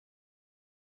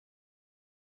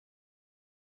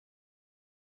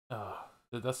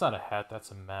That's not a hat,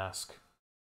 that's a mask.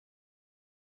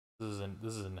 This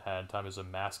isn't hat in time, it's a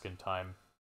mask in time.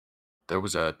 There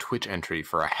was a Twitch entry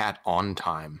for a hat on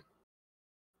time,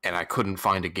 and I couldn't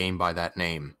find a game by that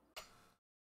name.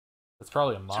 That's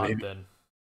probably a mod So then.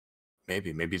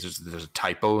 Maybe there's a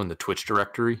typo in the Twitch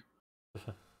directory.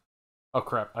 Oh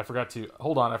crap! I forgot to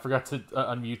hold on. I forgot to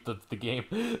unmute the game.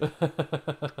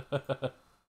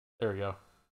 There we go.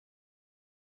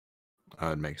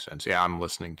 It makes sense. Yeah, I'm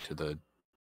listening to the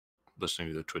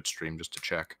Twitch stream just to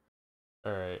check.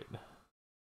 All right.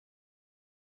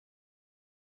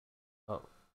 Oh,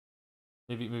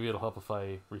 maybe it'll help if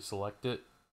I reselect it.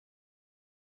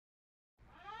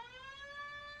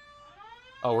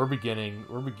 Oh, we're beginning.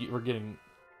 We're getting.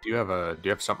 Do you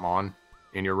have something on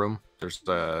in your room? There's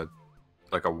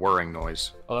like a whirring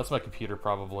noise. Oh, that's my computer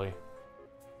probably.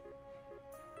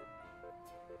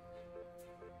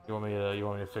 You want me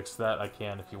to fix that? I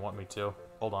can if you want me to.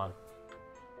 Hold on.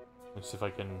 Let's see if I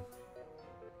can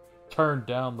turn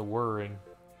down the whirring.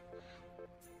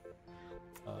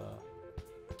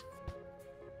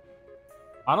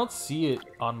 I don't see it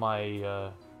on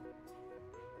my.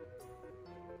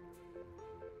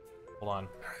 Hold on.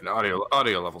 The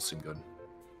audio levels seem good.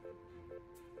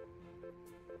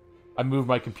 I moved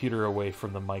my computer away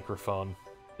from the microphone.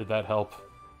 Did that help?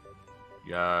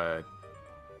 Yeah.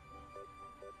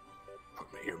 Put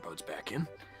my earbuds back in.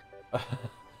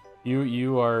 You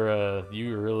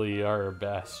really are a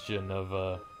bastion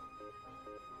of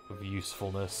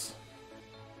usefulness.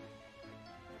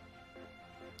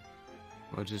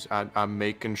 I'm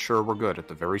making sure we're good at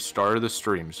the very start of the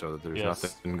stream, so that there's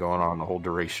nothing going on the whole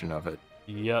duration of it.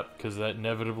 Yep, because that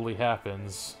inevitably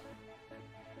happens.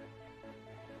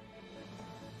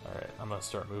 Alright, I'm gonna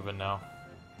start moving now.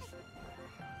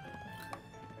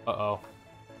 Uh-oh.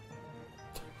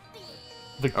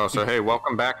 So hey,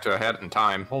 welcome back to A Hat in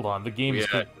Time. Hold on, the game's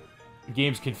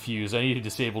confused. I need to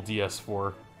disable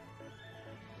DS4.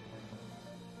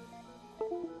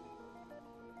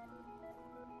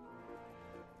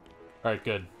 Alright,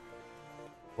 good.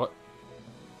 What?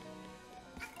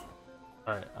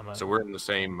 Alright, So we're in the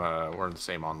same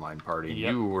online party.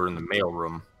 Yep. You were in the mail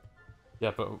room.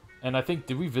 Yeah, and I think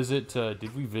did we visit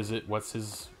what's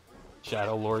his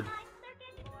Shadow Lord?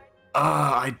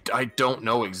 I don't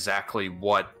know exactly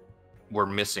what we're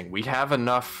missing. We have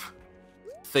enough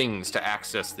things to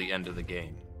access the end of the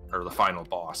game, or the final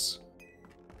boss.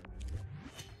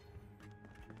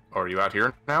 Oh, are you out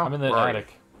here now? I'm in the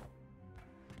attic.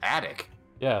 Attic?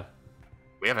 Yeah.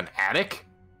 We have an attic?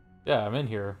 Yeah, I'm in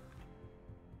here.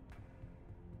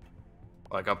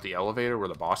 Like up the elevator where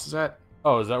the boss is at?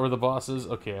 Oh, is that where the boss is?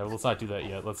 Okay, let's not do that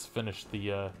yet. Let's finish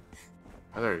the, Oh,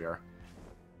 there you are.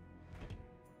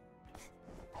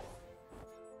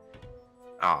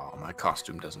 Oh, my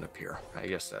costume doesn't appear. I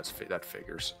guess that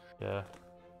figures. Yeah.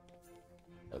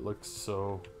 It looks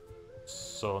so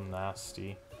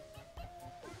nasty.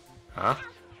 Huh?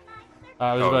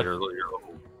 Your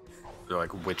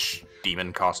like witch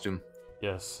demon costume?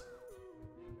 Yes.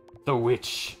 The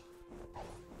witch.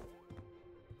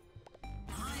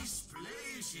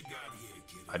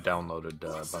 I downloaded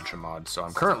a bunch of mods, so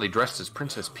I'm currently dressed as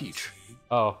Princess Peach.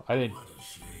 Oh, I didn't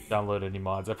download any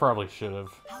mods. I probably should have.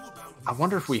 I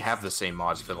wonder if we have the same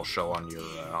mods that'll show on your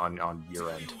on your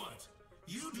end.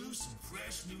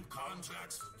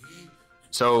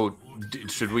 So,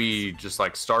 should we just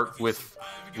like start with?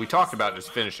 We talked about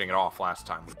just finishing it off last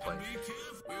time we played,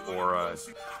 or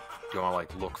do you want to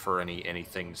like look for any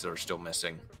things that are still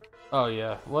missing? Oh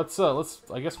yeah, let's.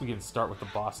 I guess we can start with the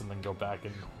boss and then go back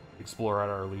and explore at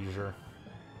our leisure.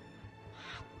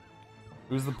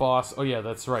 Who's the boss? Oh yeah,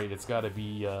 that's right. It's got to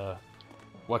be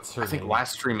what's her name? I think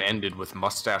last stream ended with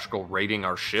Mustache Girl raiding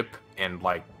our ship and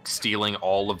like stealing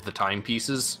all of the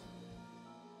timepieces.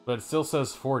 But it still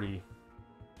says 40.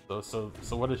 So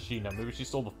what does she know? Maybe she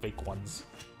stole the fake ones.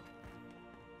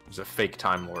 He's a fake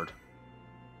Time Lord.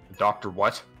 Doctor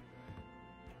what?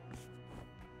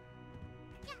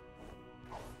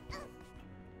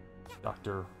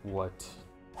 Doctor what?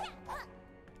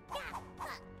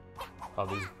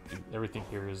 Oh, everything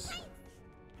here is...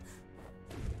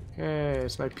 Hey,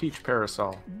 it's my peach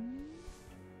parasol.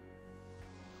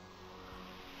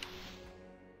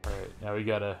 Alright, now we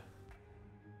gotta...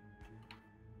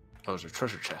 Oh, there's a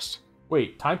treasure chest.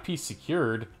 Wait, timepiece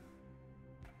secured?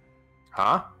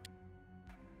 Huh?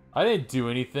 I didn't do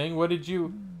anything. What did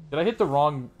you... Did I hit the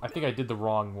wrong... I think I did the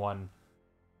wrong one.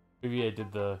 Maybe I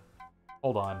did the...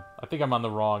 Hold on. I think I'm on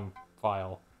the wrong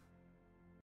file.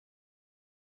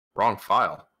 Wrong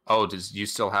file? Oh, does you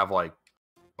still have, like,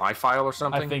 my file or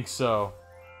something? I think so.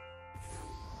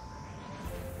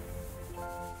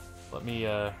 Let me,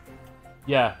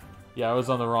 Yeah, I was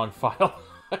on the wrong file.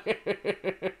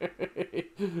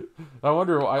 I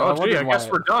wonder. Oh, gee, I guess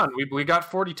why. we're done. We got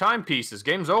 40 timepieces.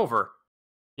 Game's over.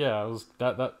 Yeah, I was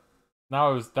that. Now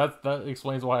I was that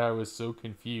explains why I was so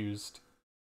confused.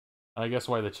 I guess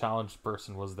why the challenged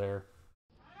person was there.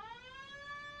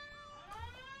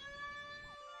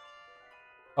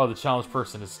 Oh, the challenged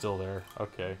person is still there.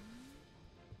 Okay.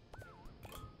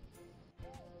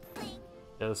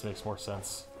 Yeah, this makes more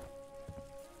sense.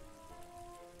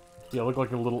 Yeah, I look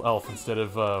like a little elf instead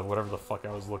of whatever the fuck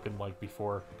I was looking like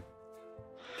before.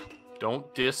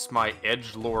 Don't diss my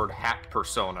edgelord hat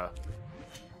persona.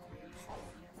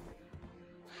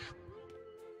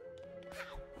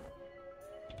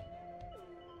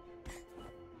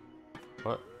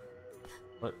 What?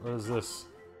 What is this?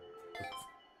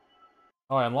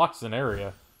 Oh, I unlocked an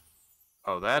area.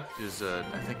 Oh, that is I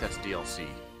think that's DLC.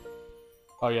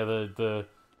 Oh yeah, the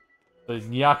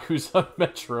Yakuza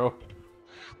Metro.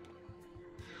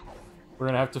 We're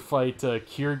gonna have to fight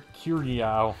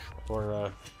Kiryao,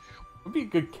 or would be a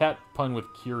good cat pun with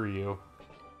Kiryu.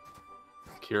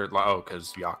 Oh,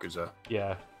 because Yakuza.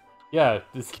 Yeah, yeah.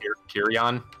 This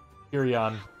Kiryan.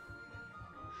 Kiryan.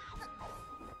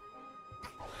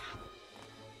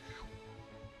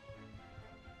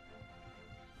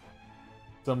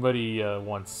 Somebody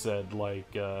once said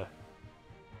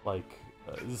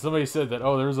somebody said that,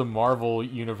 oh, there's a Marvel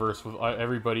universe with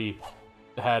everybody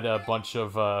had a bunch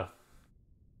of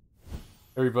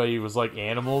everybody was like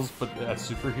animals but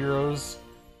superheroes,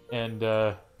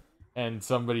 and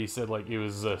somebody said like it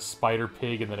was a Spider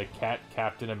Pig and then a cat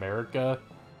Captain America,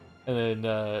 and then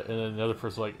another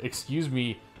person like, excuse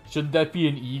me, shouldn't that be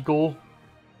an eagle?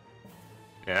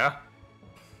 Yeah.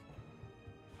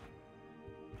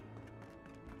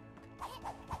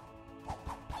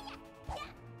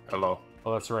 Hello.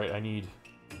 Oh, that's right. I need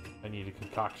a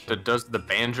concoction. Does the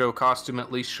banjo costume at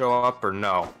least show up, or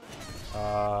no?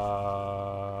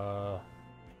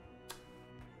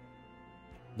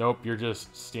 Nope. You're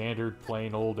just standard,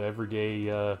 plain old, everyday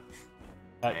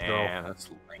cat girl. Man, that's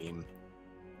lame.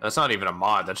 That's not even a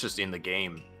mod. That's just in the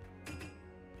game.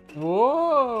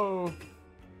 Whoa!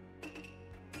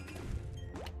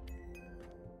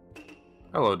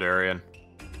 Hello, Darian.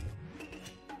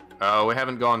 We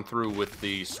haven't gone through with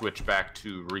the switch back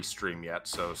to restream yet,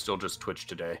 so still just Twitch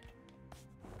today.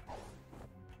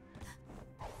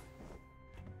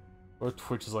 Or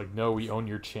Twitch is like, no, we own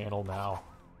your channel now.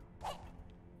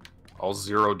 All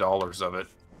 $0 of it.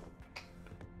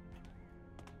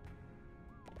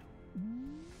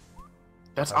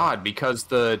 That's odd, because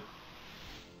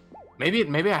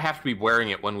maybe I have to be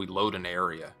wearing it when we load an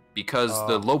area, because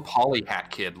the low poly hat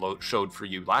kid showed for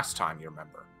you last time, you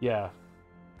remember? Yeah.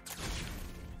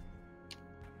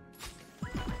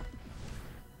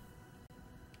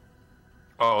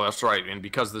 Oh, that's right. And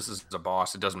because this is a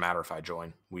boss, it doesn't matter if I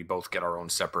join. We both get our own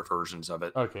separate versions of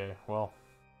it. Okay, well.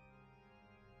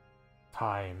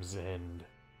 Time's End.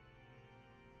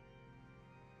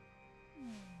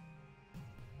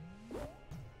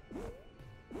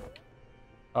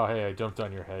 Oh, hey, I jumped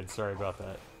on your head. Sorry about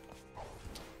that.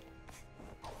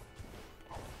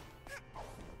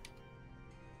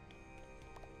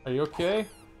 Are you okay?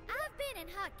 I've been in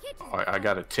hot kitchens I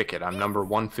got a ticket. I'm number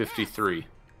 153.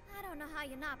 I don't know how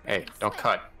you're not Hey, don't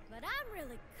cut. But I'm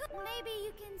really cool. Maybe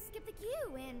you can skip the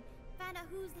queue and find out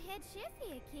who's the head chef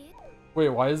here, kid. Wait,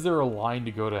 why is there a line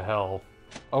to go to hell?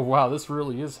 Oh wow, this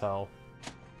really is hell.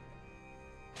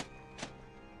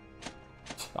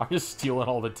 I'm just stealing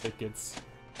all the tickets.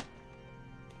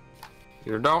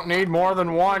 You don't need more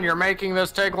than one. You're making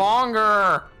this take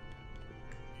longer.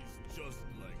 It's just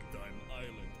like Dime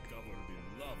Island covered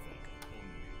in lava,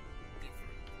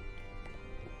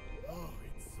 only different. Oh,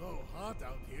 it's so hot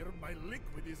out here. My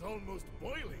liquid is almost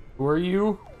boiling. Who are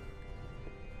you?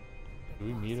 Do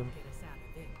we meet him?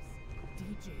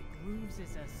 DJ Grooves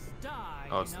is a star.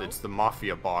 Oh, it's the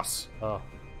mafia boss. Oh.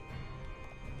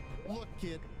 Look,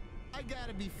 kid, I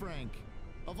gotta be frank.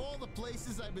 Of all the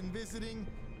places I've been visiting,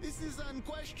 this is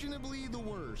unquestionably the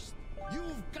worst.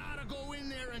 You've gotta go in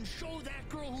there and show that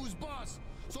girl who's boss,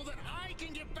 so that I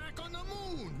can get back on the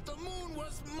moon. The moon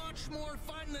was much more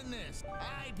fun than this.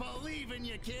 I believe in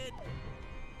you, kid.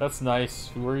 That's nice.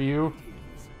 Who are you?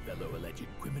 Fellow alleged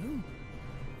criminal,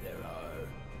 there are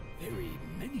very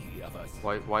many of us.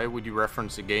 Why would you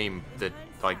reference a game that,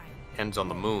 like, ends on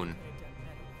the moon?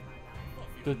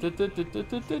 I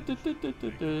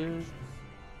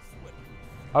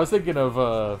was thinking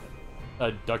of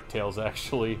DuckTales,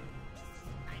 actually.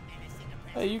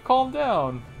 Hey, you calm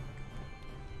down.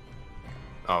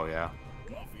 Oh, yeah.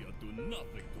 Mafia do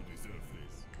nothing to deserve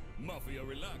this. Mafia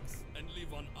relax and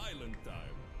live on island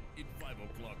time. in 5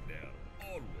 o'clock there,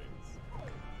 always.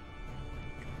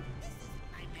 This is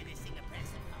my menacing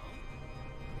oppressive home.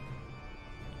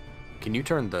 Can you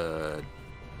turn the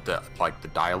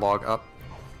dialogue up?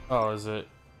 Oh, is it?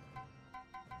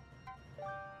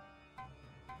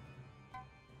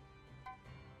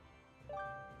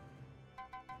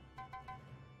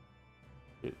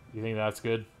 You think that's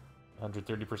good?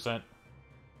 130%?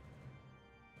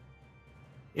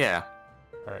 Yeah,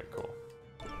 Alright, cool.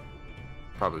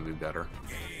 probably be better.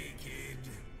 Hey, kid.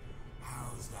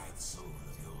 How's that soul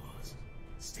of yours?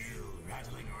 Still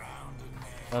rattling around in there?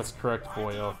 That's correct, I'd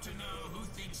boyo. love to know who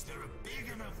thinks they're a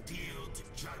big enough deal to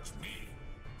judge me.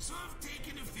 So I've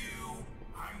taken a few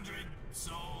 100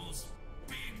 souls.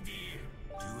 Big deal.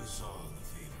 Do us all a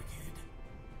favor, kid.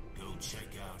 Go check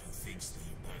out who thinks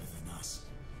they're better than us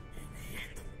and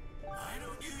hit them. I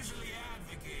don't usually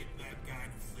advocate that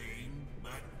kind of thing,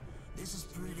 but this is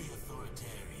pretty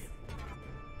authoritarian.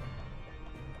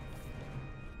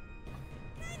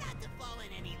 Try not to fall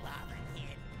in any lava,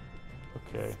 kid.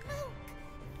 Okay. Smoke!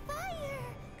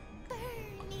 Fire!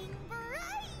 Burning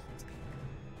bright!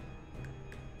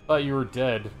 Thought you were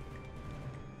dead.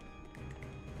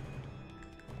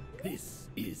 This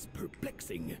is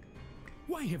perplexing.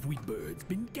 Why have we birds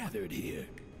been gathered here?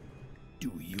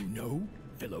 Do you know,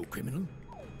 fellow criminal?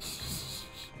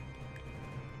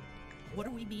 What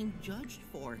are we being judged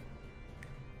for?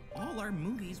 All our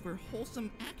movies were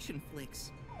wholesome action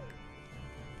flicks.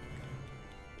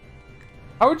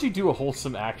 How would you do a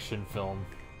wholesome action film?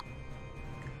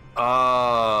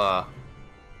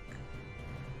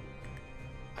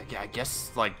 I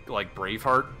guess like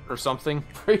Braveheart or something.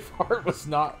 Braveheart was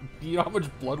not... You know how much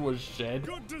blood was shed?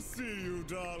 Good to see you,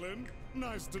 darling.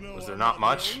 Nice to know Was there I'm not the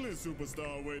much? only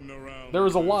superstar waiting around. There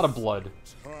was a lot of blood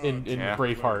in Yeah.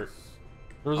 Braveheart.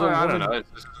 There was a I don't woman... know. It's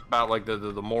just about like the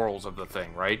morals of the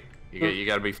thing, right? You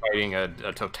got to be fighting a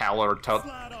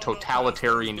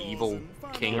totalitarian evil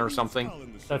king or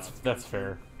something. That's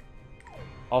fair.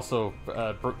 Also,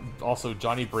 also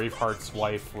Johnny Braveheart's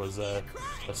wife was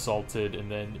assaulted,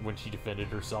 and then when she defended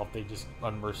herself, they just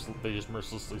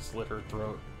mercilessly slit her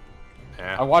throat.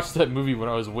 Yeah. I watched that movie when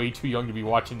I was way too young to be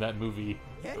watching that movie.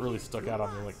 It really stuck out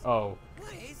on me. Like, oh,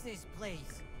 What is this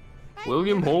place?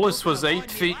 William Hollis was 8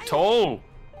 feet tall.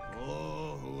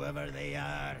 Oh, whoever they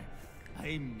are,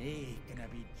 I'm not gonna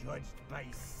be judged by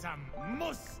some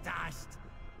mustached,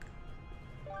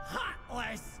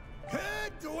 heartless,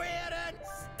 hood-wearing,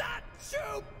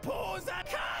 statue-posing,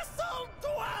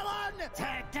 castle-dwelling,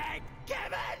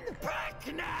 ticket-giving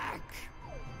picnic!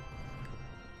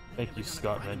 thank you,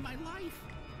 Crime in Scottman. my life.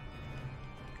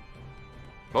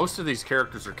 Most of these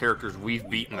characters are characters we've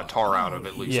beaten the tar out of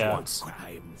at least Yeah. once.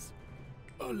 Crimes.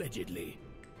 Allegedly.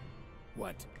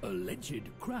 What alleged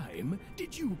crime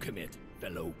did you commit,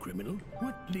 fellow criminal?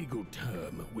 What legal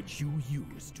term would you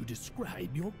use to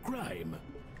describe your crime?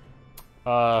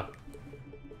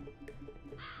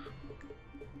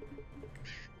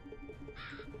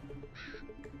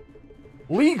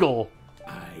 Legal!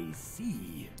 I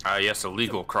see. Yes, a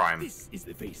legal crime. This is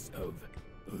the face of...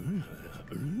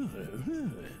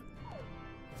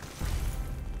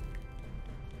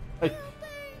 I, Burn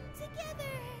together!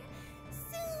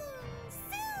 Soon!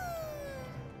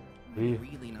 we-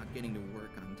 Really not getting to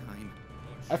work on time.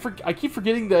 I keep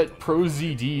forgetting that Pro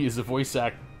ZD is a voice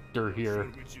actor here.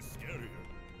 Which is scarier?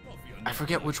 Coffee and I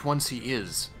forget which ones he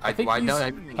is. I think he's,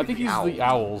 I think he's the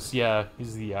Owls. Yeah,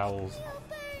 he's the Owls. We'll burn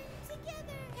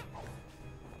together!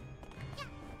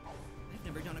 I've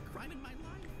never done a crime in my life.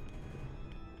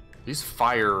 These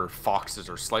fire foxes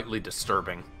are slightly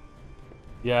disturbing.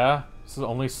 Yeah, so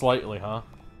only slightly, huh?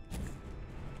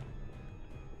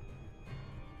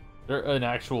 There an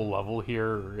actual level here,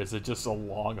 or is it just a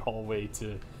long hallway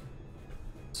to...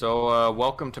 So,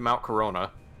 welcome to Mount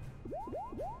Corona.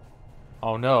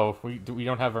 Oh no, we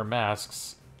don't have our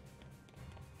masks.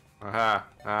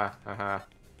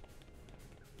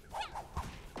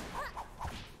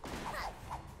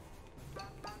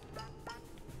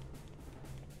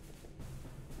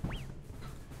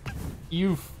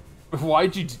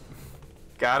 Why'd you...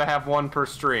 Gotta have one per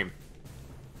stream.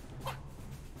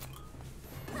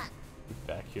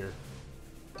 Back here.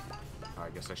 I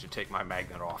guess I should take my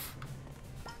magnet off.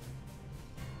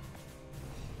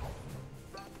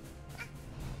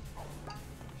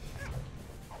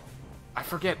 I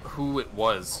forget who it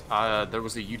was. There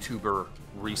was a YouTuber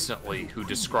recently who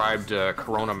described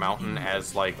Corona Mountain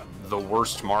as like the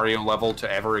worst Mario level to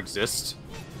ever exist.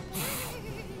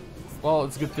 Well,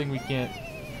 it's a good thing we can't...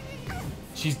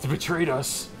 She's betrayed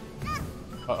us.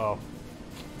 Uh-oh.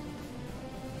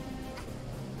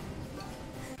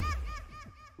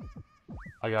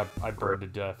 I burned to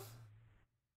death.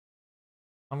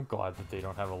 I'm glad that they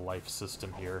don't have a life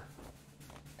system here.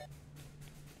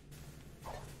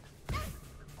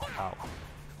 Ow.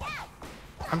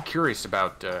 I'm curious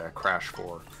about Crash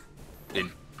 4. It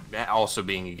also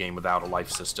being a game without a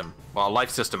life system. Well, a life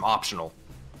system optional.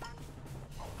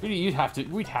 We'd have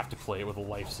to play it with a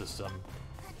life system.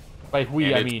 By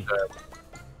we, I mean...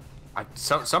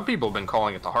 some people have been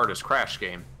calling it the hardest Crash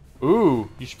game. Ooh,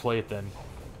 you should play it then.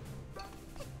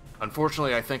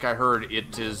 Unfortunately, I think I heard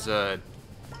it is,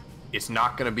 it's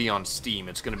not going to be on Steam.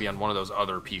 It's going to be on one of those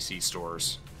other PC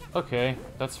stores. Okay,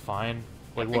 that's fine.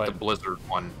 Like I think what? the Blizzard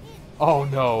one. Oh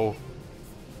no.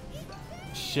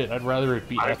 Shit, I'd rather it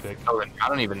be Epic. I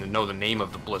don't even know the name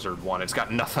of the Blizzard one. It's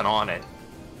got nothing on it.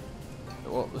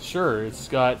 Well, sure, it's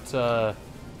got,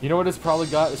 you know what it's probably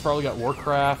got? It's probably got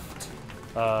Warcraft,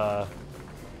 World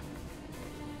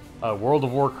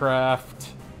of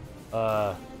Warcraft,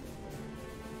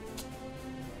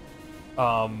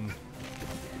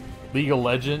 League of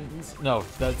Legends? No,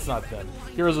 that's not them.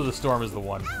 Heroes of the Storm is the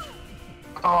one.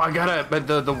 Oh, I gotta... But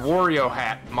the Wario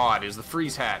hat mod is the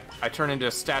freeze hat. I turn into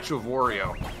a statue of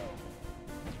Wario.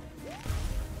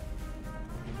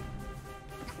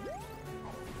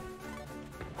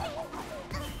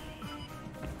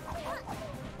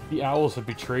 The owls have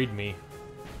betrayed me.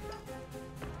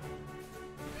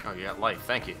 Oh, yeah, life.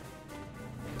 Thank you.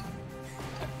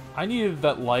 I needed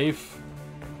that life.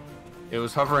 It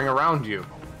was hovering around you.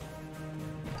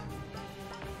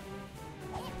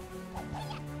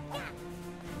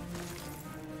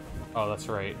 Oh, that's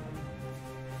right.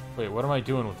 Wait, what am I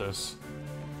doing with this?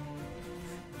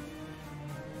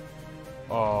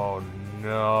 Oh,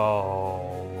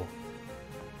 no.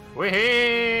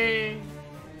 Wee!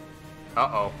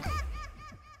 Uh-oh.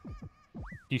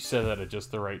 You said that at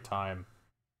just the right time.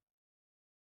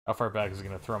 How far back is it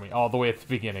going to throw me? All the way at the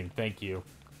beginning. Thank you.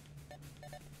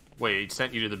 Wait, it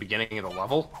sent you to the beginning of the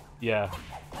level? Yeah.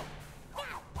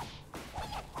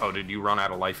 Oh, did you run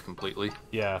out of life completely?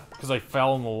 Yeah, because I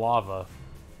fell in the lava.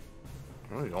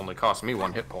 Well, it only cost me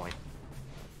 1 hit point.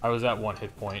 I was at 1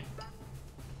 hit point.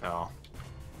 Oh.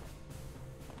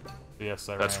 Yes,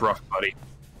 That's rough, buddy.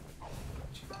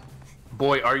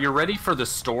 Boy, are you ready for the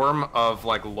storm of,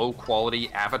 like, low-quality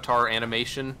avatar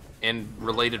animation and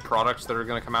related products that are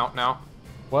going to come out now?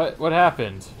 What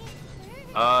happened?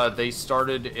 They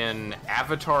started an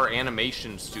avatar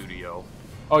animation studio.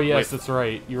 Oh, yes, that's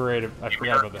right. You were right. I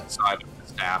forgot about that. Side of the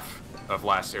staff of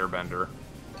Last Airbender.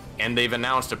 And they've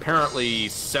announced apparently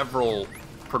several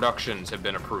productions have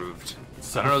been approved.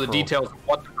 I don't know the details of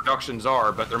what the productions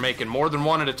are, but they're making more than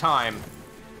one at a time.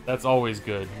 That's always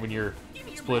good when you're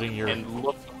splitting your... And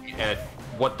look at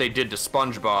what they did to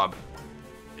SpongeBob.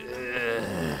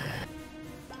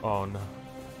 Oh, no.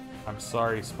 I'm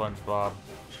sorry, SpongeBob.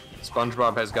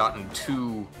 SpongeBob has gotten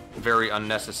 2 very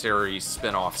unnecessary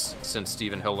spin-offs since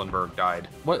Steven Hillenburg died.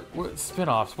 What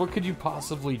spin-offs? What could you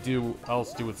possibly do with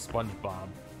SpongeBob?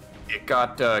 It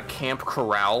got Camp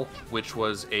Corral, which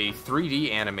was a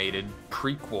 3D animated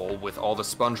prequel with all the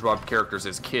SpongeBob characters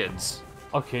as kids.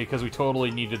 Okay, because we totally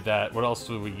needed that. What else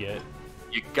did we get?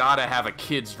 You gotta have a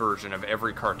kids version of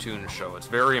every cartoon show. It's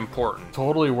very important.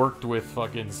 Totally worked with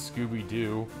fucking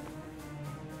Scooby-Doo.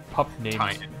 Pup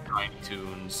names. Tiny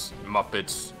Toons,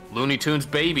 Muppets, Looney Tunes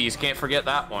Babies, can't forget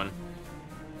that one.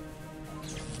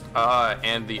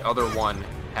 And the other one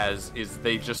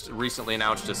they just recently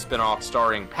announced a spin-off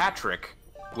starring Patrick,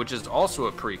 which is also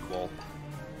a prequel,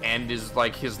 and is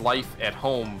like his life at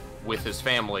home with his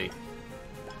family.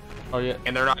 Oh yeah.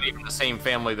 And they're not even the same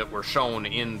family that were shown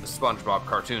in the SpongeBob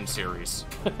cartoon series.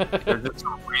 They're just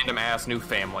a random ass new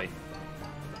family.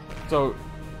 So,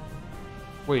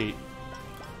 wait.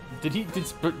 Did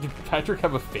Patrick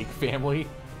have a fake family?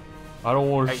 I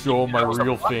don't want to show my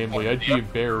real family. I'd be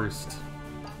embarrassed.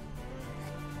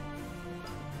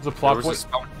 There was a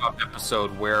SpongeBob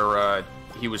episode where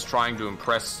he was trying to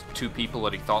impress 2 people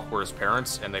that he thought were his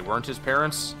parents, and they weren't his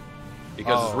parents,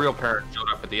 because his real parents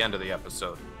showed up at the end of the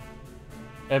episode.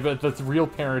 And but the real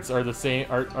parents are the same,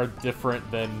 are different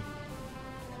than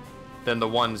the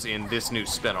ones in this new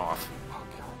spin-off.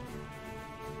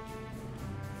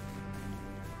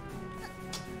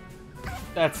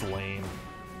 That's lame.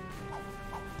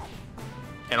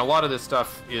 And a lot of this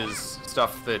stuff is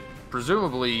stuff that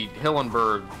presumably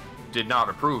Hillenburg did not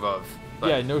approve of. But,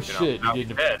 yeah, no shit. He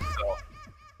didn't. Dead, so.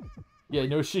 Yeah,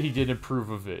 no shit. He didn't approve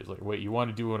of it. Like, wait, you want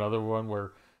to do another one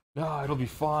where? No, it'll be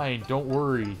fine. Don't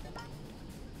worry.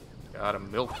 Gotta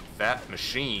milk that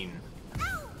machine.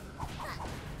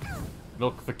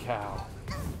 Milk the cow.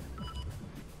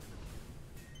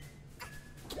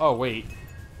 Oh wait.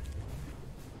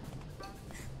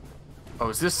 Oh,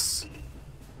 is this...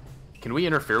 Can we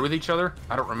interfere with each other?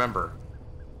 I don't remember.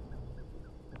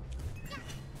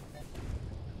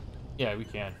 Yeah, we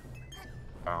can.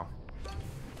 Oh.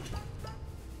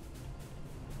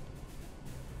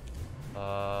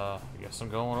 I guess I'm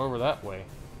going over that way.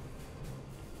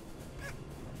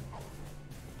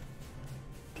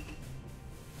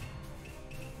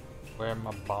 Where's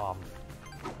my bomb?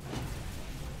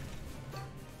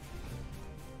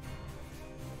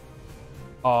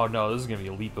 Oh no, this is gonna be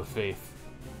a leap of faith.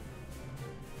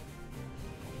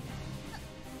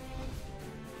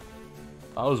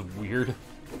 That was weird.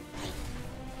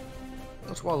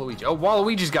 What's Waluigi? Oh,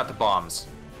 Waluigi's got the bombs.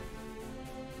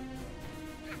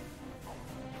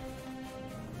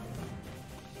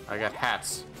 I got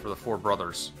hats for the 4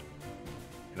 brothers.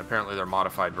 And apparently they're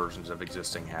modified versions of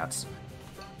existing hats.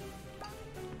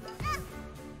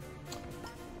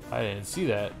 I didn't see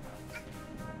that.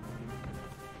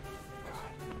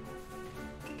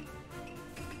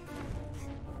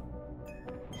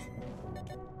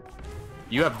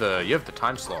 You have the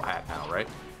time slow hat now, right?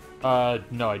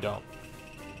 No, I don't.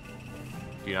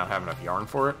 Do you not have enough yarn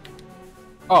for it?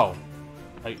 Oh,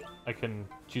 I can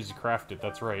choose to craft it.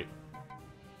 That's right.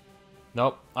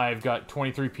 Nope, I've got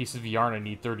 23 pieces of yarn. I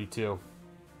need 32.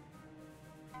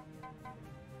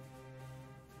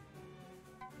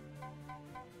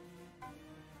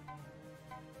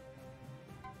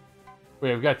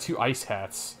 Wait, I've got 2 ice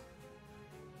hats.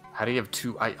 How do you have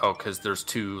 2? Oh, because there's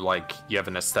 2, like, you have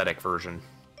an aesthetic version.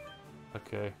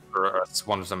 Okay. Or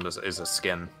one of them is a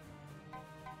skin.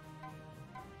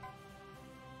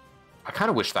 I kind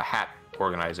of wish the hat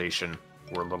organization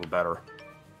were a little better.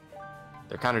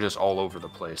 They're kind of just all over the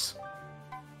place.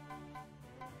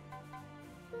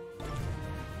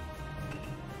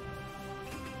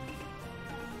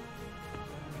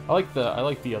 I like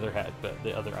the other hat, but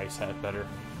the other ice hat better.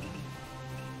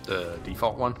 The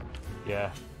default one?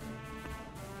 Yeah.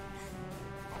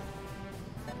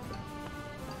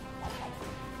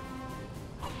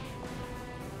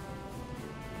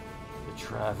 The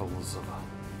travels of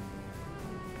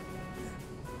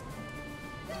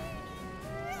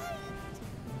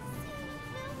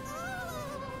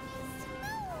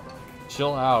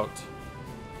chill out.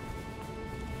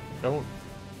 Don't,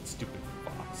 stupid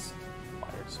fox.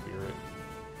 Fire spirit.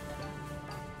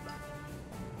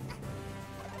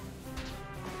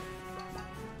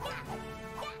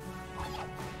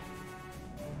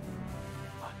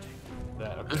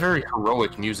 That, okay. It's very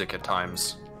heroic music at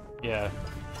times. Yeah.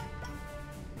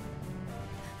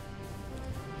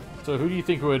 So who do you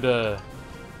think would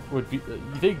be?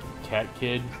 You think Cat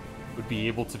Kid would be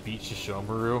able to beat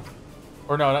Shishomaru?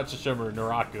 Or no, not Shishomaru,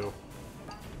 Naraku.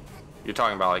 You're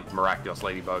talking about like Miraculous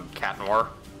Ladybug, Cat Noir?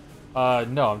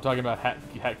 No, I'm talking about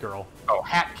Hat Girl. Oh,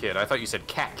 Hat Kid. I thought you said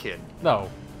Cat Kid. No,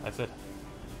 I said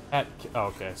Hat. Oh,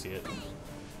 okay, I see it.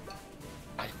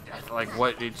 I like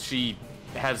what? She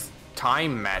has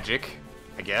time magic,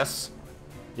 I guess.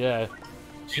 Yeah.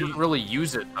 She doesn't really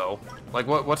use it though. Like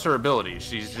what's her ability?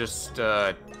 She's just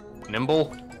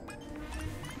nimble.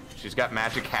 She's got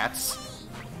magic hats.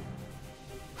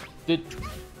 Did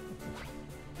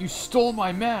you stole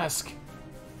my mask?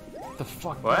 The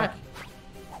fuck? What? Back?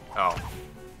 Oh.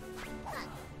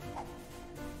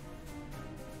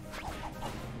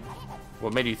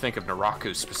 What made you think of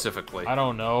Naraku specifically? I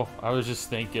don't know. I was just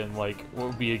thinking, like, what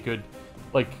would be a good,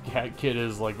 like, Cat Kid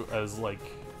as like a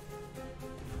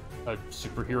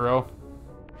superhero.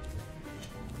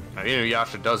 Now,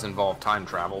 Inuyasha does involve time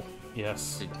travel.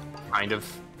 Yes. Kind of.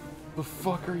 The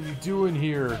fuck are you doing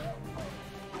here?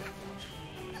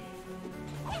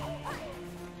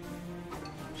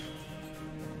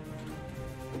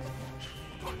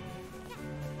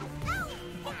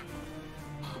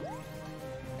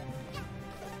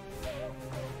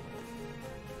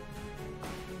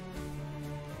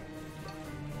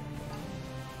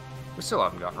 We still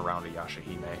haven't gotten around to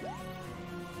Yashahime.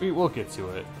 We'll get to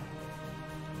it.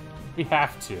 We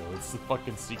have to. It's the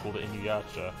fucking sequel to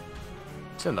Inuyasha.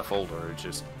 It's in the folder. It's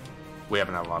just we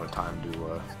haven't had a lot of time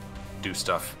to do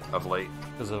stuff of late.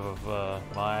 Because of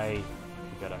my...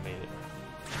 God, I made it.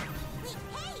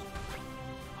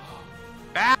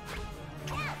 Ah!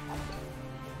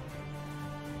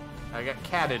 I got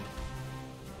catted.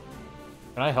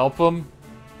 Can I help him?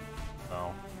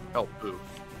 No. Help who?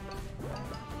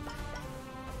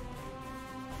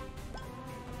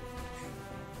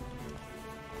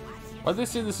 Why'd they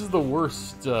say this is the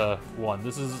worst one?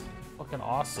 This is fucking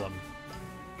awesome.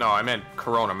 No, I meant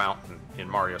Corona Mountain in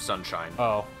Mario Sunshine.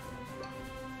 Oh.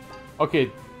 Okay.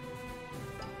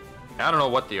 I don't know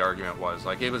what the argument was.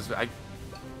 Like, it was... I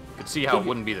could see how it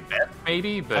wouldn't be the best,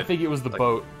 maybe, but... I think it was the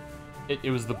boat. It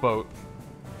was the boat.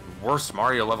 worst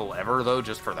Mario level ever though,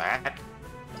 just for that?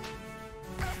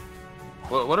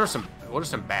 What are some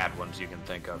bad ones you can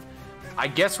think of? I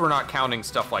guess we're not counting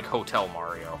stuff like Hotel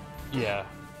Mario. Yeah.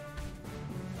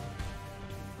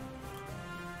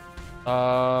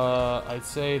 I'd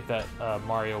say that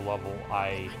Mario level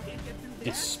I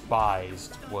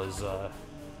despised was I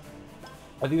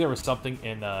think there was something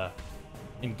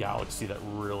in Galaxy that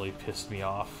really pissed me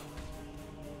off.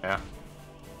 Yeah.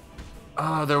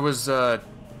 There was and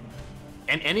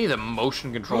any of the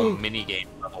motion control minigame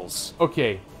levels.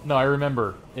 Okay, no, I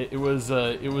remember. It was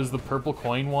the purple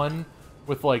coin one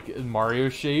with like Mario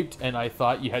shaped, and I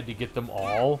thought you had to get them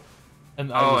all.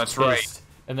 And I was that's pissed. right.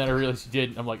 And then I realized you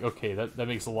didn't. I'm like, okay, that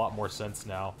makes a lot more sense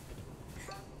now.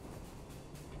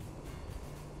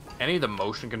 Any of the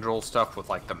motion control stuff with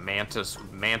like the manta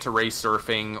ray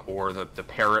surfing or the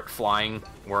parrot flying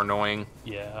were annoying.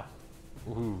 Yeah.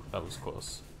 Ooh, that was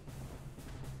close.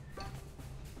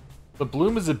 The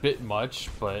bloom is a bit much,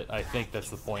 but I think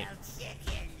that's the point.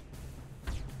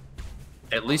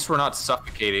 At least we're not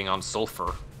suffocating on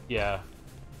sulfur. Yeah.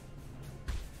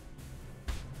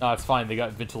 No, it's fine. They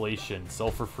got ventilation,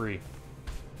 sulfur free.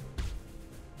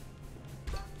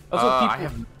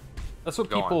 That's what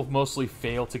people mostly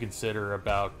fail to consider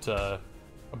about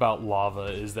lava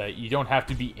is that you don't have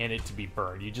to be in it to be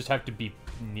burned. You just have to be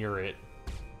near it.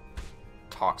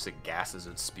 Toxic gases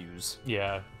it spews.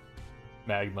 Yeah,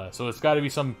 magma. So it's got to be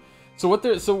some.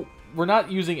 So we're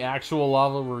not using actual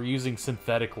lava. We're using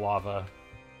synthetic lava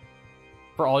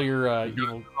for all your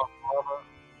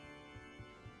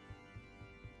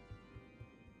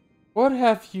What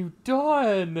have you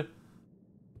done?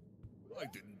 I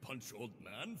didn't punch old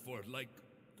man for like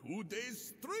 2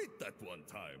 days straight that one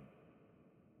time.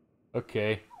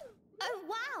 Okay. Oh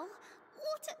wow,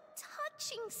 what a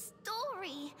touching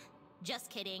story. Just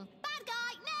kidding. Bad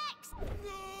guy, next!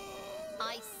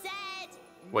 I said...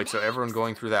 Wait, so everyone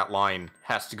going through that line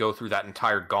has to go through that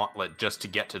entire gauntlet just to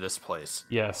get to this place?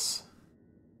 Yes.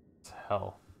 It's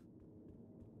hell.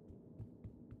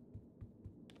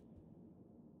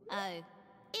 Oh,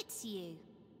 it's you.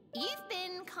 You've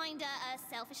been kinda a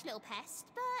selfish little pest,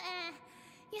 but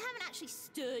you haven't actually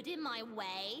stood in my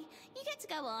way. You get to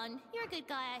go on. You're a good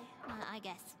guy, I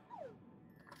guess.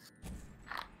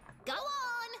 Go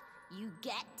on! You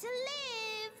get to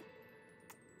live!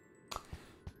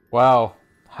 Wow,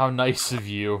 how nice of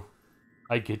you.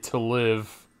 I get to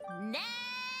live.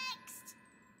 Next!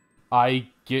 I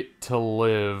get to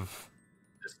live.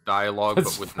 This dialogue,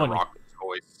 That's but with funny. Naraka's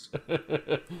voice.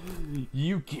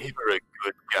 You get... You're a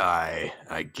good guy,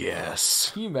 I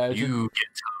guess. Can you imagine? You get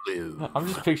to live. I'm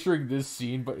just picturing this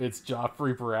scene, but it's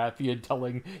Joffrey Baratheon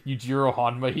telling Yujiro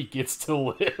Hanma he gets to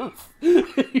live.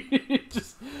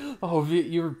 Just, oh,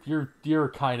 you're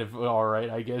kind of all right,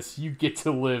 I guess. You get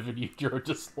to live, and Yujiro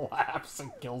just laughs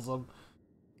and kills him.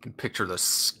 You can picture the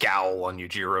scowl on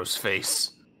Yujiro's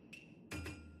face.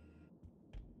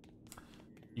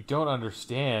 You don't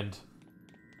understand.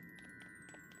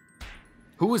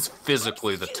 Who was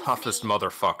physically the toughest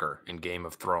motherfucker in Game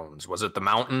of Thrones? Was it the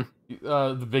Mountain?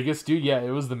 The biggest dude? Yeah,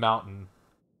 it was the Mountain.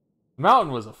 The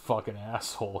Mountain was a fucking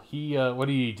asshole. He, what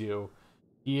did he do?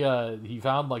 He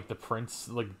found, like, the prince,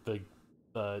 like, the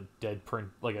dead prince,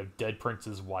 like, a dead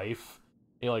prince's wife.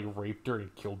 He, like, raped her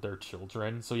and killed their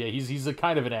children. So, yeah, he's a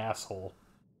kind of an asshole.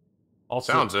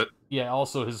 Also, sounds it. Yeah,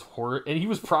 also his horror, and he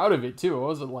was proud of it, too. It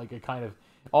wasn't, like, a kind of...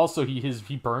 Also,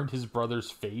 he burned his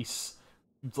brother's face,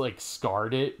 like,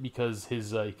 scarred it because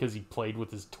because he played with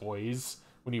his toys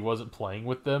when he wasn't playing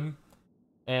with them.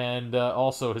 And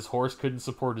also his horse couldn't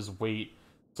support his weight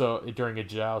during a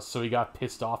joust, so he got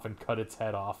pissed off and cut its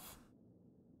head off.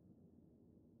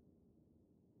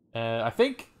 I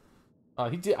think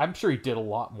he did. I'm sure he did a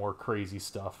lot more crazy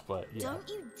stuff, but yeah. Don't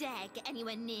you dare get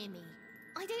anywhere near me.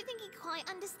 I don't think you quite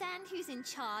understand who's in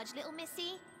charge, little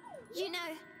missy. You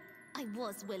know, I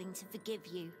was willing to forgive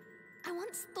you. I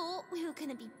once thought we were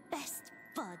gonna be best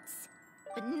buds.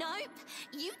 But nope,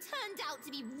 you turned out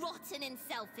to be rotten and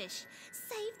selfish.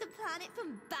 Save the planet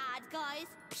from bad guys?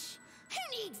 Psh,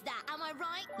 who needs that, am I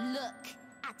right? Look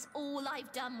at all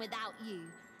I've done without you.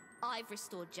 I've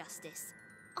restored justice.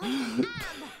 I am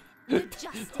the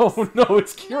justice. Oh no,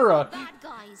 it's Kira! No bad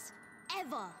guys,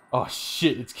 ever. Oh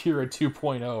shit, it's Kira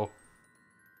 2.0.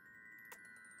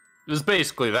 It was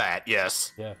basically that,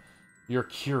 yes. Yeah, you're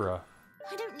Kira.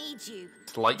 I don't need you.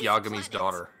 It's Light This Yagami's planet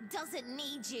daughter. Doesn't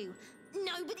need you.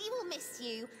 Nobody will miss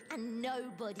you, and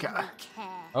nobody will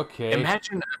care. Okay.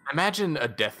 Imagine a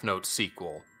Death Note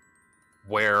sequel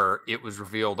where it was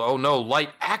revealed, oh no,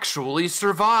 Light actually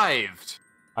survived.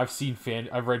 I've read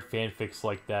fanfics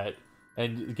like that,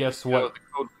 and guess You know, what? the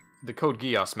code the Code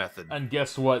Geass method. And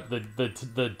guess what?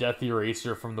 The death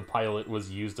eraser from the pilot was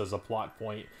used as a plot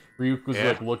point. Ryuk was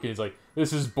like looking, he's like,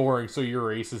 "This is boring," so he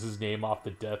erases his name off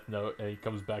the death note, and he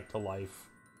comes back to life.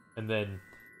 And then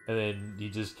he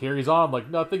just carries on like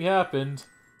nothing happened.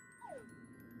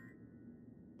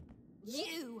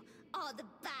 You are the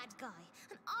bad guy,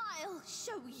 and I'll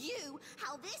show you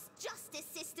how this justice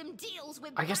system deals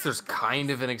with. I guess there's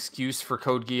kind of an excuse for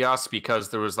Code Geass because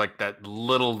there was like that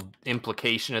little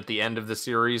implication at the end of the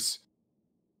series.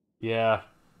 Yeah,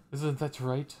 isn't that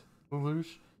right,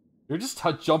 Lelouch? You're just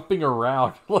jumping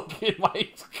around. Look at my.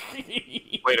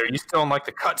 Wait, are you still in like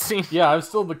the cutscene? Yeah, I'm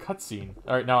still in the cutscene.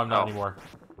 All right, now I'm not anymore.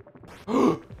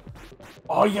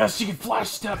 Oh yes, you can flash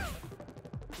step.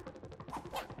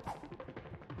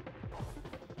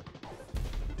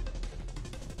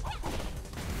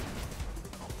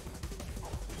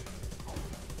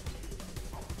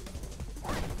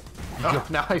 Oh,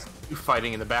 now I see you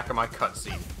fighting in the back of my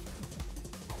cutscene.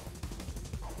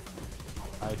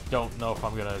 I don't know if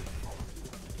I'm gonna.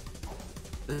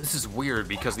 This is weird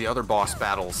because the other boss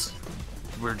battles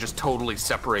were just totally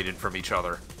separated from each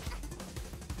other.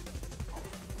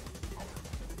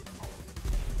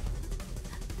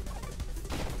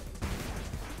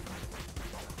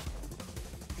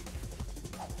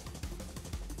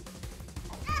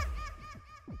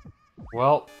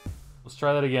 Well, let's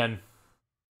try that again.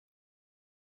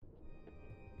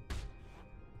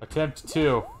 Attempt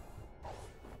 2.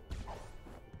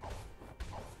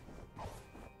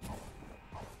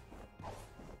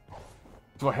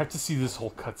 Do I have to see this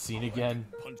whole cutscene again?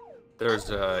 There's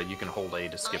you can hold A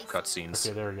to skip cutscenes.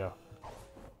 Okay, there we go.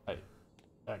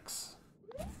 X.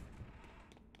 Is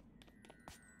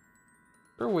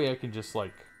there a way I can just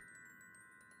like...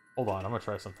 Hold on, I'm gonna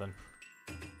try something.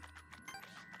 Okay,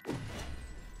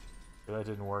 that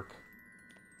didn't work.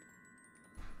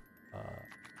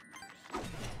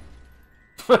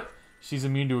 She's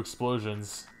immune to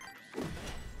explosions.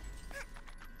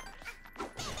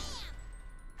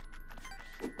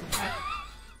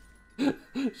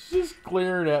 She's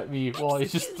glaring at me while I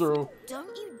just throw.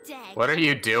 Don't you dare. What are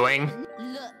you doing?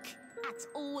 Look at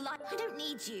all I don't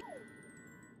need you.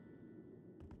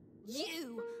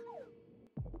 You.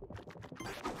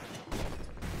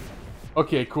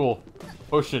 Okay, cool.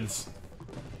 Potions.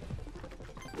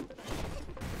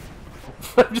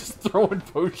 I'm just throwing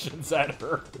potions at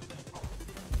her.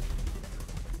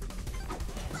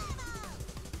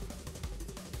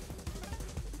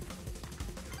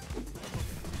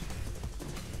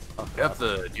 You have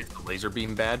the laser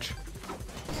beam badge.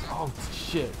 Oh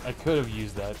shit! I could have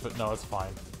used that, but no, it's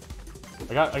fine.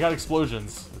 I got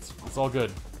explosions. It's all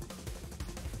good.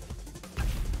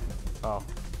 Oh,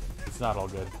 it's not all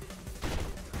good.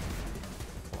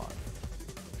 Come on.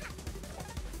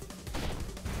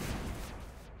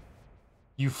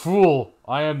 You fool!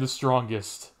 I am the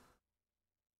strongest.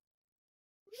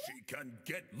 She can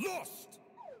get lost!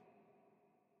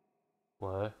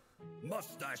 What?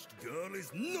 Mustached girl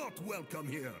is not welcome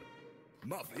here.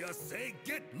 Mafia say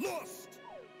get lost!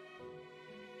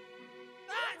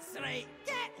 That's right,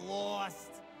 get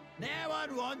lost. No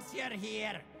one wants you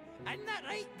here. Isn't that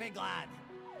right, big lad?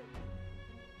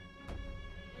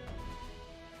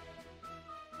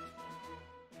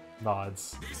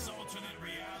 Nods. This alternate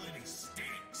reality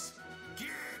stinks. Get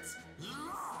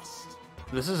lost.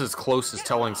 This is as close as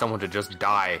telling someone to just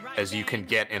die as you can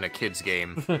get in a kid's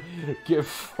game.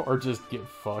 Or just get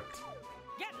fucked.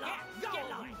 Get lost. Get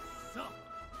lost.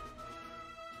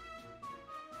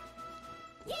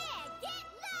 Yeah, get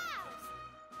lost.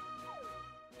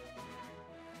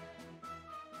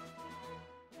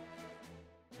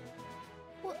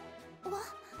 What?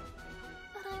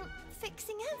 But I'm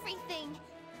fixing everything.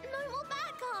 No more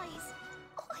bad guys.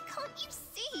 Oh, why can't you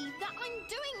see that I'm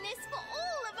doing this for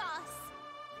all of us?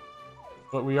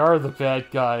 But we are the bad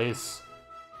guys.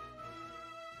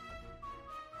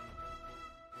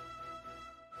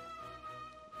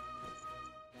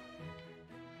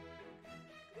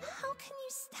 How can you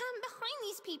stand behind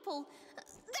these people?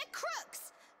 They're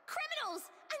crooks, criminals,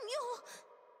 and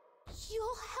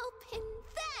you're helping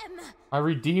them. I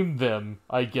redeemed them,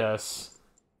 I guess.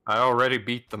 I already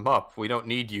beat them up. We don't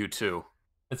need you to.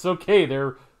 It's okay,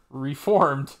 they're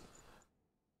reformed.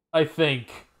 I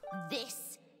think.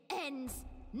 This ends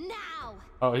now.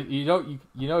 Oh, you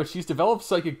know, she's developed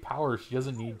psychic power. She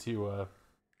doesn't need to,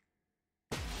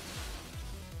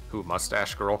 Who,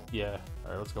 Mustache Girl? Yeah.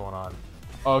 Alright, what's going on?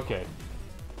 Okay.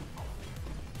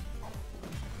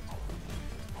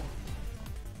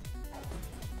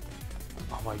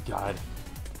 Oh my god.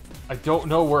 I don't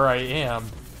know where I am.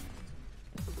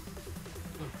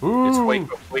 Ooh. It's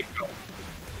Waco.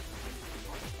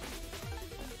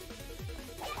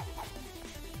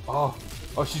 Oh,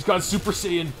 oh, she's got Super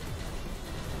Saiyan.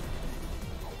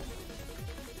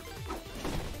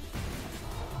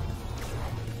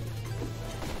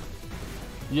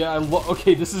 Yeah,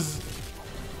 okay, this is...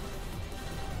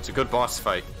 It's a good boss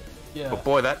fight. Yeah. But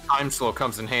boy, that time slow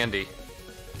comes in handy.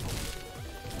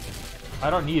 I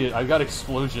don't need it. I've got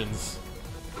explosions.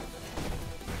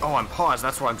 Oh, I'm paused.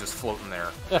 That's why I'm just floating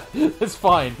there. It's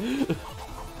fine.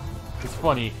 It's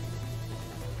funny.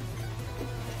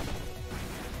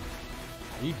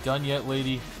 Are you done yet,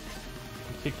 lady?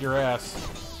 I'll kick your ass.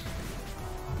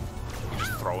 You're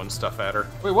just throwing stuff at her.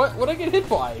 Wait, what? What'd I get hit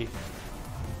by?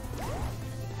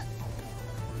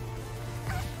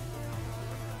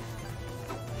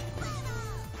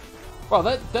 Wow,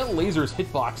 that laser's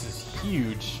hitbox is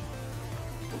huge.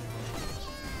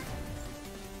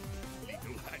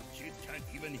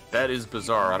 That is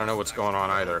bizarre. I don't know what's going on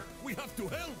either. We have to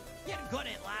help. You got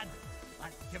it, lad.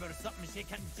 Let's give her something she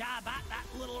can jab at that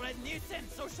little red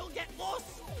nuisance so she'll get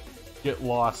lost. Get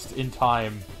lost in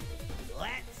time.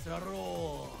 Let's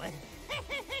roll.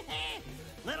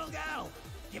 Little girl,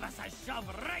 give us a shove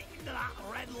right into that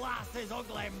red lass's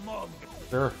ugly mug.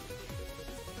 Sure.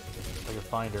 If I can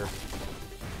find her.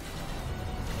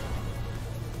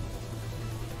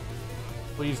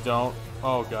 Please don't.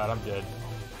 Oh god, I'm dead.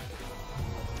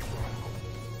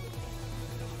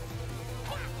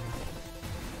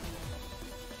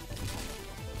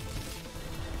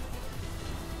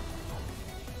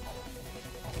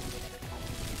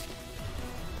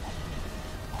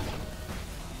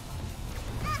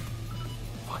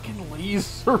 Fucking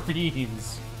laser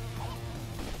beams.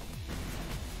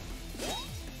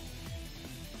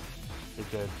 Okay,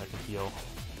 good. I can heal.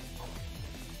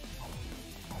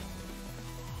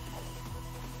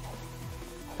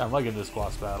 I'm liking this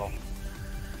boss battle.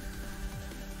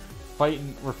 I'm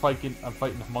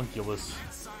fighting homunculus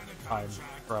time.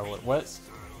 Probably. What?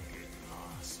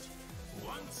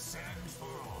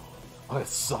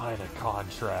 Let's sign a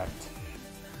contract.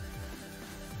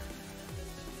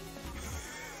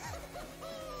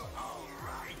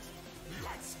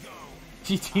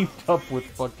 He teamed up with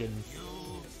fucking...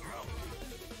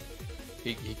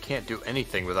 He can't do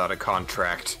anything without a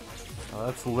contract. Oh,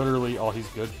 that's literally all he's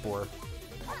good for.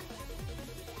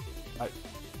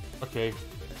 Okay.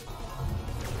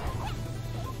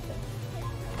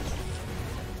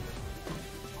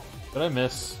 Did I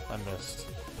miss? I missed.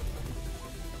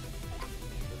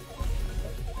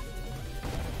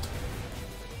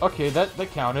 Okay,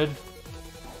 that counted.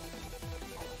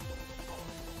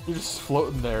 You're just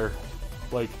floating there.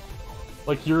 Like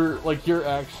you're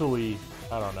actually,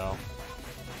 I don't know.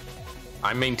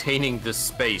 I'm maintaining this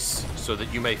space so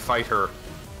that you may fight her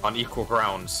on equal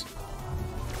grounds.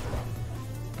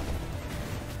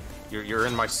 You're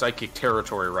in my psychic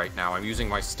territory right now. I'm using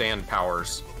my stand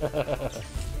powers.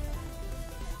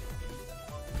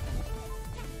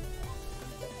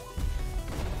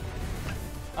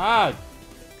 Ah!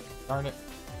 Darn it.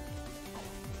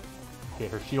 Okay,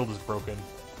 her shield is broken.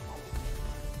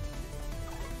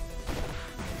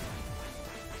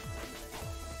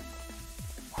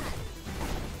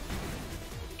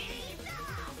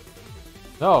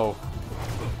 No!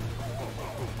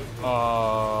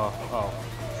 Oh.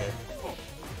 Okay.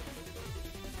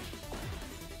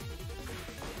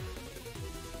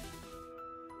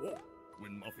 Oh,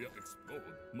 when Mafia explode,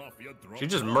 Mafia drop She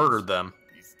just bombs. murdered them.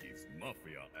 This gives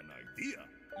Mafia an idea.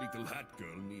 Little Hat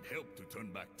Girl need help to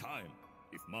turn back time.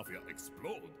 If Mafia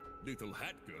explode, Little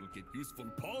Hat Girl get useful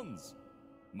pawns.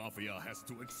 Mafia has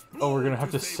to explode. Oh, we're gonna have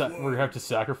to save have to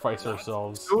sacrifice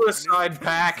ourselves. Suicide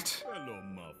pact. Hello,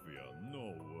 Mafia. No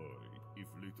worry. If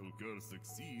Little Girl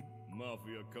succeed,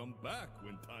 Mafia come back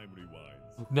when time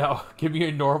rewinds. No, give me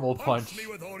a normal punch. Me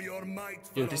with all your might,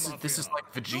 Yeah, this is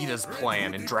like Vegeta's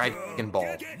plan in Dragon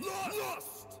Ball.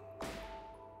 Lost.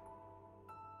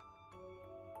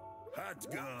 Hat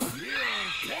Girl, here,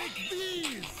 take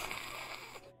these.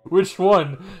 Which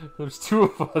one? There's two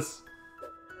of us.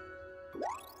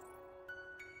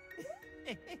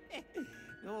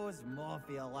 Those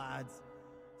Mafia lads.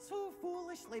 So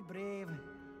foolishly brave.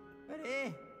 But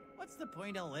what's the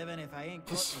point of living if I ain't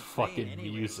This caught fucking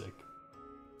anyway? music.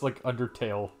 It's like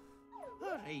Undertale.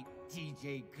 Alright,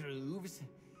 DJ Grooves.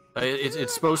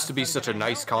 It's supposed to be such a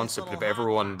nice concept of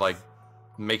everyone like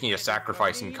making a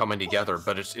sacrifice and coming together,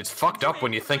 but it's fucked up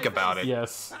when you think about it.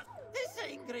 Yes. This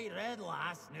angry red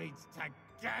lass needs to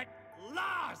get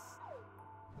lost!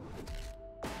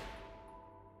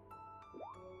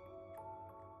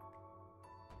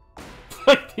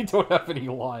 Like they don't have any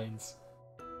lines.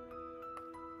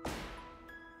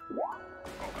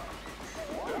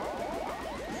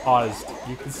 Paused.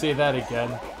 You can say that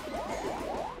again.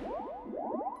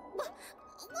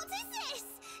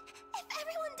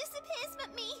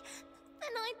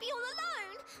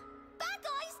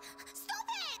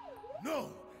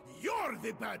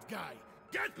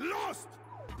 Get lost!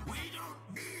 We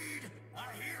don't need a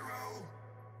hero.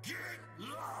 Get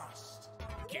lost.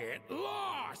 Get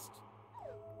lost!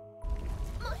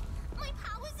 My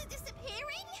powers are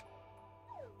disappearing?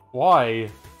 Why?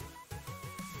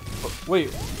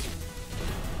 Wait.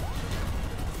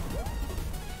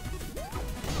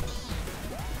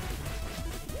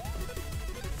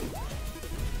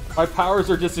 My powers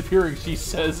are disappearing, she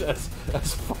says as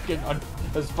fucking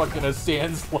a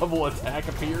Sans level attack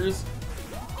appears.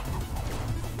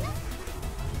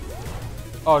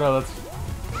 Oh no, that's...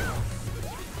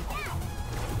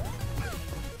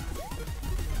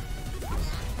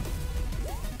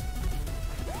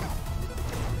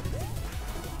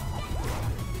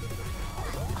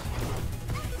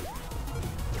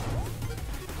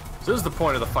 So this is the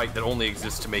point of the fight that only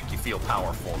exists to make you feel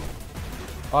powerful.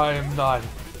 I am not.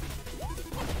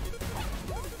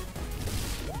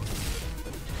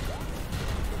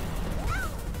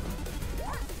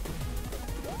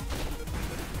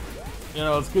 You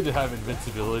know, it's good to have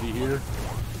invincibility here.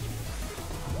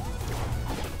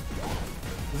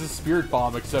 This is Spirit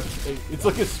Bomb, except it's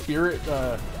like a Spirit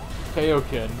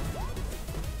Kaioken.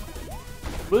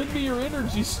 Lend me your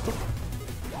energy. Is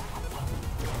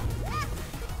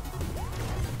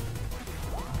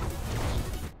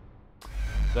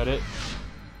that it?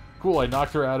 Cool. I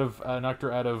knocked her out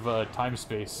of time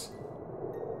space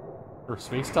or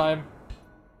space time.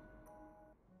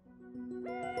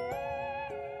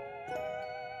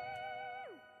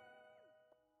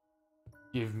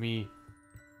 Give me.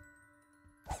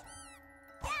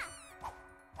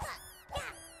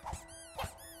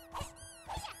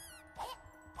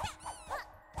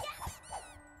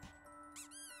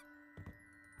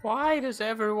 Why does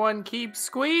everyone keep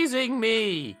squeezing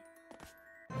me?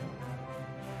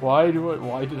 Why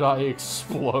did I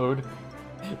explode?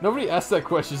 Nobody asked that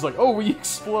question. It's like, oh, we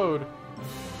explode.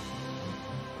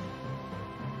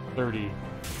 30.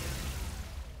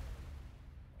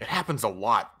 It happens a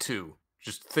lot, too.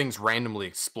 Just things randomly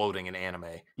exploding in anime.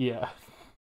 Yeah.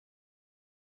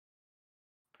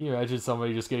 Can you imagine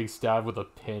somebody just getting stabbed with a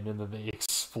pin and then they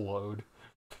explode?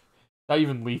 Not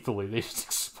even lethally, they just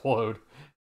explode.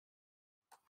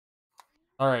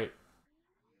 Alright.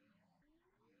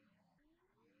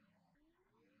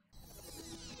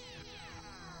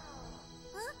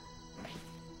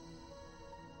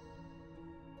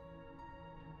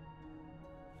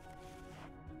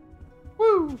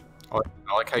 Woo! I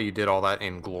like how you did all that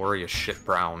in glorious shit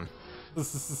brown.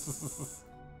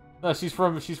 No, she's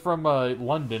from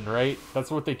London, right? That's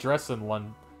what they dress in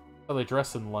London. How they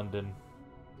dress in London.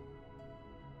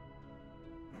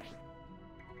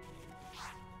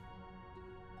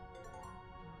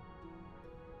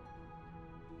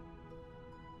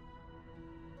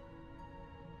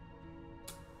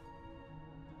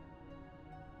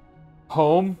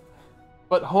 Home?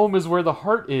 But home is where the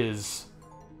heart is.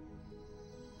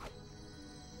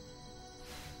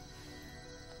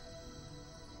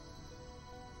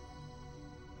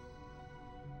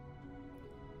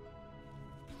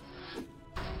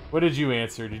 What did you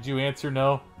answer? Did you answer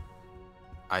no?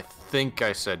 I think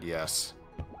I said yes.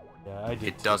 Yeah, I did.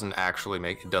 It doesn't actually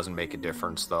make a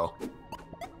difference though.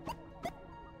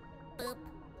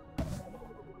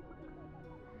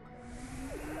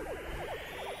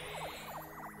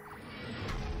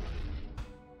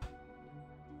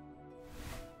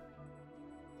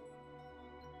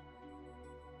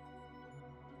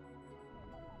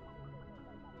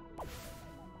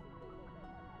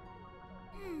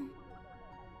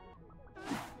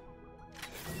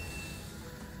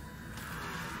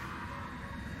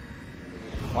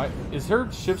 Why is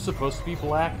her ship supposed to be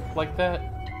black like that?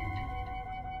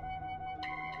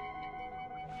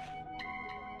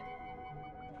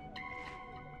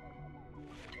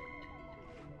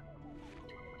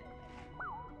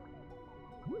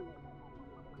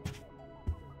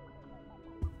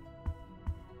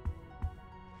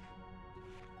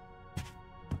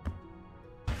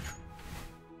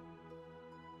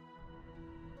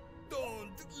 Don't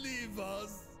leave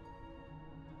us.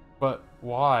 But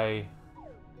why?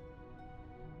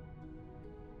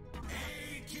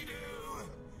 Hey, kiddo.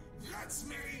 Let's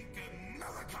make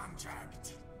another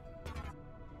contract.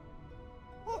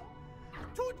 Oh,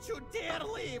 don't you dare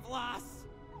leave, lass!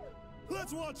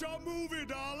 Let's watch our movie,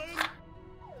 darling.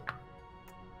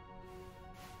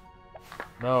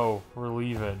 No, we're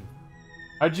leaving.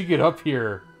 How'd you get up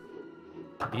here?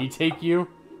 Did he take you?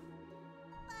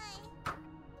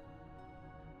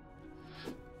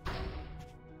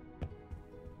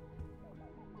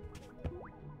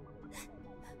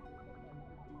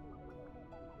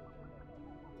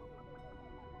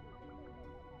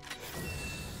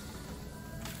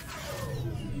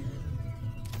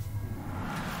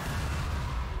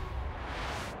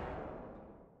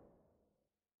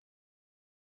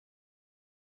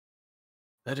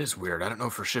 That is weird. I don't know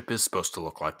if her ship is supposed to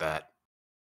look like that.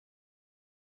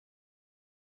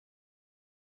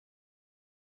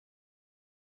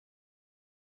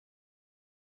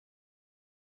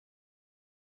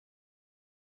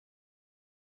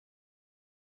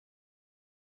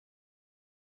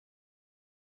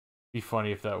 Be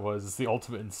funny if that was. It's the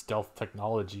ultimate in stealth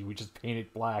technology. We just paint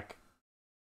it black.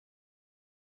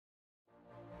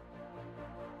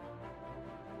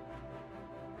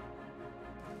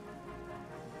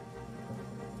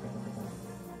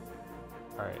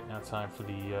 Alright, now time for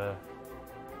the,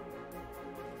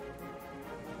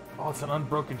 Oh, it's an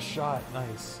unbroken shot.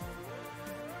 Nice.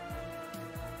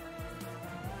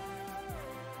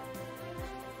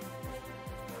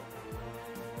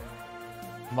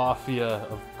 Mafia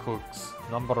of cooks.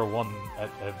 #1 at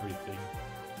everything.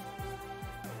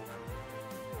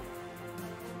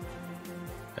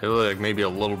 It looked like maybe a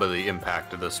little bit of the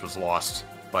impact of this was lost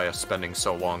by us spending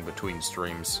so long between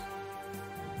streams.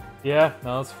 Yeah,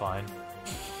 no, that's fine.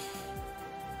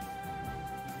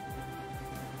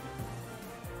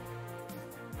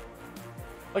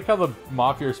 Like how the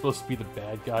Mafia are supposed to be the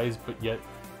bad guys, but yet,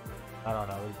 I don't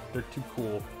know, they're too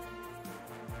cool.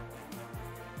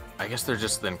 I guess they're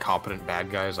just the incompetent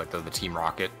bad guys, like they're the Team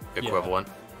Rocket equivalent.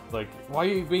 Yeah. Like, why are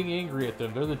you being angry at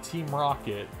them? They're the Team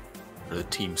Rocket. Or the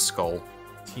Team Skull.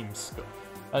 Team Skull.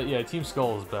 Yeah, Team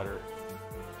Skull is better.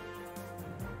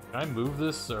 Can I move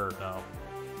this, or no?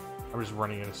 I'm just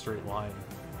running in a straight line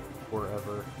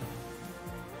forever.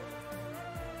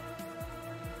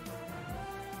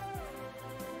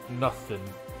 Nothing.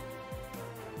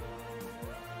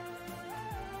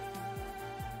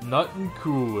 Nothing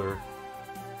cooler.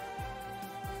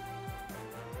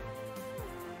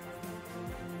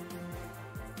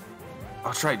 Oh,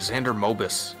 that's right, Xander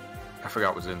Mobus. I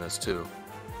forgot was in this too.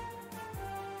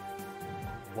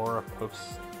 Laura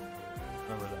Post.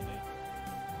 Remember that name.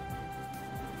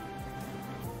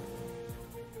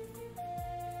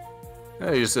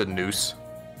 Yeah, you just said noose.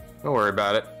 Don't worry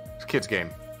about it. It's a kid's game.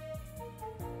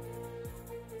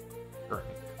 Right.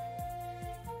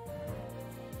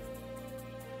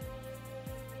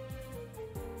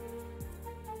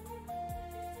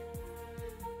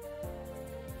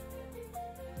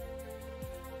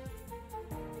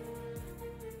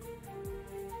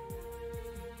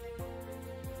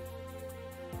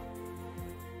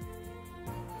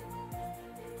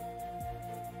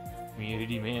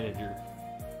 Community manager.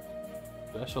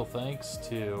 Special thanks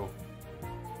to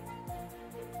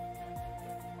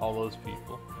all those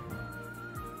people.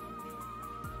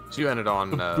 So you ended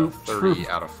on 30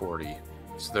 out of 40.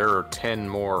 So there are 10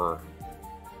 more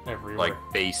everywhere, like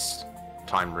base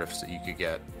time rifts that you could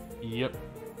get. Yep.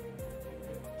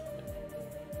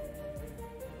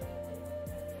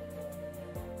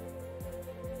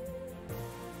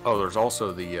 Oh, there's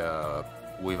also the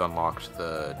we've unlocked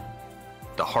the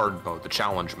hard mode, the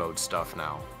challenge mode stuff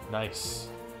now. Nice.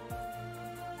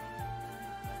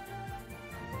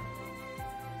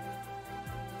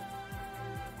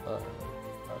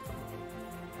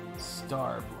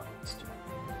 Star Blaster.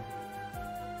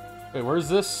 Wait, where's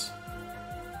this?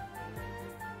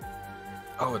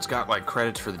 Oh, it's got like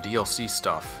credits for the DLC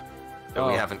stuff that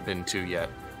we haven't been to yet.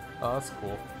 Oh, that's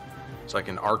cool. It's like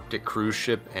an Arctic cruise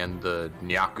ship and the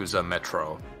Nyakuza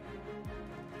Metro.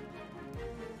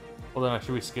 Well then,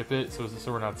 should we skip it so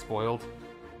we're not spoiled?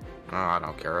 Oh, I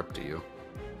don't care, up to you.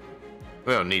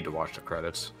 We don't need to watch the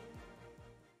credits.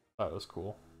 Oh, that was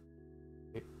cool.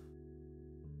 Okay.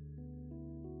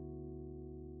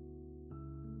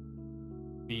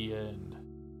 The end.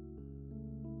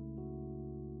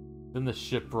 Then the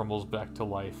ship rumbles back to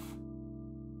life.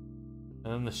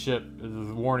 And then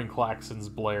the warning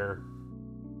klaxons blare.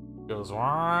 Goes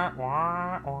wah,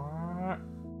 wah, wah.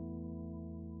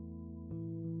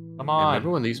 Come on.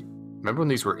 Remember when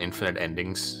these were infinite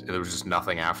endings? There was just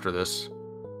nothing after this?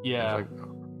 Yeah. Like,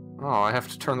 oh, I have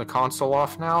to turn the console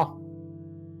off now?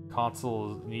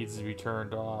 Console needs to be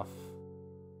turned off.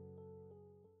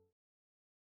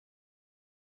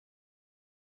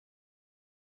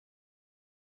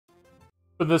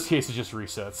 But in this case, it just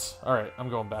resets. Alright, I'm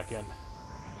going back in.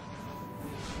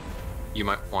 You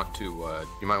might want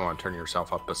to turn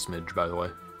yourself up a smidge, by the way.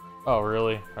 Oh,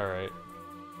 really? Alright.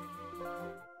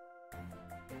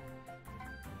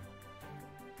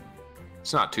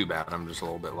 It's not too bad, I'm just a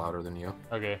little bit louder than you.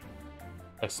 Okay.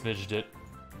 I smidged it.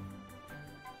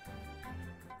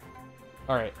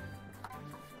 Alright.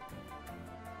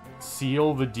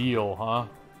 Seal the deal, huh?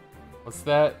 What's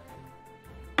that?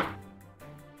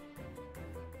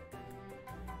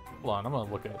 Hold on, I'm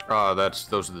gonna look at it.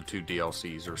 Those are the two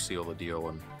DLCs, or Seal the Deal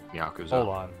and Yakuza. Hold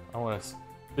on. I wanna...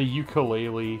 The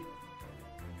ukulele.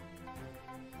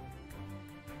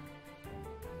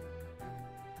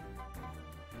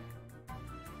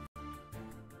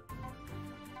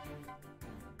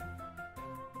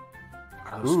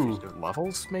 Ooh.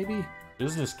 Levels, maybe?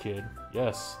 Business kid.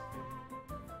 Yes.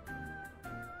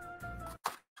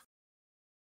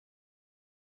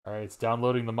 Alright, it's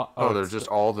downloading the mod. Oh, they're just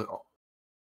all the...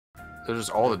 They're just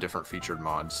all the different featured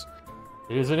mods.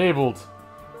 It is enabled.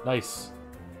 Nice.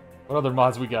 What other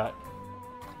mods we got?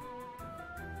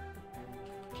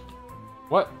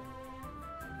 What?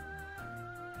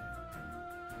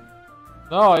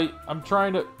 No, I'm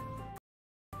trying to...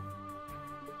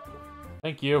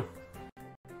 Thank you.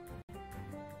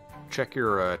 Check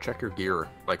your gear,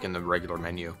 like in the regular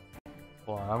menu.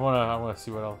 Hold on, I wanna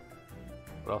see what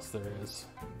else there is.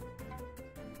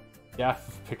 Gaff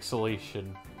of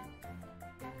pixelation.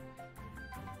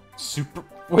 Super.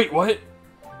 Wait, what?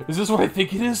 Is this what I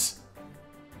think it is?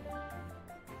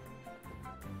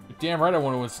 Damn right, I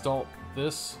want to install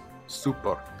this.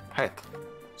 Super pet.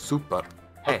 Super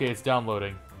pet. Okay, it's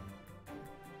downloading.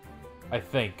 I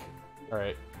think. All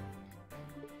right.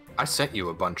 I sent you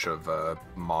a bunch of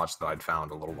mods that I'd found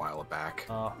a little while back.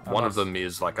 Oh, One of them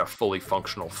is like a fully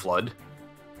functional flood.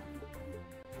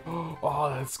 Oh,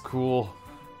 that's cool.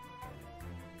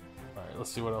 Alright,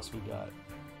 let's see what else we got.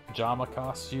 Pajama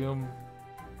costume.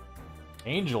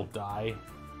 Angel dye.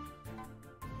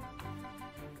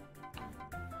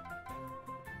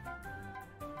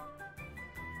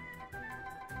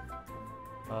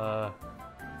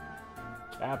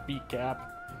 Cappy cap.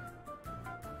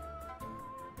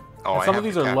 Oh, and some of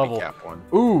these are level. One.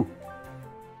 Ooh.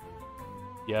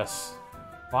 Yes.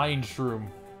 Vine shroom.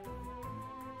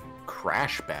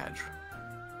 Crash badge.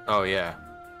 Oh yeah.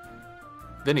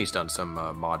 Vinny's done some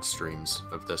mod streams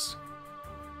of this.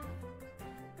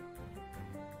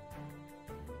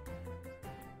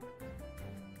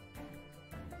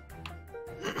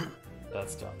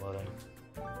 That's downloading.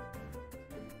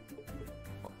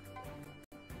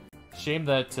 Shame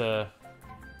that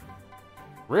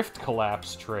Rift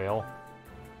Collapse Trail.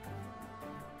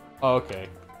 Oh, okay.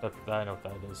 I know what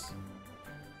that is.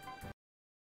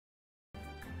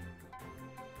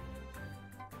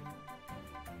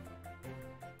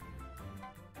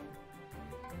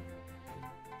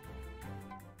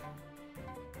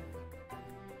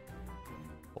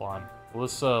 Hold on. Will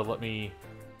this let me...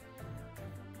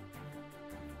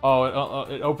 Oh,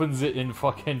 it opens it in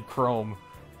fucking Chrome.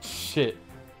 Shit.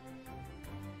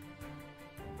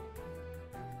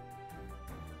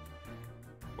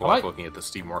 Well, I'm looking at the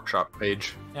Steam Workshop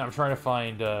page. Yeah, I'm trying to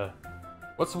find,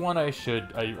 what's the one I should,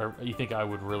 you think I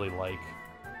would really like?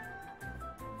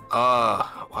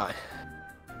 What?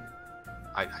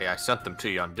 I sent them to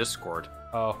you on Discord.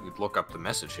 Oh. You'd look up the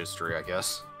message history, I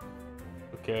guess.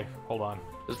 Okay, hold on.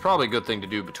 It's probably a good thing to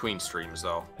do between streams,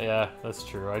 though. Yeah, that's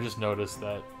true. I just noticed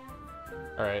that.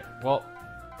 Alright, well,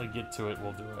 when we get to it,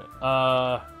 we'll do it.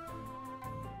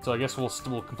 So I guess we'll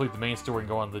complete the main story and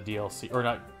go on to the DLC. Or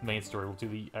not main story, we'll do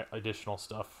the additional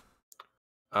stuff.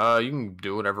 You can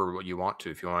do whatever you want to.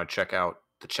 If you want to check out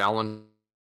the challenge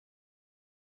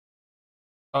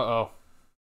Uh-oh.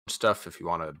 stuff, if you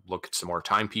want to look at some more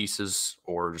timepieces,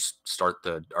 or just start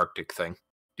the Arctic thing.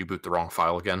 You boot the wrong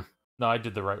file again. No, I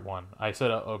did the right one. I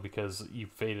said uh-oh because you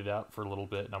faded out for a little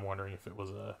bit, and I'm wondering if it was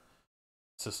a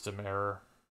system error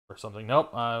or something.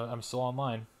 Nope, I'm still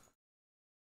online.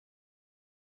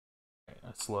 Okay,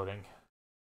 it's loading.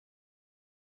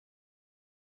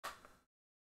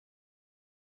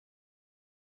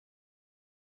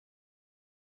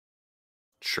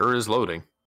 Sure is loading.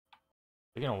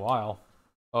 Taking a while.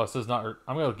 Oh, it says not.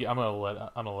 I'm gonna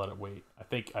let it wait. I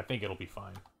think it'll be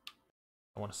fine.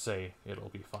 I want to say it'll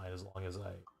be fine as long as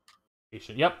I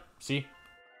patient. Yep. See,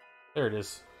 there it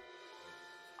is.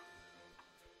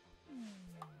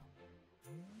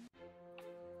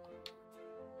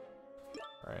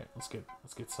 All right, let's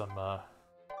get some.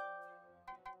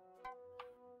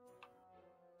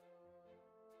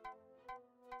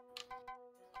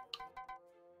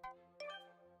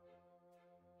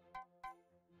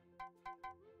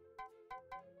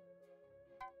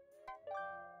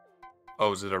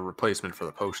 Oh, is it a replacement for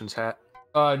the potions hat?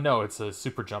 No, it's a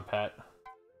super jump hat.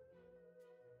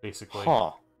 Basically.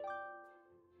 Huh.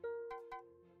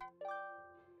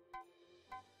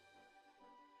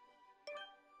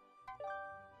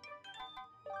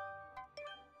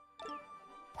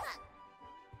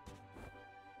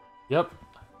 Yep.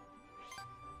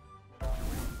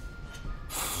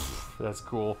 That's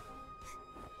cool.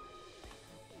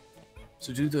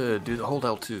 So do the hold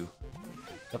L2.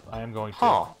 Yep, I am going to.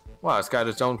 Huh. Wow, it's got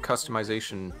its own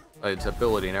customization, its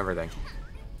ability and everything.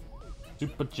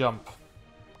 Super jump.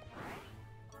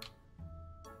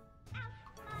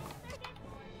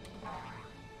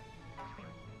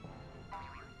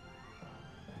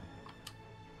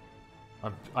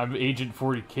 I'm Agent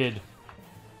 40 Kid.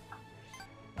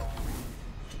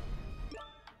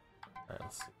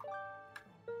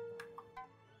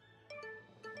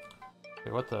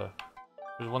 what the?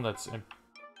 There's one that's in...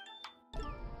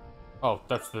 Oh,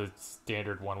 that's the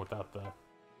standard one without the...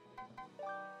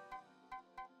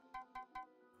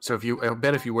 So I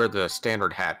bet if you wear the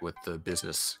standard hat with the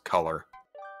business color,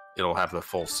 it'll have the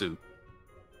full suit.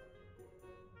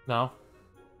 No.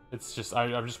 It's just,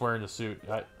 I'm just wearing the suit.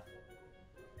 Alright.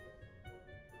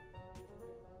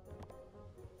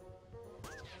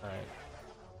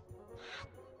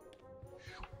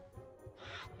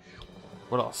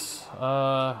 What else?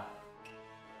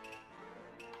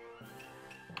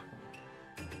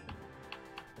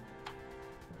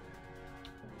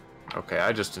 Okay,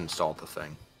 I just installed the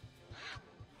thing.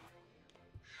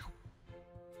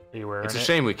 Are you wearing it? It's a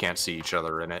shame we can't see each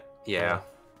other in it. Yeah.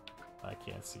 I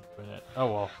can't see you in it. Oh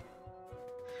well.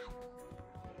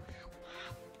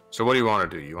 So what do you want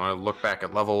to do? You want to look back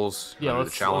at levels? Yeah, the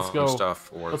challenge let's go.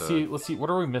 Stuff, or let's see. Let's see. What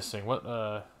are we missing? What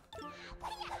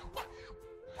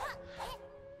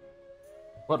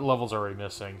levels are we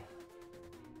missing?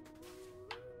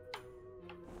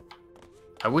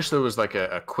 I wish there was like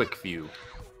a quick view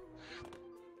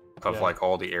of Yeah. like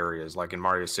all the areas. Like in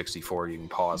Mario 64, you can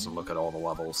pause and look at all the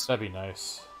levels. That'd be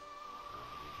nice.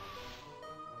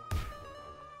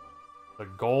 The There are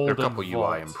golden a couple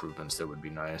vault. UI improvements that would be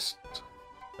nice.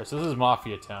 Okay, so this is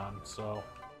Mafia Town, so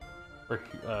so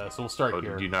we'll start Oh,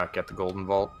 here. did you not get the golden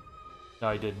vault? No,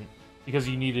 I didn't, because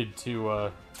you needed to.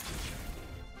 Oh,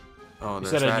 You there's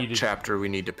said I that needed- chapter we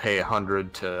need to pay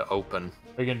 100 to open.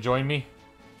 Are you gonna join me?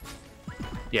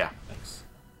 Yeah. Thanks.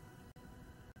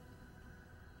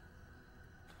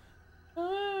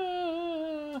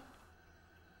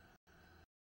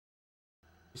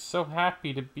 He's so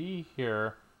happy to be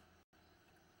here.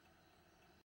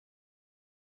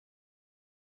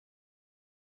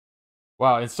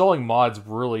 Wow, installing mods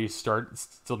really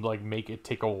starts to like make it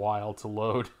take a while to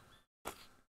load.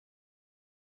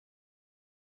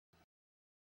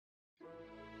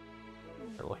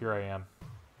 Well, here I am.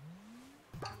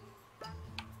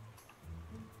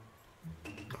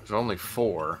 There's only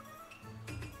 4.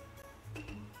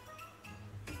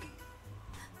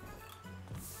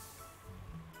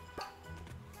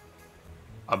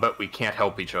 I bet we can't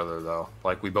help each other though.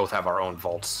 Like we both have our own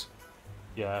vaults.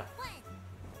 Yeah.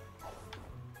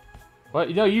 But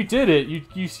no, you did it. You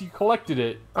collected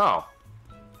it. Oh.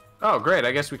 Oh, great.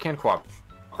 I guess we can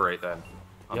cooperate then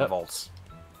on the Yep. vaults.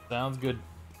 Sounds good.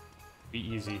 Be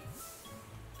easy.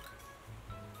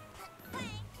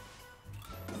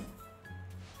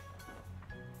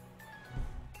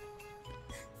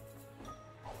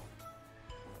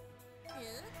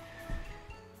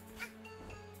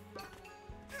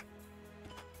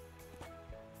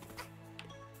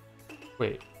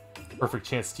 Wait, perfect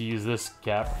chance to use this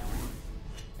cap.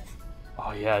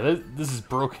 Oh yeah, this is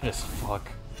broken as fuck.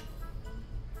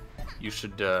 You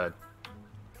should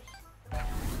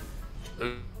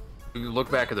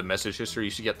look back at the message history.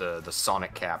 You should get the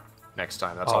Sonic cap next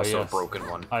time. That's also yes. a broken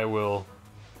one. I will.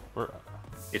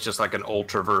 It's just like an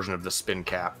ultra version of the spin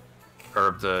cap, or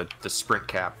of the sprint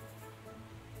cap.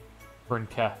 Sprint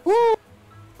cap.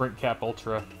 Sprint cap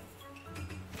ultra.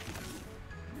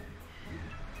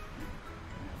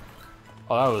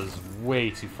 Oh, that was way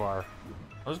too far.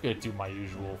 I was gonna do my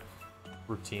usual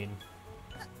routine.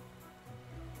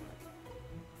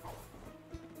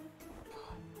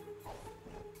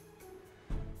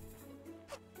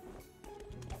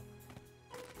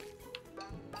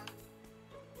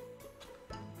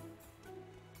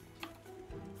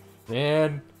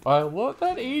 Man, I love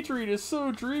that Adrian is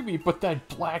so dreamy, but that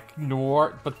Black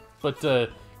Noir, but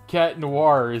Cat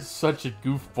Noir is such a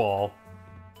goofball.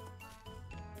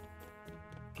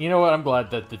 You know what? I'm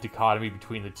glad that the dichotomy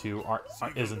between the two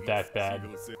isn't that bad.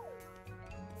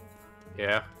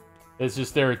 Yeah. It's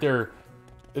just it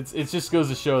just goes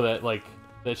to show that like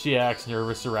that she acts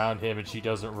nervous around him and she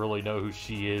doesn't really know who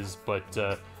she is, but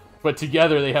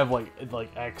together they have like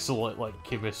excellent like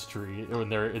chemistry when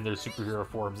they're in their superhero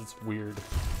forms. It's weird.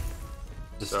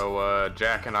 So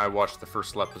Jack and I watched the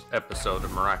first episode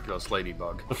of Miraculous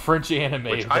Ladybug, The French anime,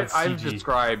 which that's I've CG.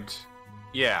 described.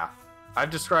 Yeah,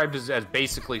 I've described as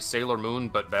basically Sailor Moon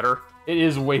but better. It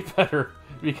is way better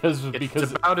because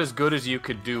It's about as good as you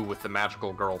could do with the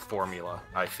magical girl formula.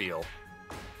 I feel.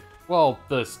 well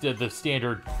the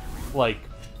standard like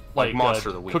Monster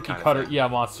of the Week cookie kind of cutter, thing. yeah,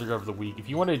 monster of the week. If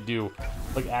you want to do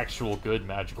like actual good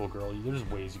magical girl, there's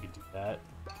ways you can do that.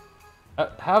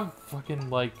 Have fucking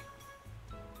like.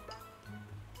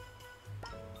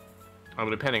 I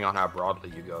mean, depending on how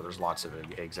broadly you go, there's lots of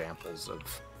examples of.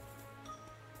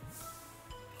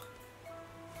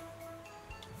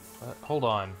 Hold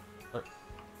on.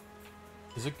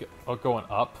 Is it going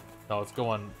up? No, it's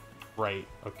going right.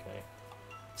 Okay.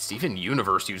 Steven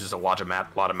Universe uses a lot of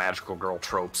magical girl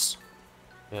tropes.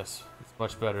 Yes, it's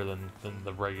much better than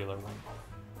the regular one.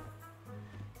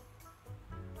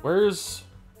 Where's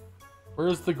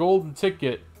the golden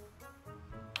ticket?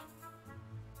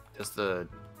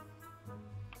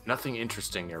 Nothing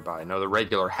interesting nearby. No, the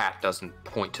regular hat doesn't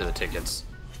point to the tickets.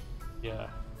 Yeah.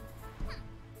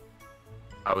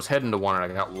 I was heading to one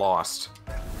and I got lost.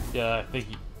 Yeah, I think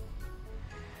you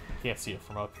can't see it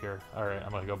from up here. Alright,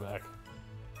 I'm gonna go back.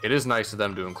 It is nice of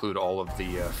them to include all of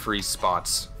the free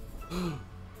spots.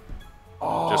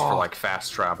 Oh, just for, like,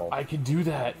 fast travel. I can do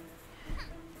that.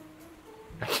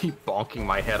 I keep bonking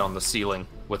my head on the ceiling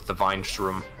with the vine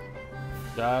shroom.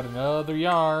 Got another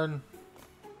yarn.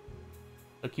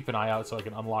 I'll keep an eye out so I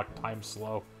can unlock time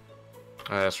slow.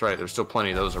 That's right. There's still plenty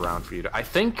of those around for you to... I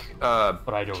think but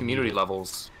I don't community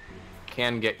levels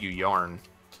can get you yarn.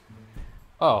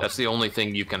 Oh. That's the only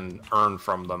thing you can earn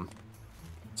from them.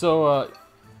 So,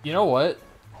 you know what?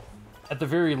 At the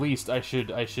very least, I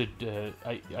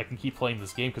can keep playing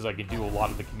this game because I can do a lot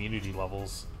of the community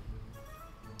levels.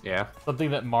 Yeah.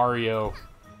 Something that Mario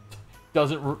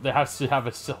doesn't... That has to have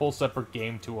a whole separate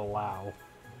game to allow.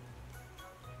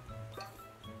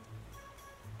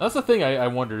 That's the thing I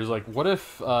wonder, is like, what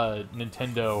if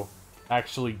Nintendo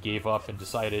actually gave up and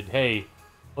decided, hey,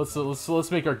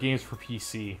 let's make our games for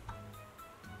PC?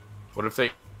 What if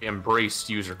they embraced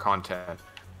user content?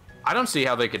 I don't see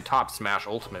how they could top Smash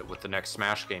Ultimate with the next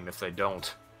Smash game if they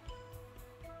don't.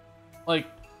 Like,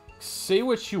 say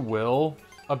what you will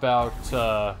about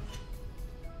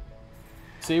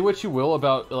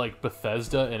like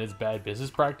Bethesda and its bad business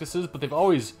practices, but they've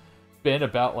always been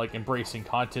about like embracing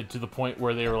content to the point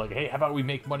where they were like, hey, how about we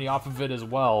make money off of it as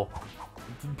well?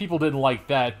 People didn't like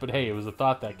that, but hey, it was a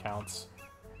thought that counts.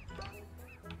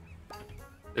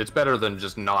 It's better than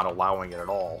just not allowing it at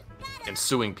all and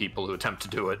suing people who attempt to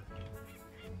do it.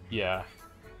 Yeah.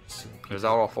 Is that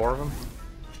all 4 of them?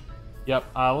 Yep.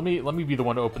 Let me be the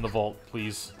one to open the vault,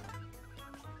 please.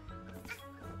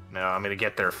 No, I'm gonna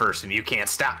get there first, and you can't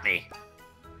stop me.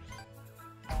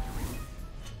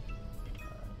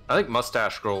 I think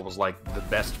Mustache Girl was like the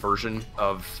best version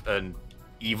of an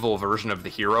evil version of the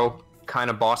hero kind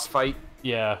of boss fight.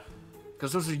 Yeah.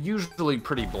 Because those are usually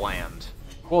pretty bland.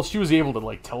 Well, she was able to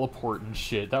like teleport and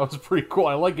shit. That was pretty cool.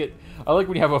 I like it. I like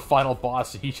when you have a final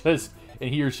boss and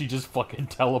he or she just fucking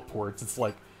teleports. It's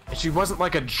like... She wasn't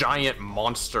like a giant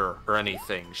monster or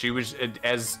anything. She was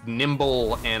as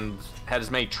nimble and had as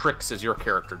many tricks as your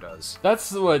character does.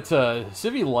 That's what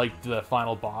Civi liked the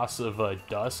final boss of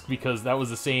Dusk, because that was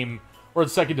the same, or the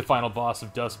second to final boss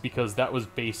of Dusk, because that was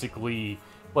basically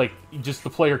like just the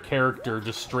player character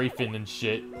just strafing and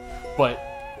shit, but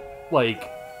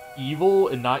like evil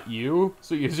and not you.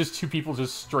 So it was just two people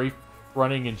just strafe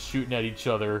running and shooting at each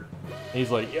other. And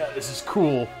he's like, yeah, this is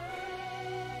cool.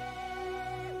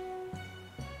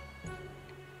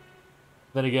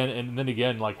 Then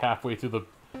again, like halfway through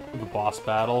the boss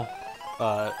battle,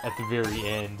 at the very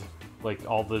end, like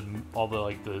all the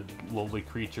like the lowly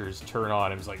creatures turn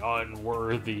on him. It's like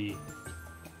unworthy.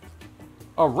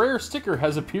 A rare sticker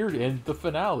has appeared in the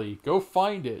finale. Go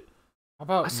find it. How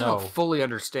about I still don't fully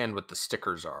understand what the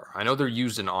stickers are. I know they're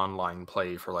used in online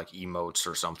play for like emotes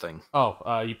or something.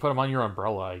 Oh, you put them on your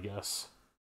umbrella, I guess.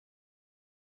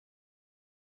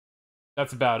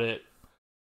 That's about it.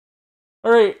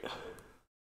 All right.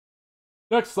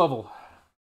 Next level.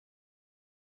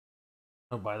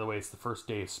 Oh, by the way, it's the first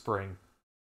day of spring.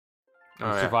 We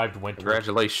survived winter.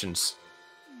 Congratulations.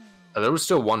 There was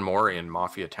still one more in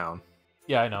Mafia Town.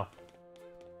 Yeah, I know.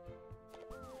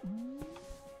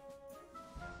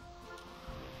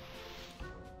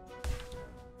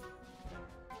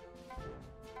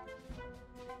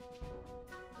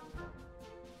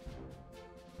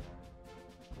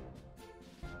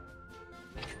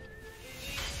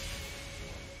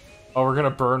 Oh, we're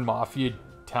gonna burn Mafia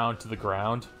Town to the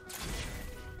ground?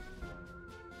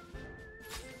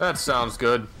 That sounds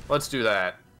good. Let's do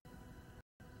that.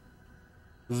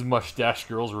 This is Mustache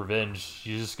Girl's revenge.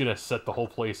 She's just gonna set the whole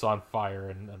place on fire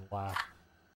and laugh.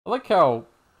 I like how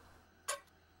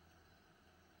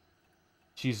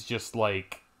she's just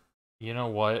like, you know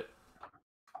what?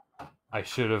 I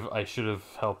should have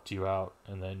helped you out,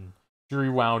 and then she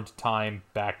rewound time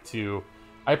back to,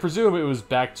 I presume it was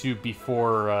back to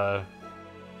before,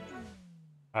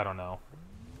 I don't know.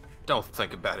 Don't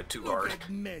think about it too hard. Look at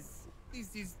mess.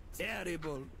 This is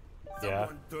terrible. Yeah.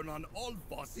 Someone turn on all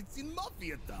faucets in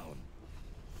Mafia Town.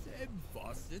 Same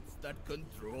faucets that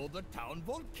control the town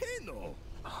volcano.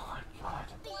 Oh my god.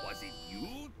 Was it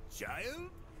you, child?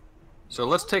 So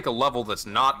let's take a level that's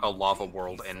not a lava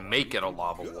world and make it a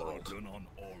lava world. Turn on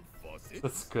all faucets.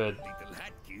 That's good. Little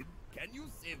hat kid, can you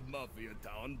save Mafia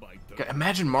Town by Okay,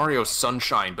 imagine Mario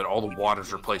Sunshine, but all the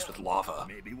water's replaced with lava.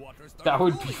 maybe water starts That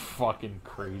would be flowing? fucking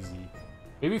crazy.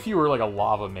 Maybe if you were like a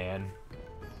lava man.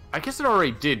 I guess it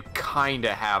already did kind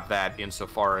of have that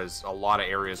insofar as a lot of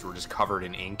areas were just covered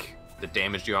in ink that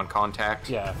damaged you on contact.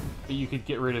 Yeah, but you could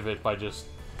get rid of it by just...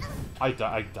 I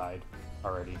died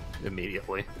already.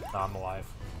 Immediately. No, I'm alive.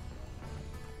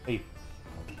 Hey.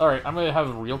 Alright, I'm gonna have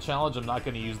a real challenge. I'm not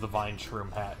gonna use the Vine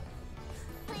Shroom hat.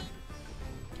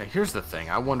 Okay, here's the thing.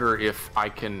 I wonder if I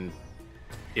can...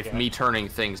 If me turning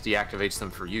things deactivates them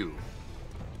for you.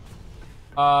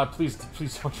 Please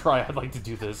don't try. I'd like to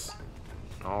do this.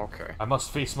 Okay. I must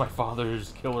face my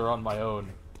father's killer on my own.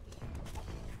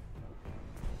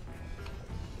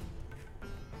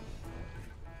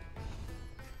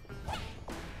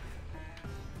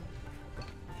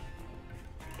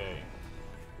 Okay.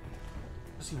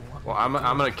 What does he want? Well, I'm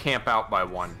gonna camp out by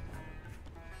one.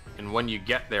 And when you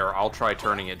get there, I'll try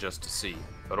turning it just to see.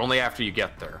 But only after you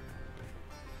get there.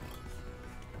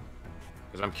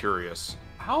 Because I'm curious.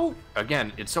 How?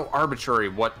 Again, it's so arbitrary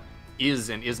what is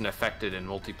and isn't affected in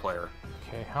multiplayer.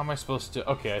 Okay, how am I supposed to...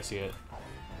 Okay, I see it.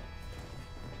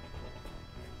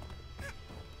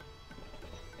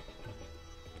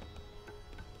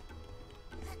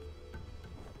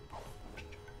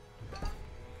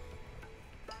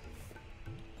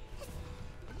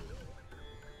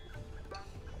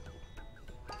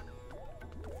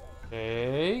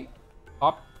 Okay.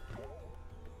 Up.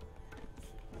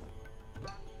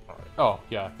 Oh,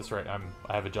 yeah, that's right. I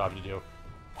have a job to do.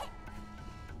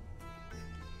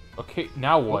 Okay,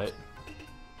 now what?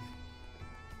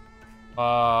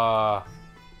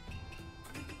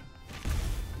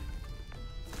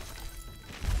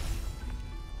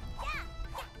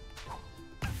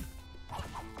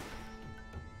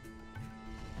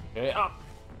 Okay, up.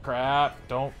 Crap,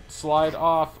 don't slide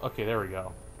off. Okay, there we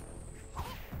go.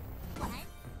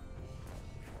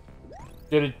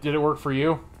 Did it work for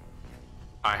you?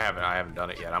 I haven't done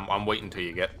it yet. I'm waiting till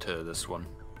you get to this one.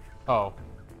 Oh.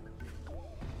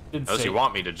 Didn't Unless say... you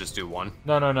want me to just do one.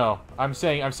 No. I'm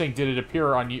saying did it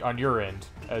appear on your end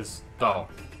as done?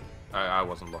 Oh. I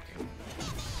wasn't looking.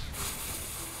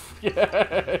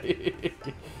 Yeah.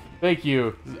 Thank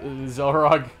you,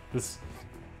 Xelrog.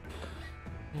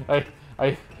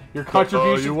 Your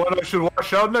contribution. You want I should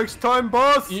wash out next time,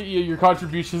 boss? Your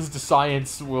contributions to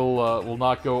science will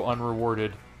not go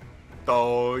unrewarded.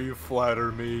 Oh, you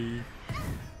flatter me.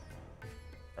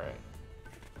 All right.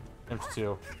 Empty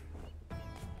 2.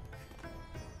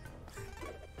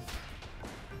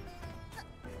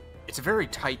 It's a very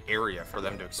tight area for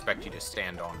them to expect you to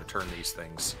stand on to turn these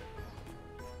things.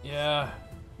 Yeah,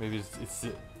 maybe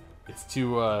it's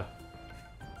too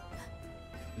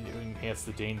enhance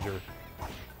the danger.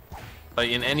 Like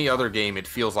in any other game, it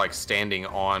feels like standing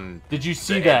on. Did you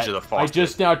see the that? edge of the I faucet.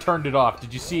 just now turned it off.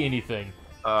 Did you see anything?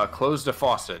 Closed a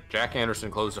faucet. Jack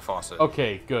Anderson closed a faucet.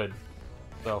 Okay, good.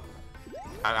 So,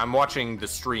 I'm watching the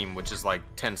stream, which is like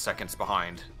 10 seconds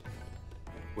behind.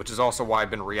 Which is also why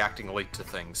I've been reacting late to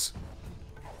things.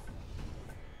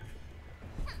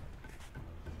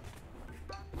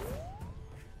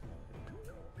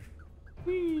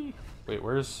 whee. Wait,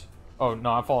 where's? Oh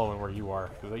no, I'm following where you are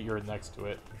because you're next to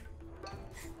it.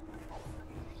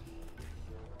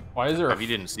 Why is there? If you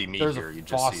didn't see me there's here, a you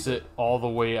just see faucet all the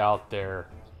way out there.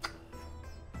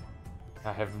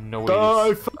 I have no way.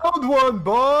 I found one,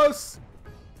 boss.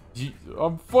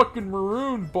 I'm fucking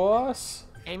marooned, boss.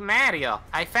 Hey Mario,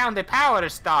 I found a power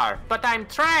star, but I'm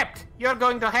trapped! You're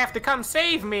going to have to come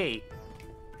save me!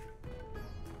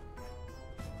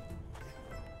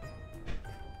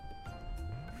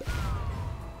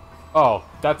 Oh,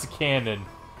 that's a cannon.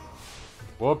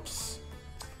 Whoops.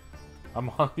 I'm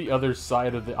on the other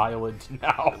side of the island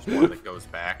now. There's one that goes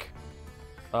back.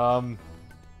 Yeah,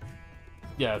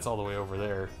 it's all the way over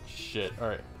there. Shit. All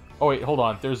right. Oh wait, hold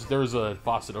on. There's a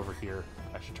faucet over here.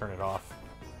 I should turn it off.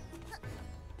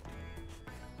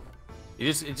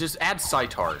 It just adds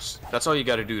sitars. That's all you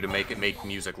got to do to make it make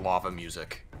music lava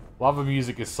music. Lava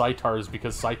music is sitars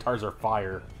because sitars are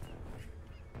fire.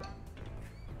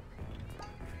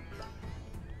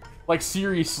 Like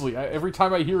seriously, every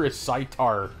time I hear a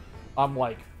sitar, I'm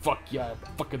like, fuck yeah,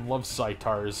 I fucking love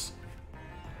sitars.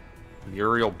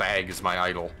 Muriel Bag is my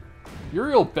idol.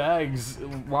 Uriel Bag's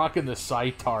rocking the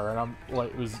sitar, and I'm like,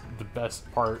 it was the best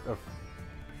part of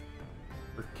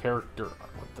her character.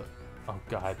 What the? Oh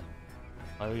god,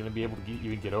 am I gonna be able to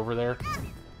even get over there?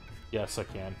 Yes, I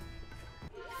can.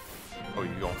 Oh,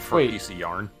 you going for a piece of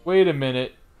yarn? Wait a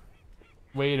minute.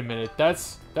 Wait a minute.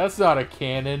 That's not a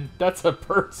cannon. That's a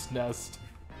bird's nest.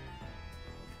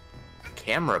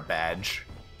 camera badge.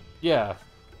 Yeah.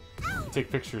 You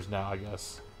take pictures now, I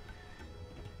guess.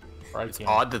 Or It's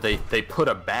odd that they put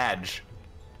a badge.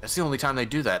 That's the only time they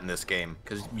do that in this game,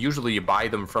 because usually you buy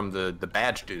them from the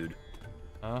badge dude.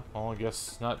 Well, I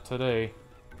guess not today.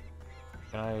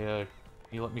 Can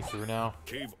you let me through now?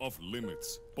 Cave off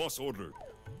limits. Boss ordered.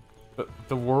 But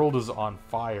the world is on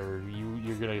fire.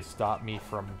 You're gonna stop me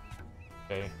from...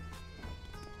 Okay.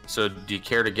 So, do you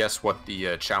care to guess what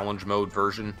the challenge mode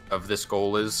version of this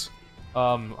goal is?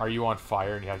 Are you on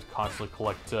fire and you have to constantly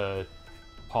collect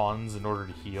pawns in order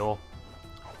to heal?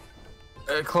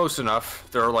 Close enough.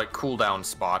 There are like cooldown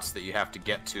spots that you have to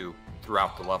get to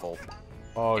throughout the level.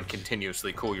 Oh, and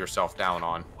continuously cool yourself down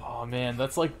on. Oh man,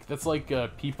 that's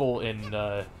like people in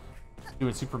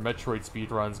doing Super Metroid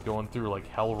speedruns going through like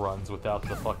hell runs without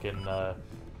the fucking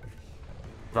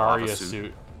Varia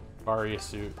suit. Varia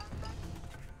suit.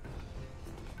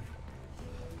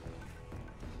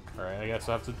 Alright, I guess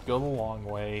I have to go the long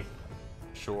way.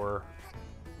 Sure.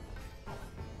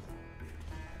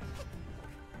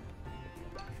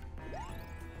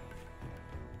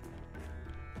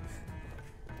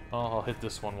 Oh, I'll hit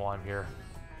this one while I'm here.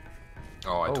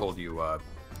 Oh, I told you,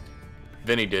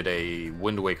 Vinny did a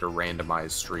Wind Waker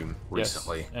randomized stream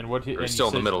recently. Yes. And what We're still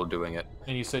in the middle of doing it.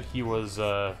 And you said he was,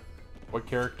 what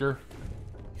character?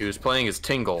 He was playing as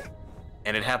Tingle,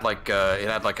 and it had like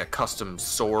a custom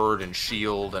sword and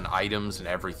shield and items and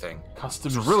everything.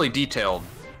 Custom. It was really detailed.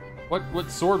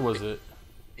 What sword was it?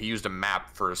 He used a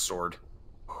map for his sword,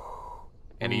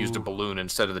 and he used a balloon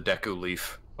instead of the Deku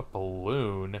leaf. A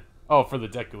balloon? Oh, for the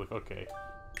Deku leaf. Okay.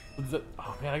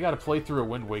 Oh man, I gotta play through a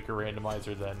Wind Waker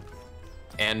randomizer then.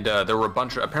 And there were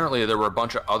apparently there were a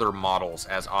bunch of other models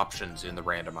as options in the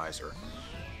randomizer.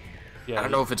 Yeah, I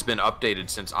don't know if it's been updated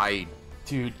since I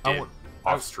did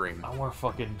off stream. I want to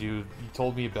fucking do. You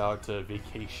told me about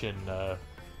Vacation.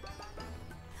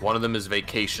 One of them is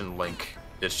Vacation Link.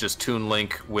 It's just Toon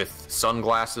Link with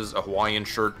sunglasses, a Hawaiian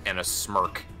shirt, and a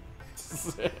smirk.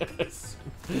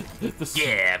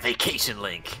 Yeah, Vacation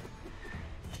Link.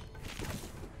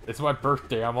 It's my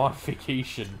birthday. I'm on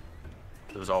vacation.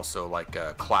 There was also like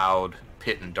Cloud,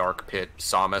 Pit and Dark Pit,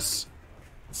 Samus.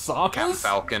 Samus? Captain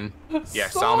Falcon. Yeah,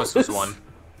 Samus was one.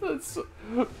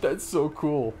 That's so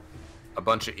cool. A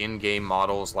bunch of in-game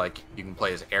models, like you can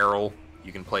play as Errol,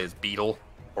 you can play as Beetle,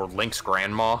 or Link's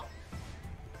grandma.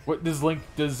 What does Link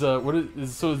so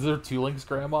is there two Link's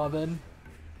grandma then?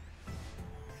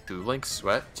 Two Link's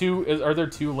what? Are there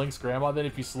two Link's grandma then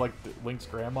if you select Link's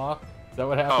grandma? Is that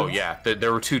what happens? Oh yeah,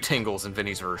 there were two Tingles in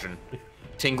Vinny's version.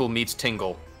 Tingle meets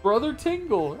Tingle. Brother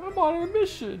Tingle, I'm on a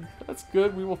mission. That's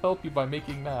good. We will help you by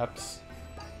making maps.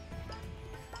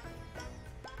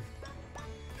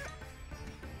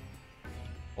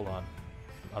 Hold on.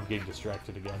 I'm getting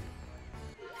distracted again.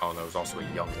 Oh, there was also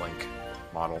a young Link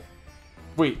model.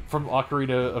 Wait, from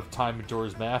Ocarina of Time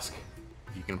Majora's Mask?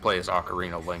 You can play as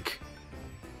Ocarina Link.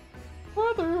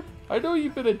 Brother, I know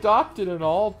you've been adopted and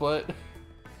all, but...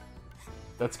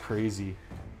 That's crazy.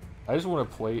 I just want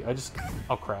to play...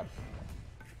 Oh, crap.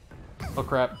 Oh,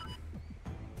 crap.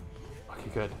 Okay,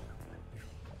 good.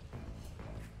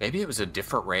 Maybe it was a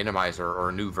different randomizer or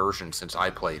a new version since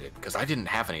I played it, because I didn't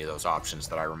have any of those options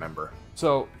that I remember.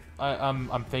 So,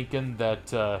 I'm thinking that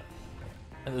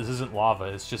this isn't lava,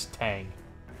 it's just Tang.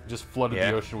 Just flooded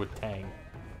the ocean with Tang.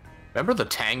 Remember the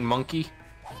Tang monkey?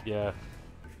 Yeah.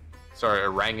 Sorry,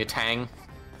 orangutan.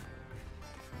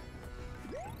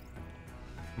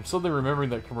 I'm suddenly remembering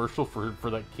that commercial for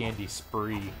that candy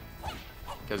Spree.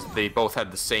 Because they both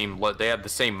had the same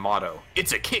motto.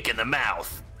 It's a kick in the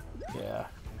mouth. Yeah.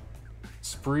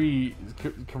 Spree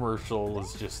commercial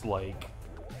is just like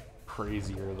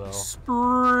crazier though.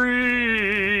 Spree.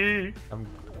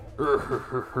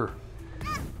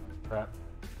 Crap.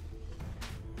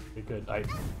 Okay, good.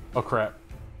 Oh crap.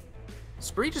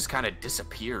 Spree just kind of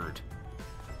disappeared.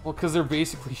 Well, because they're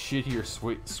basically shittier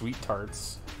sweet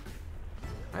tarts.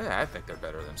 I think they're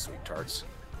better than sweet tarts.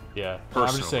 Yeah,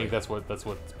 I'm just saying that's what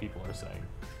people are saying.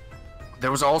 There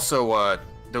was also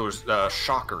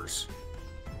Shockers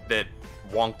that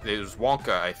it was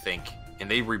Wonka, I think,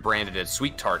 and they rebranded it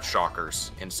Sweet Tart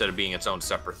Shockers instead of being its own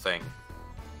separate thing.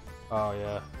 Oh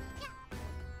yeah.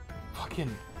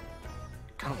 Fucking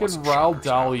Raul Raul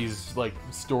Dahl's like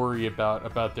story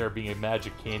about there being a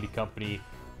magic candy company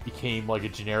became like a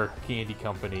generic candy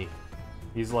company.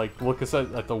 He's like, look us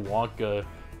at the Wonka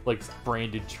like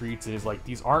branded treats, and he's like,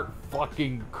 these aren't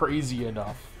fucking crazy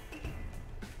enough.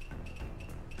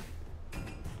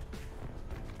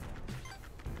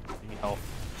 Need help.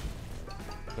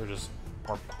 They're just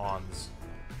more pawns.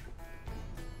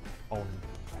 Oh.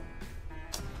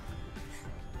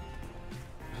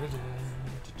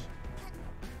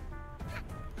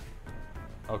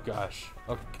 Oh gosh.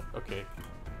 Okay.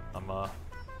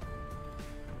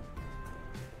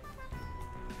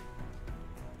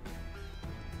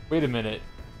 Wait a minute.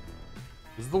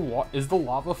 Is the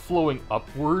lava flowing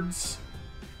upwards?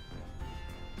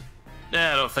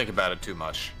 Nah, don't think about it too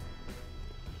much.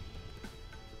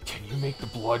 Can you make the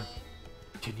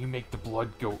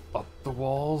blood go up the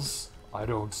walls? I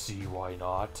don't see why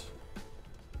not.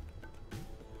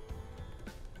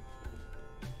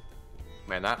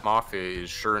 Man, that Mafia is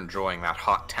sure enjoying that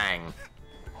hot tang.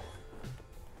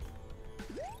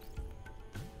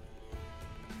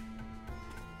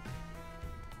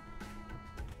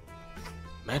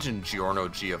 Imagine Giorno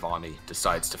Giovanni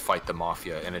decides to fight the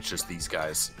Mafia and it's just these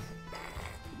guys.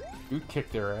 You'd kick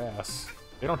their ass.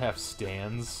 They don't have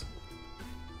stands.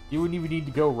 You wouldn't even need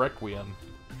to go Requiem.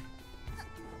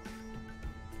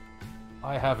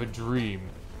 I have a dream.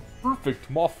 Perfect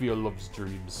Mafia loves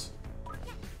dreams.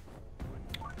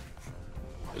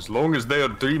 As long as they are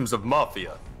dreams of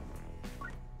Mafia.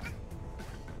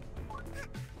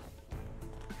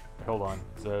 Hold on.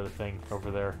 Is that a thing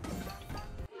over there?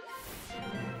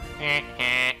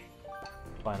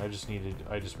 Fine, I just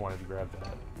wanted to grab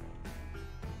that.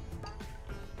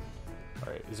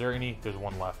 Alright, is there any? There's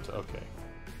one left. Okay.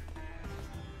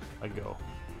 I go.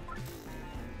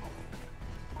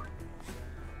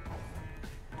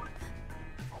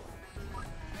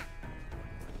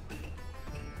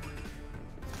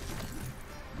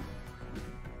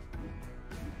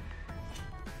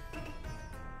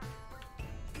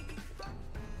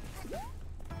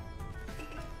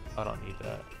 I don't need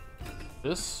that.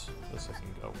 This I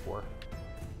can go for.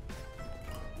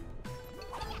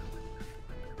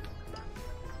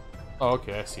 Oh,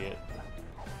 okay, I see it.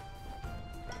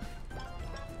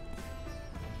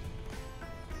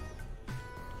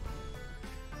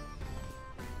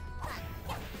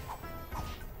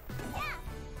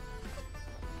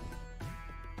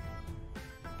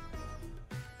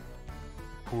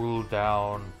 Cool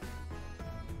down.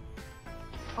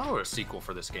 I don't know what a sequel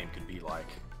for this game could be like.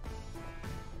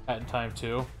 At in Time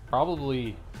 2.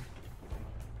 Probably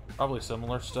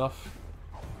similar stuff.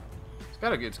 It's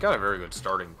got a very good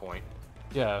starting point.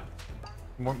 Yeah.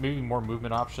 Maybe more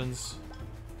movement options.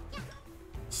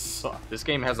 Suck. This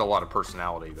game has a lot of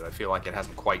personality, but I feel like it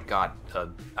hasn't quite got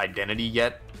an identity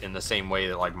yet in the same way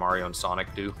that like Mario and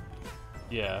Sonic do.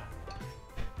 Yeah.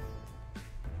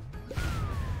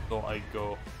 So I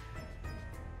go.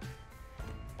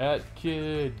 That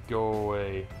kid, go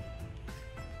away.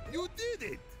 You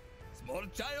did it! Small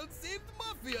child saved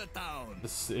Mafia Town!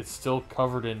 It's still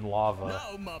covered in lava.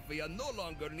 Now Mafia no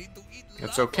longer need to eat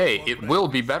It's lava okay, for it will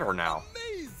be better now.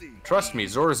 Amazing. Trust me,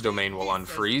 Zora's domain will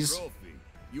Princess unfreeze. Trophy,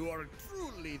 you are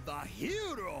truly the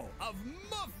hero of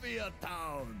Mafia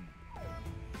Town!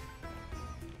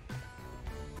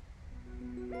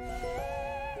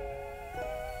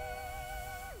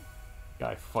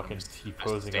 Guy fucking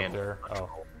T-posing up there. Oh.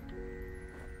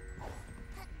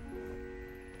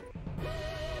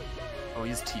 Oh,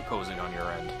 he's T-posing on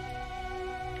your end.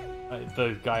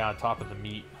 The guy on top of the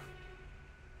meat.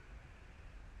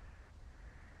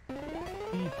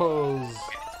 T-pose.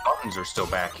 Buttons are still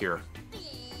back here.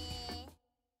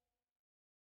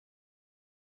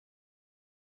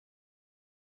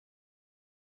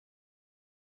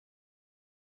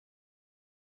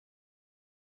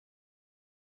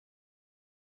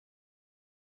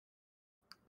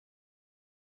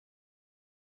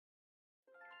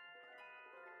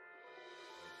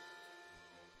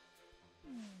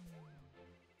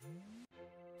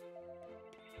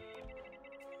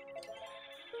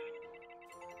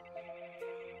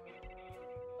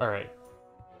 Alright.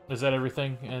 Is that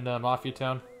everything in Mafia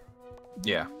Town?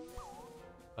 Yeah.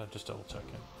 Just double checking.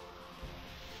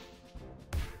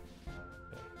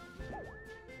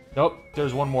 Nope,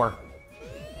 there's one more.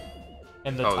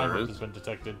 And the timer has been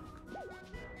detected.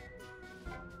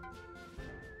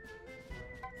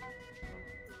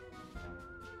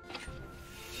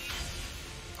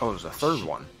 Oh, there's a third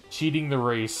one. Cheating the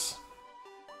race.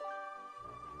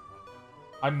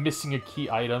 I'm missing a key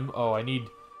item. Oh, I need...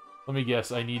 Let me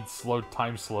guess, I need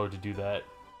time slow to do that.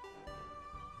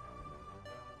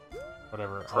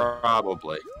 Whatever.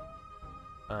 Probably.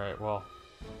 Alright, well...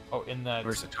 Oh, in that...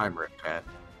 Where's the timer at?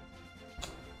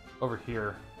 Over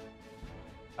here.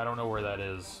 I don't know where that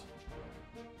is.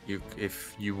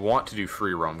 If you want to do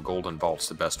free roam, Golden Vault's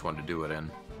the best one to do it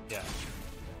in. Yeah.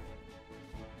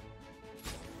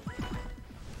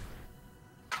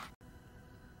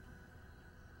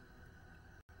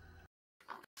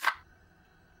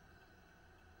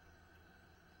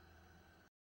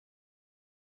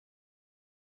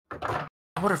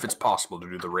 I wonder if it's possible to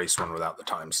do the race one without the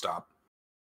time stop.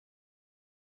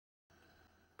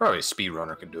 Probably a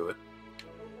speedrunner could do it.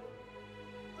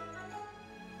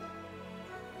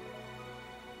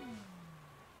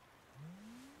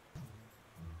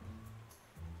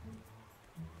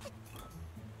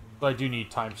 But I do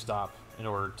need time stop in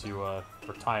order to, or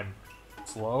time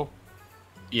slow.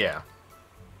 Yeah.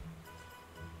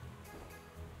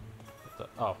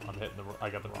 Oh, I'm hitting I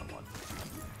got the wrong one.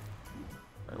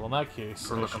 Alright, well in that case,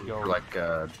 We're I looking should go... for like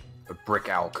a brick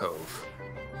alcove.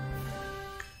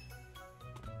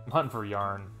 I'm hunting for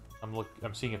yarn.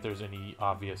 I'm seeing if there's any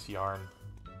obvious yarn.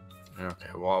 Okay,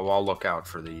 well I'll look out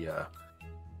for the,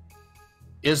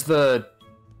 Is the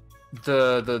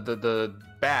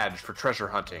badge for treasure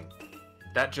hunting,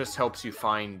 that just helps you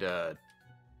find,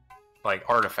 like,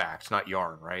 artifacts, not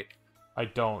yarn, right? I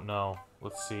don't know.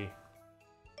 Let's see.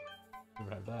 We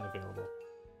have that available.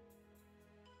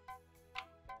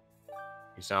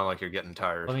 You sound like you're getting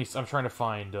tired. I'm trying to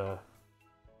find,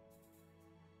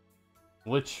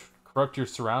 glitch, corrupt your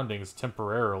surroundings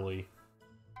temporarily.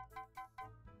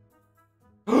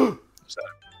 What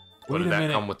Wait did a that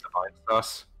minute. come with Divine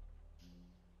Sus?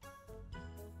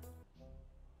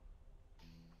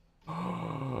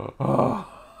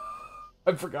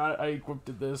 I forgot I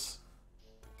equipped this.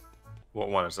 What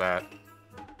one is that?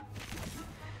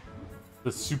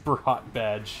 The super hot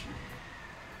badge.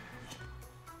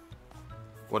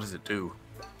 What does it do?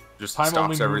 Just Time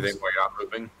only stops everything moves. while you're not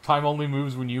moving? Time only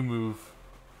moves when you move.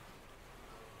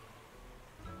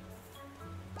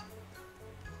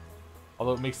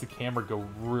 Although it makes the camera go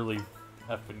really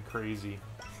effing crazy.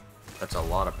 That's a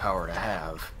lot of power to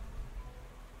have.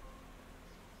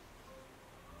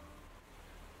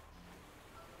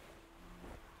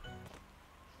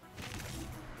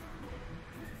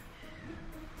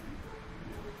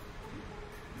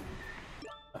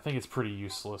 I think it's pretty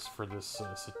useless for this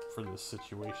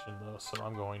situation though, so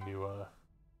I'm going to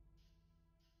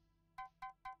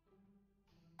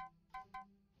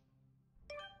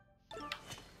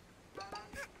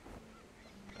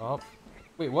Oh,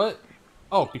 wait, what?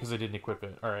 Oh, because I didn't equip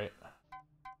it. All right.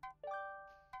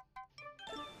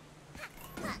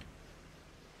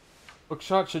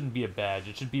 Hookshot shouldn't be a badge.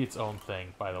 It should be its own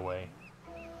thing, by the way.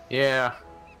 Yeah.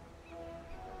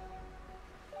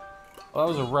 Well, that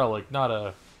was a relic, not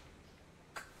a...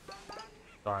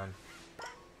 Darn.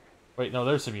 Wait, no,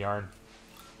 there's some yarn.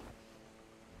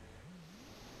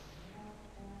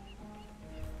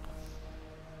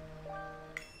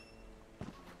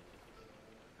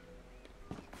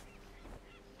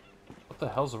 What the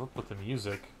hell's up with the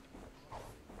music?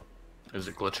 Is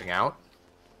it glitching out?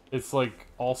 It's like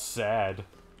all sad.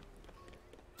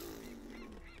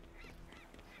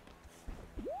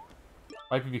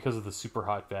 Might be because of the super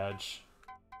hot badge.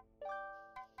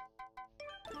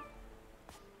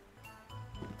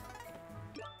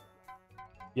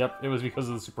 Yep, it was because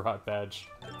of the super hot badge.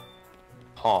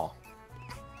 Huh.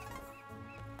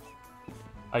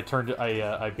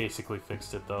 I basically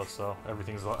fixed it though, so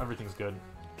everything's good.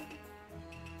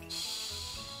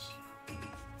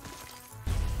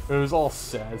 It was all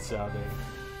sad sounding.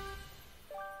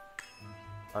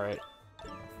 Alright.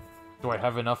 Do I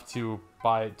have enough to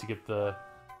buy it to get the...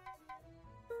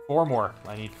 4 more.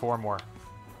 I need 4 more.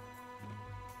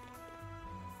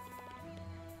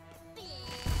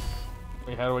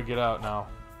 Wait, how do I get out now?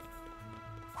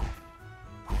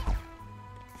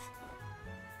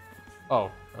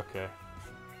 Oh, okay.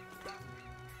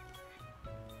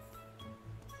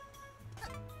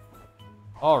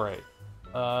 Alright.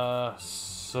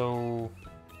 So...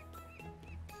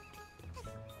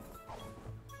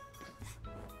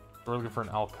 We're looking for an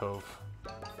alcove.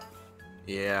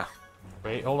 Yeah.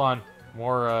 Wait, hold on.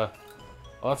 More, Oh,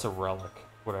 that's a relic.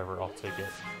 Whatever, I'll take it.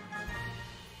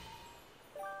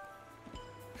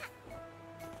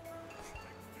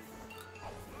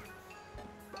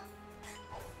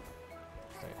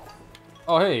 Okay.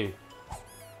 Oh, hey!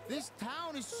 This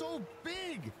town is so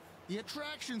big! The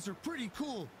attractions are pretty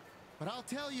cool. But I'll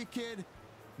tell you, kid,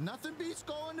 nothing beats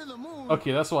going to the moon.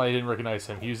 Okay, that's why I didn't recognize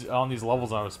him. He was on these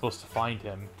levels and I was supposed to find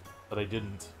him, but I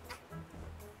didn't.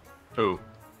 Who?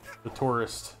 The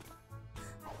tourist.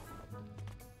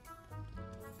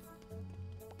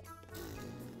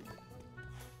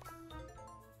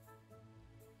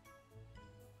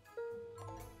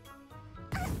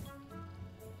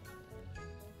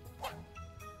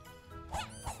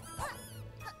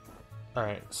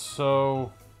 Alright,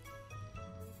 so...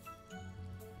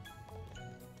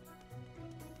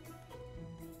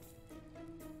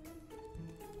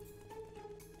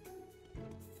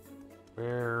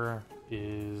 Where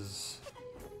is...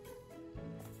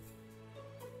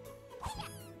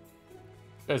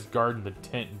 guy's guarding the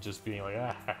tent and just being like,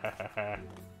 ah, ha, ha, ha, ha.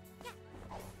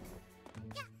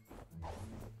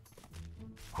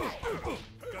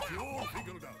 Got you all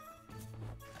figured out.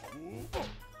 Ooh.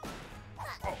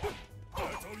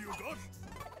 That's all you got?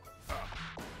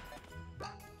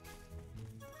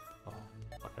 Oh,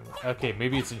 fucking... Okay,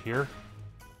 maybe it's in here?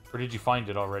 Or did you find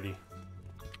it already?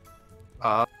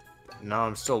 No,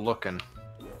 I'm still looking.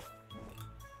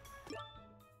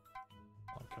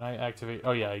 Can I activate?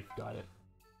 Oh yeah, I got it.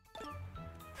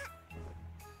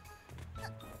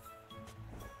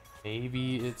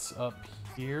 Maybe it's up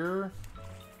here?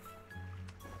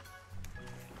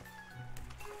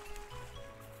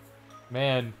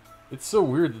 Man, it's so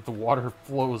weird that the water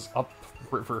flows up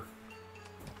river.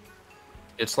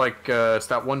 It's like, it's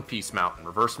that One Piece mountain,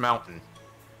 Reverse Mountain.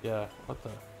 Yeah, what the...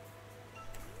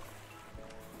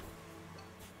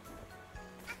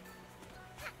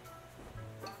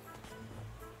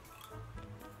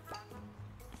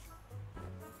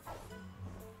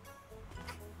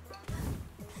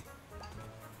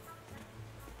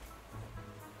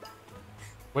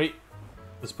 Wait,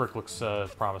 this brick looks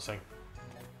promising.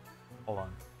 Hold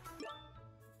on.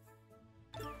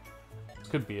 This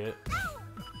could be it.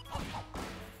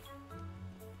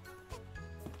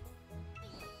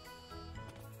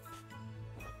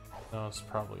 No, this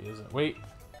probably isn't. Wait.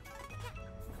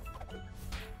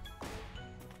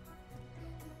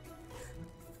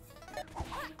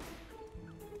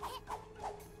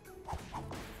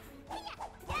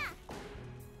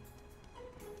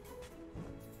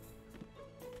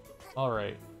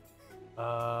 Alright.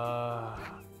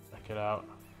 Check it out.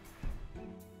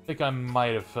 I think I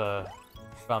might have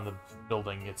found the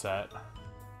building it's at.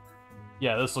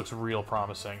 Yeah, this looks real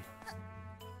promising.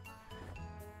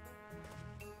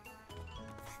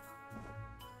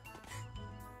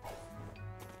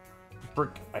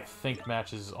 Brick, I think,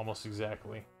 matches almost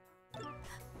exactly.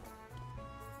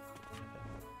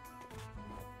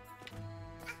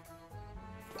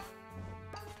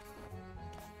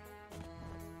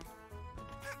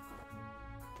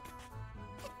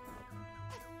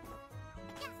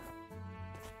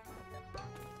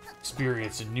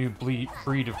 Experience a new breed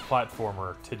of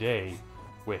platformer today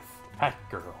with Hat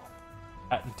Girl.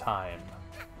 Hat in Time.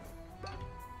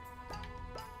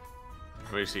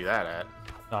 Where do you see that at?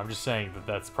 No, I'm just saying that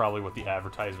that's probably what the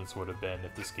advertisements would have been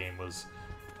if this game was,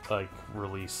 like,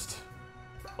 released.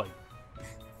 Like,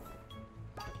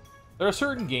 there are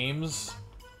certain games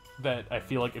that I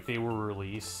feel like if they were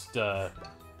released,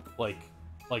 like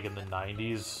in the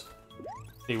 90s,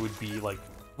 they would be, like,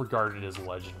 regarded as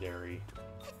legendary.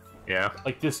 Yeah.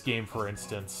 Like this game, for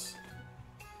instance.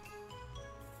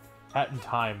 Hat in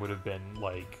Time would have been,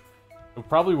 like... It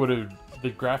probably would have...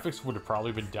 The graphics would have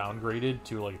probably been downgraded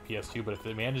to, like, PS2, but if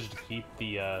they managed to keep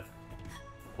the,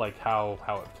 like, how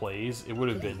it plays, it would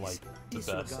have been, like, the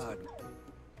best.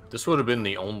 This would have been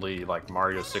the only, like,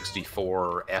 Mario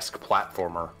 64-esque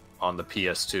platformer on the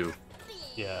PS2.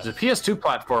 Yeah. The PS2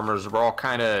 platformers were all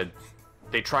kind of...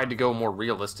 They tried to go more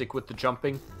realistic with the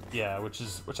jumping. Yeah, which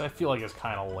I feel like is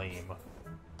kind of lame.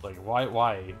 Like,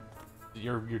 why?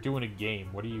 You're doing a game.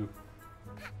 What do you...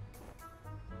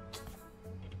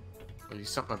 There's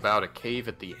something about a cave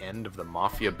at the end of the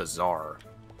Mafia Bazaar.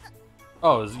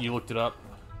 Oh, you looked it up?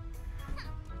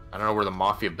 I don't know where the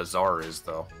Mafia Bazaar is,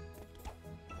 though.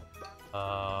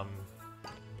 Hold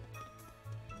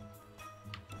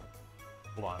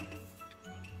on.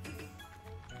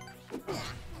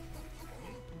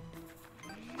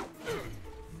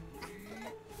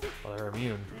 Oh, they're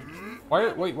immune.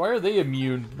 Why are they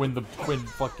immune when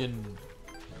fucking...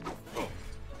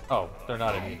 Oh, they're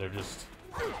not immune, they're just...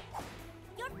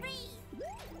 You're free!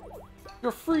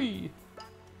 You're free!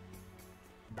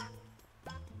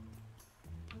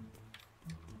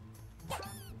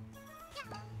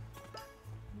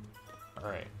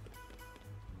 Alright.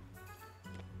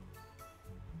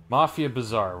 Mafia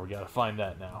Bazaar, we gotta find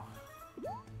that now.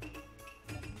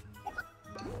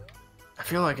 I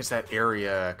feel like it's that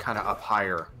area kind of up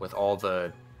higher with all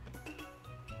the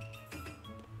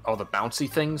bouncy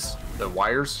things, the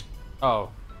wires.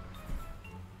 Oh.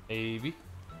 Maybe.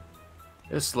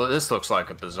 This looks like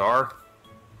a bazaar.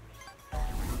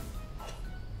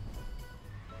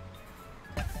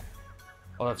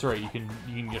 Oh, that's right. You can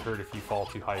get hurt if you fall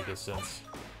too high distance.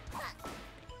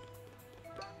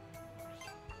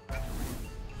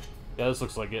 Yeah, this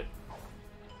looks like it.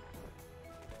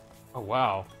 Oh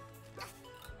wow.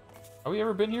 Have we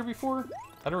ever been here before?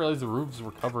 I didn't realize the roofs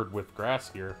were covered with grass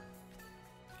here.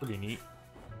 Pretty neat.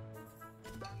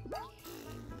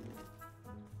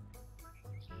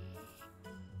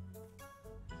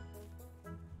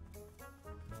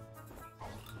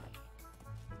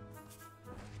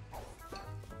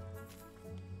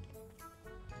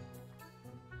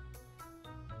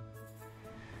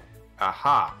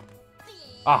 Aha.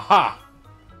 Aha!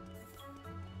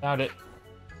 Found it.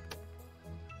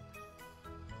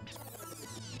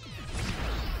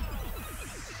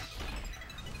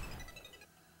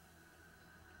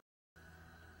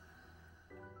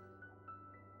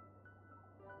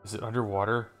 Is it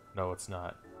underwater? No, it's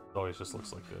not. It always just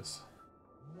looks like this.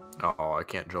 Oh, I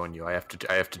can't join you. I have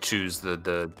to choose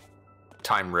the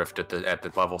time rift at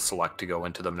the level select to go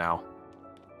into them now.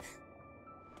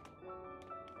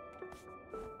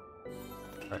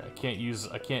 Alright,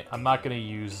 I'm not gonna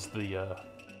use the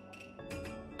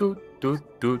I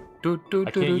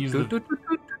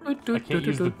can't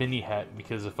use the Binny hat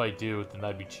because if I do, then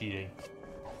that'd be cheating.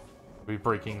 I'd be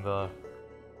breaking the...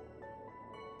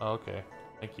 Oh, okay.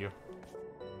 Thank you.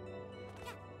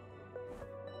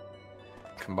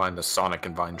 Combine the Sonic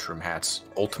and Vine Shroom hats.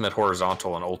 Ultimate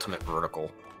horizontal and ultimate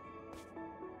vertical.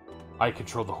 I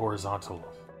control the horizontal.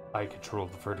 I control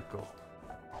the vertical.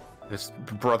 This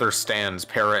brother stands,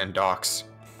 Para and Docs.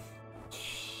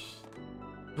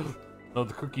 No,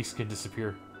 the cookies can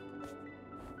disappear.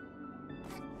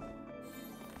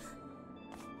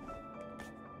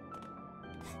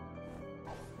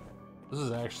 This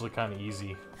is actually kind of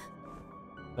easy.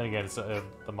 Then again, it's the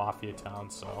Mafia town,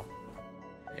 so...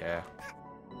 Yeah.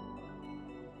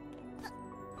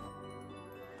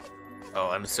 Oh,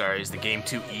 I'm sorry. Is the game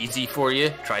too easy for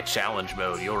you? Try challenge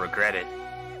mode. You'll regret it.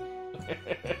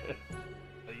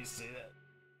 You say that.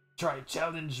 Try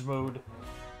challenge mode.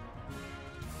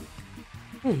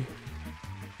 New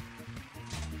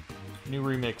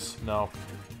remix. No.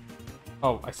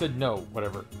 Oh, I said no.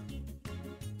 Whatever.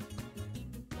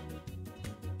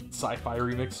 Sci-fi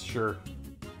remix? Sure.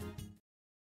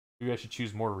 Maybe I should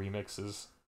choose more remixes.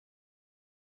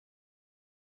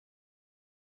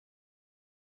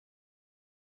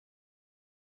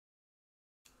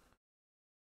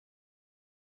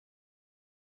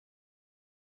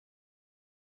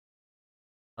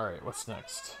 Alright, what's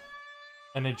next?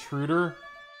 An intruder?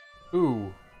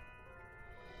 Ooh.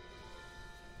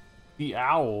 The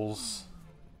owls.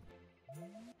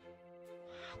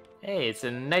 Hey, it's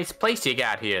a nice place you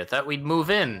got here. Thought we'd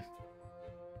move in.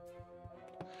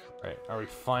 Right, are we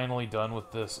finally done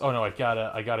with this? Oh no, I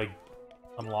gotta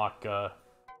unlock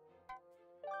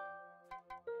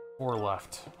 4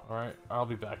 left. Alright, I'll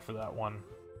be back for that one.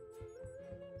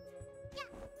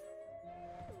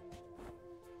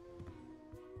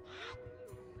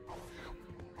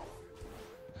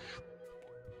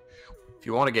 If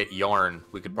you want to get yarn,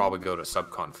 we could probably go to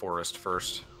Subcon Forest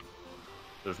first.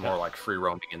 There's more like free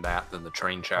roaming in that than the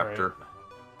train chapter.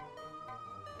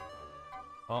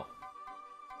 Well.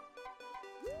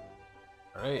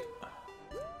 Alright.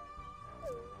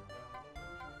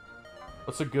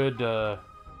 What's a good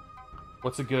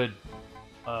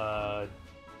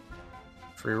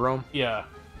free roam? Yeah.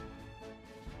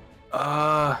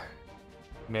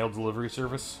 Mail delivery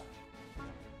service?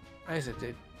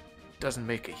 It doesn't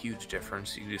make a huge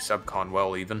difference. You do Subcon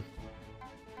well even.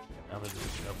 I'm gonna do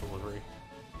mail delivery.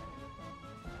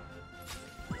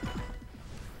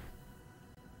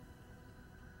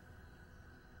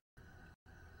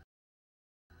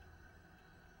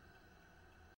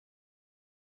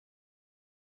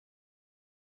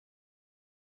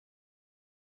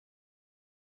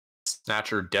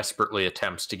 Snatcher desperately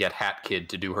attempts to get Hat Kid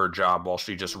to do her job while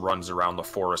she just runs around the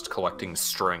forest collecting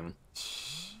string.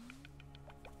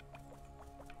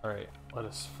 Alright, let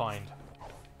us find.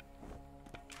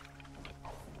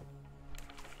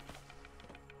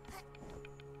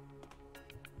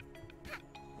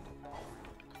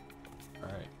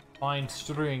 Alright, find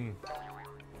string.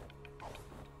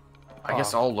 I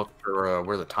guess I'll look for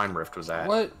where the time rift was at.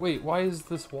 What? Wait, why is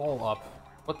this wall up?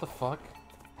 What the fuck?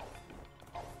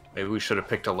 Maybe we should have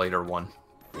picked a later one.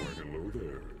 Why, hello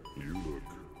there. You look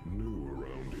new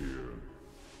around here.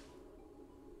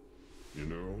 You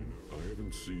know, I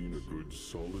haven't seen a good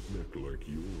solid neck like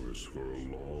yours for a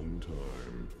long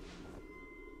time.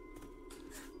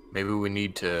 Maybe we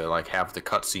need to, like, have the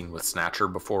cutscene with Snatcher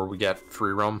before we get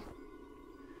free roam.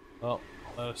 Well,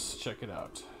 let's check it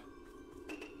out.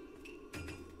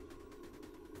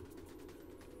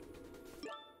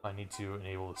 I need to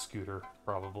enable the scooter,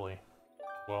 probably.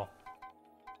 Well.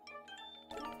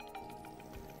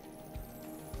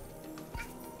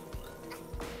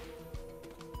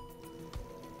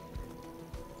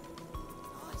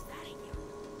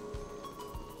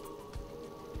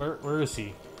 Where is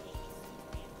he?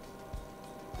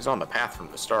 He's on the path from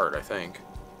the start, I think.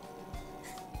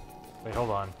 Wait,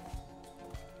 hold on.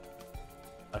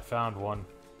 I found one.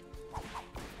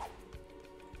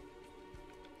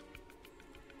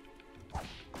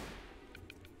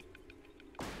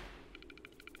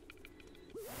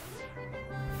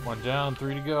 One down,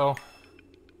 3 to go.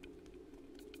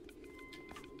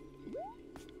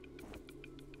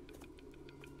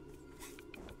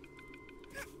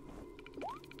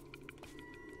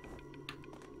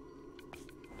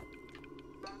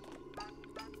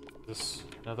 This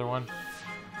another one?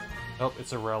 Nope,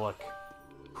 it's a relic.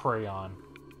 Crayon.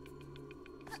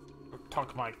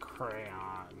 Tuck my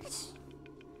crayons.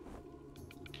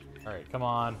 Alright, come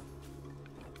on.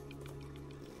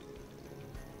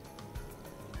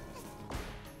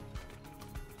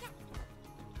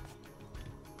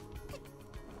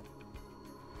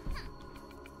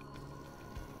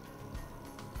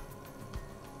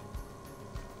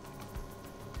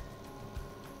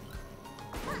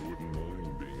 I wouldn't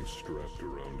mind being strapped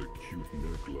around a cute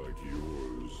neck like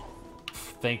yours.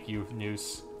 Thank you,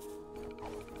 Noose.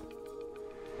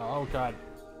 Oh god.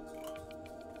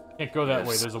 Can't go that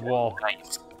way, there's a wall.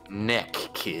 Nice neck,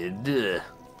 kid.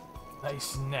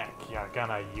 Nice neck, you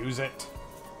gonna use it?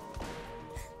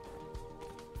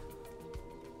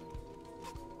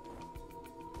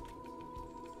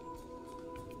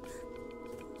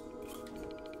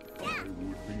 I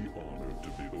would be honored to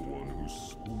be the one who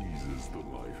squeezes the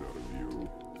life out of you.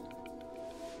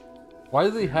 Why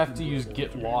do they have to use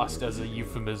get lost as a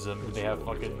euphemism when they have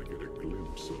fucking... I get a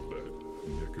glimpse of that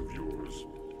neck of yours.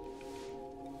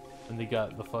 And they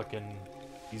got the fucking...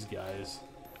 these guys.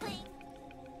 I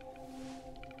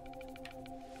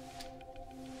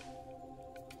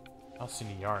don't see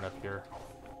any yarn up here.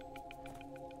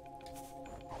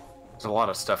 There's a lot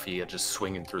of stuff you get just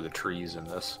swinging through the trees in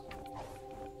this.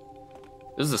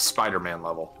 This is a Spider-Man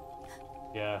level.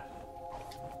 Yeah.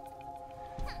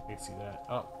 I can see that.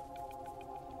 Oh.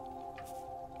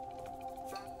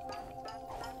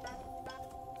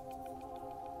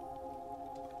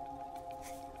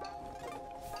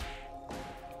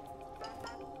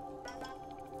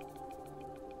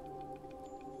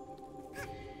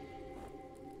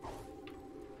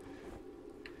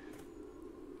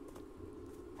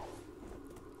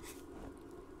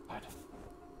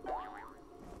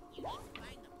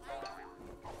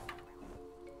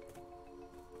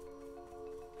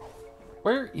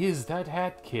 Where is that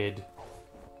hat kid?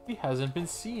 He hasn't been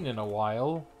seen in a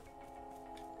while.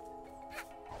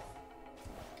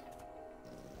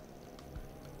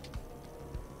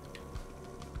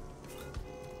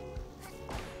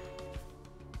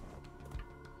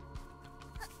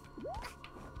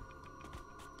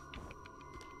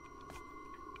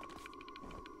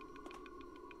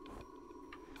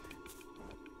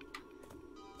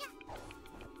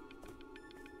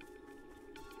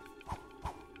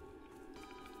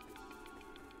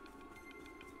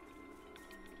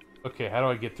 Okay, how do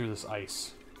I get through this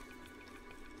ice?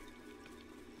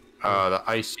 The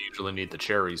ice you usually need the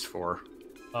cherries for.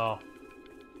 Oh.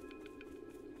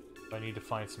 I need to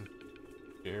find some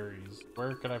cherries.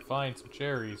 Where can I find some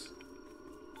cherries?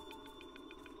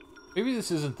 Maybe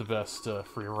this isn't the best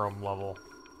free roam level.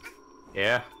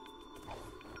 Yeah.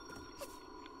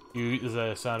 Is that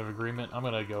a sound of agreement? I'm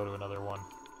gonna go to another one.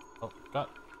 Oh, got.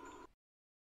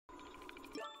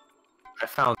 I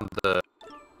found the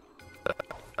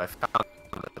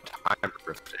time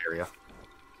rift area.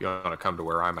 If you want to come to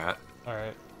where I'm at.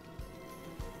 Alright.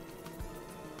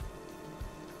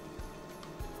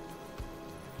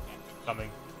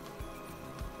 Coming.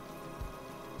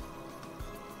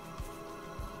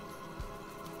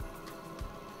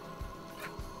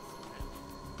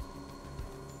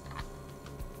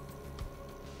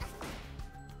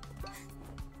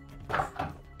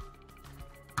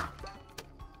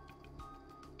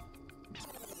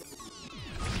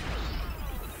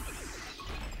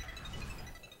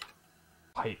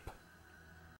 Pipe.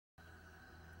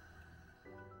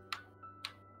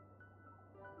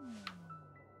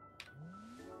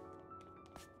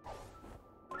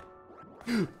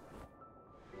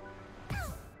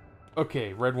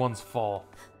 Okay, red ones fall.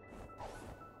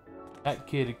 That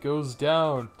kid, it goes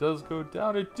down. It does go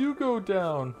down. It do go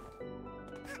down.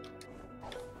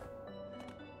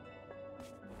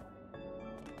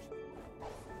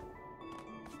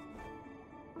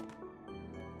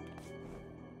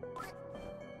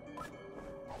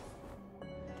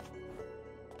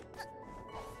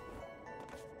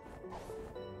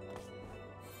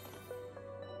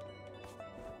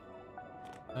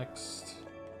 Next.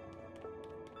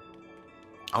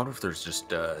 I wonder if there's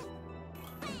just, I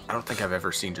don't think I've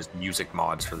ever seen just music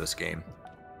mods for this game.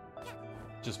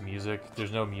 Just music?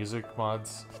 There's no music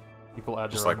mods? People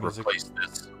add Just their like own music? replace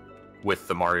this with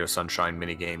the Mario Sunshine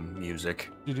minigame music.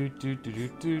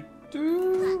 Do-do-do-do-do-do.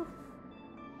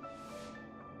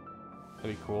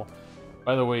 That'd be cool.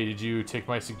 By the way, did you take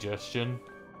my suggestion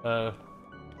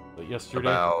yesterday?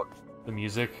 About The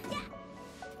music.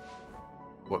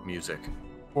 What music?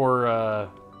 For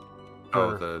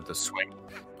Oh, the swing.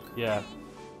 Yeah.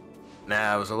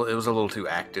 Nah, it was a little too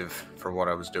active for what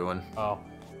I was doing. Oh.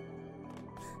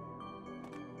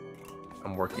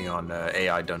 I'm working on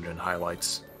AI dungeon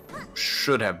highlights.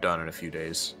 Should have done in a few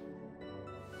days.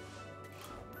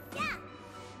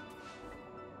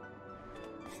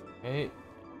 Okay.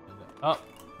 Oh.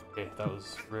 Okay, that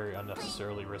was very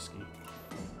unnecessarily risky.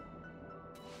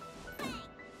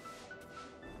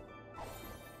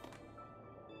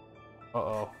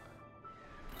 Uh-oh.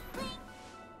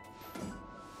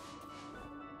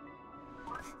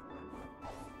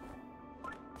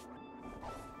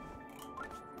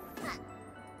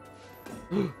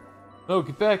 No,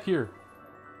 get back here!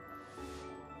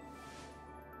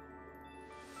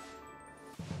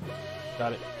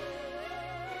 Got it.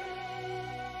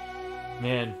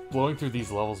 Man, blowing through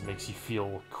these levels makes you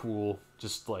feel cool.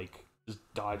 Just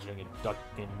dodging and ducking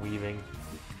and weaving.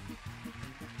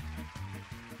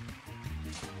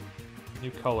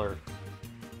 New color.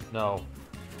 No.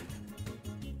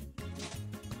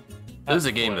 This is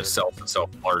a game that sells itself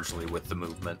largely with the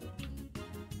movement.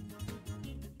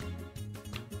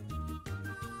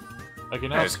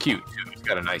 And it's cute too. It's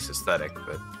got a nice aesthetic,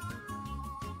 but.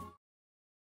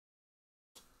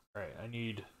 Alright, I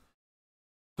need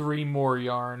 3 more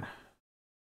yarn.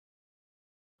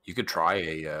 You could try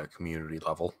a community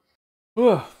level.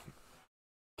 Ugh.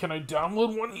 Can I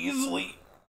download one easily?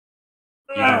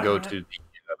 You can go to the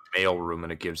mail room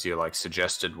and it gives you like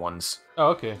suggested ones. Oh,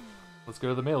 okay. Let's go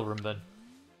to the mail room then.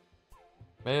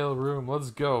 Mail room,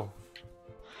 let's go.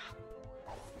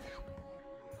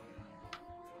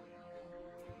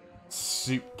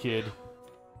 Soup kid.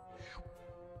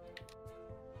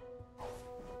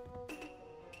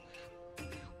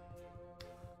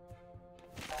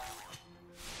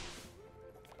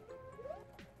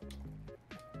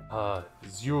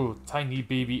 It's you, tiny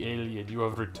baby alien, you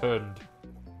have returned.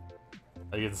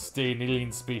 I can stay in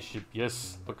alien spaceship,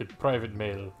 yes, look at private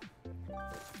mail.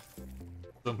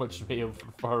 So much mail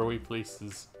from faraway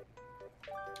places.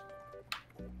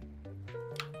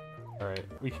 Alright,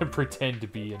 we can pretend to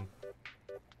be in.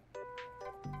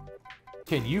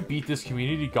 Can you beat this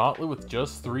community gauntlet with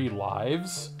just 3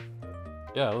 lives?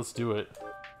 Yeah, let's do it.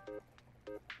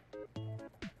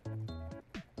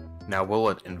 Now, will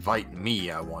it invite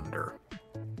me, I wonder?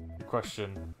 Good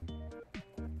question.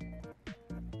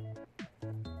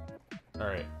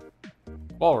 Alright.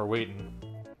 While we're waiting.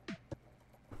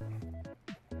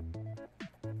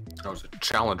 Oh, it's a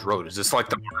challenge road. Is this like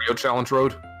the Mario challenge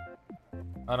road?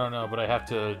 I don't know, but I have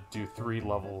to do 4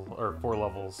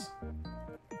 levels.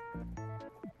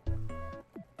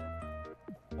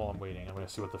 While I'm waiting, I'm gonna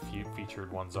see what the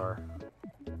featured ones are.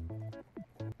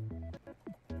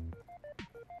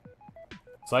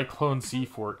 Cyclone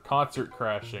Seafort, Concert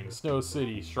Crashing, Snow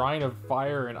City, Shrine of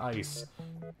Fire and Ice,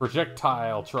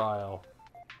 Projectile Trial,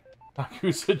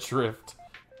 Yakuza Drift,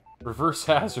 Reverse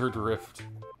Hazard Rift,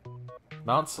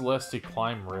 Mount Celeste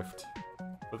Climb Rift,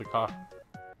 with a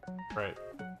Right.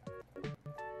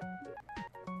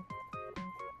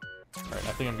 Alright,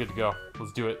 I think I'm good to go.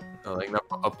 Let's do it. Oh, they can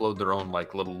upload their own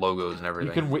like little logos and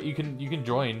everything. You can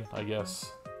join, I guess.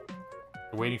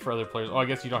 You're waiting for other players. Oh, I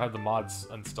guess you don't have the mods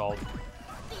installed.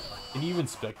 Can you even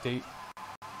spectate?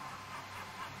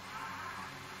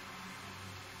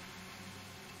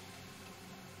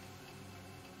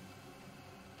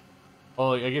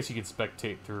 Oh, I guess you can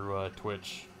spectate through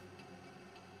Twitch.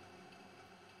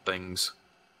 Things.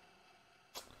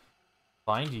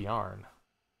 Find yarn.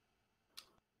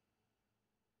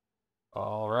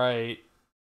 Alright.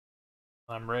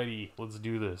 I'm ready. Let's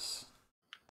do this.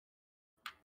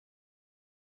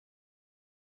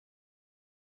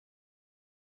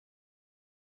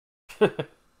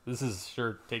 This is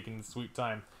sure taking sweet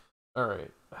time. Alright.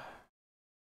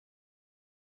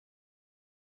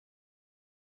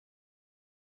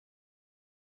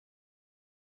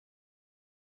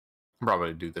 I'm probably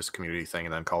gonna do this community thing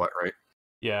and then call it, right?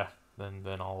 Yeah, then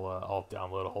I'll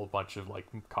download a whole bunch of like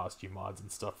costume mods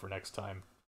and stuff for next time.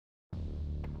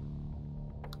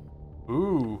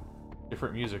 Ooh,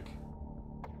 different music.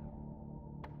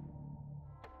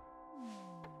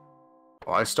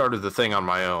 Well, I started the thing on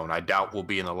my own. I doubt we'll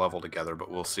be in the level together,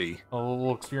 but we'll see. Oh,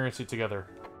 we'll experience it together.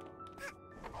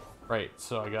 Right,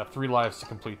 so I got 3 lives to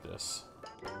complete this.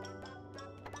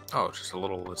 Oh, it's a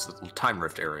little time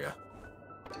rift area.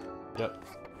 Yep.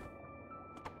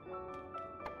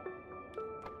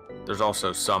 There's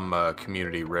also some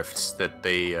community rifts that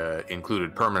they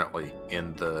included permanently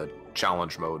in the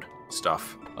challenge mode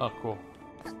stuff. Oh, cool.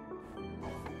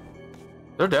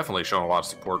 They're definitely showing a lot of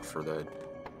support for the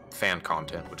fan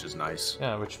content, which is nice.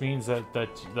 Yeah, which means that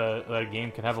that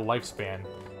game can have a lifespan,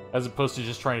 as opposed to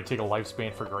just trying to take a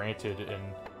lifespan for granted in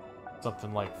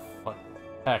something like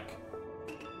heck.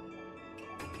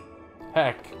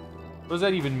 Heck. What does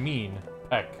that even mean?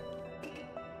 Heck.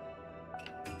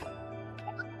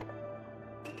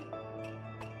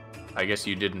 I guess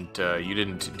you didn't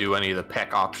do any of the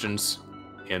peck options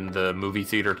in the movie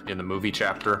theater, in the movie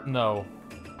chapter. No.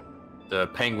 The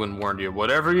penguin warned you,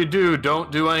 whatever you do,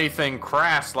 don't do anything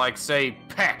crass like, say,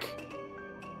 peck.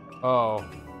 Oh.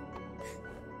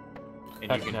 And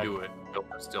Peck you can neck. do it.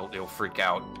 They'll freak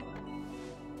out.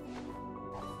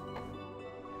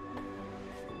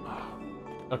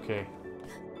 Okay.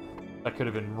 That could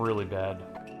have been really bad.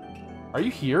 Are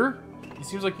you here? It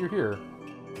seems like you're here.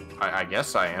 I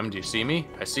guess I am. Do you see me?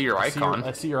 I see your icon.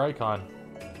 I see your icon.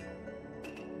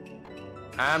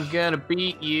 I'm gonna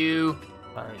beat you.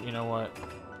 Alright, you know what?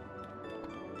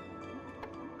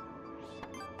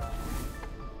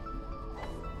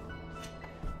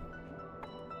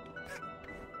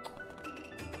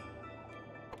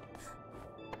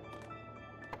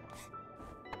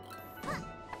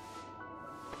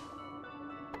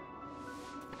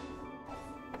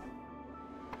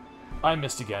 I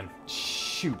missed again.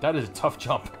 Shoot, that is a tough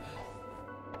jump.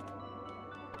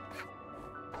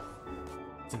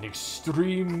 It's an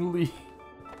extremely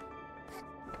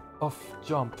tough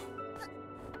jump.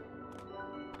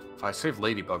 If I saved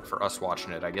Ladybug for us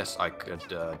watching it, I guess I could.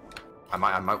 I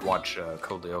might watch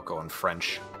Code Lyoko in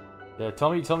French. Yeah,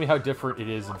 tell me how different it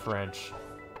is in French.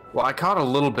 Well, I caught a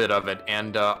little bit of it,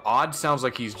 and Odd sounds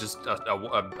like he's just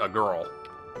a girl.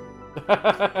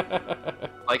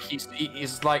 Like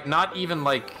he's like not even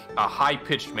like a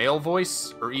high-pitched male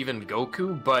voice or even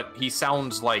Goku, but he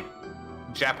sounds like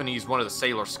Japanese, one of the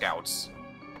Sailor Scouts.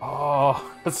 Oh,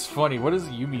 that's funny. What does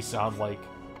Yumi sound like?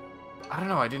 I don't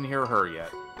know. I didn't hear her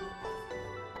yet.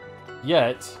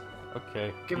 Yet?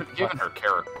 Okay. Given her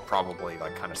character, probably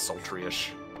like kind of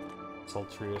sultry-ish.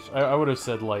 Sultry-ish. I would have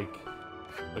said like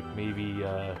maybe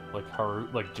like Haru,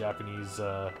 like Japanese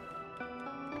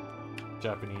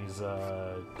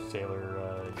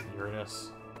Sailor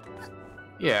Uranus.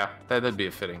 Yeah, that'd be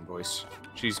a fitting voice.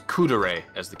 She's kudere,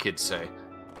 as the kids say.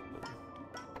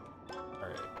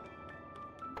 Alright.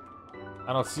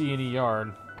 I don't see any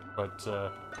yarn, but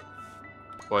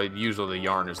well, usually the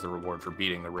yarn is the reward for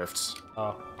beating the rifts.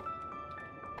 oh.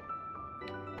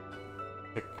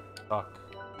 Tick tock.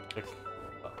 Tick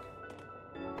tock.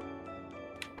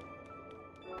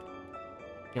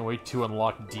 Can't wait to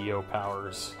unlock Dio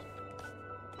powers.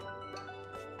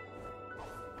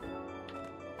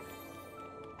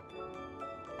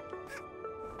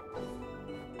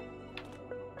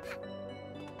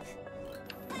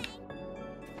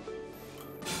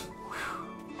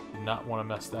 Not want to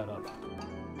mess that up.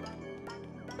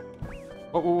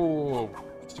 Whoa, whoa, whoa, whoa.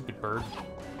 Stupid bird.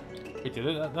 Wait, did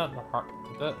that not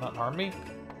harm me?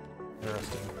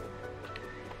 Interesting.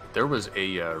 There was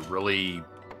a really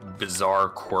bizarre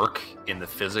quirk in the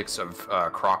physics of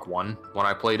Croc 1 when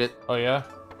I played it. Oh, yeah?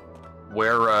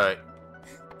 Where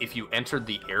if you entered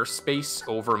the airspace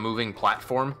over a moving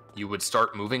platform, you would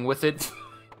start moving with it,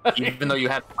 even though you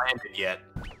hadn't landed yet.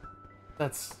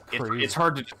 That's crazy. It's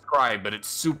hard to describe, but it's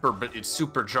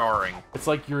super jarring. It's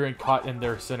like you're caught in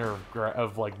their center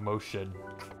of like motion.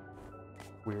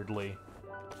 Weirdly,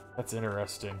 that's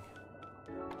interesting.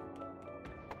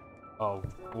 Oh,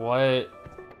 what?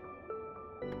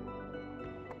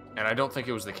 And I don't think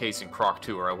it was the case in Croc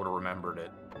 2, or I would have remembered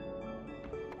it.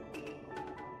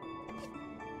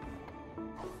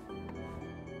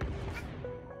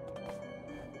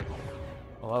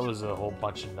 Well, that was a whole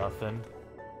bunch of nothing.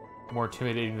 More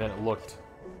intimidating than it looked.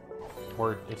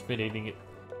 More intimidating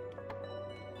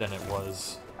than it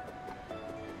was.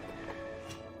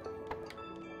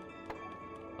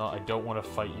 No, I don't want to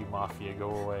fight you, Mafia.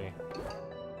 Go away.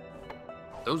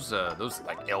 Those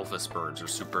like Elvis birds are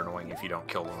super annoying if you don't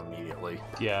kill them immediately.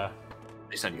 Yeah.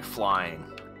 They send you flying.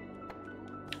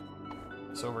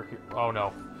 It's over here. Oh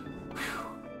no.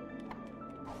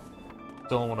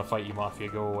 Don't want to fight you, Mafia.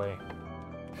 Go away.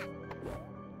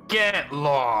 Get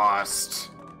lost!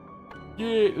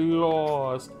 Get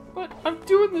lost! But I'm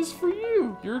doing this for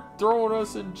you! You're throwing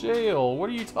us in jail! What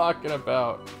are you talking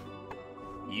about?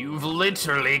 You've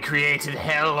literally created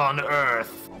hell on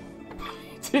Earth!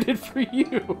 I did it for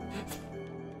you!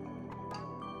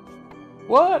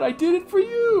 What? I did it for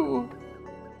you!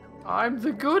 I'm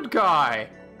the good guy!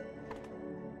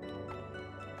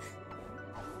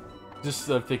 Just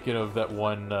thinking of that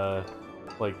one,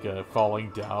 falling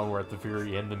down where at the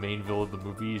very end, the main villain of the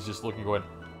movie is just looking going,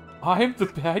 I'm the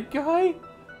bad guy?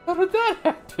 How did that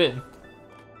happen?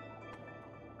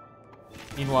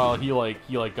 Meanwhile,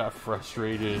 he got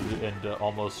frustrated and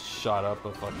almost shot up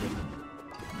a fucking.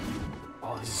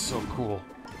 Oh, this is so cool.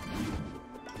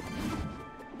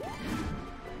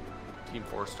 Team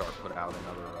 4-Star put out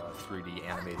another 3D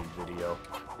animated video.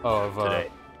 Of today.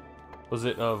 Was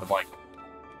it of like?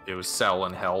 It was Cell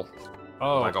and Hell.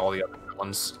 Oh, like all the other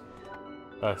villains.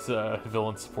 That's a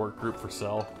villain support group for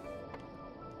Cell.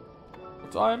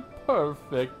 But I'm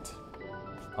perfect.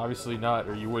 Obviously not,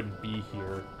 or you wouldn't be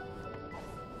here.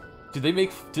 Do they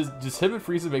make? Does him and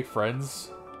Frieza make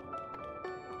friends?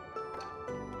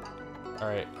 All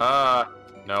right.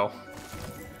 No.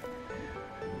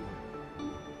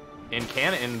 In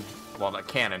canon, well, not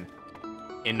canon.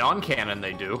 In non-canon,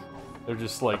 they do. They're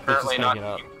just like apparently they're just hanging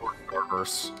out.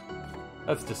 Starverse.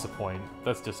 That's disappointing.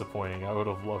 That's disappointing. I would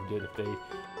have loved it if they,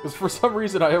 because for some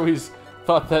reason I always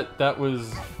thought that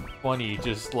was funny.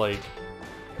 Just like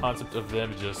concept of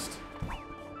them just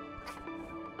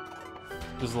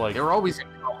like they were always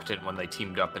incompetent when they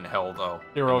teamed up in Hell, though.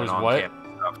 They were always what?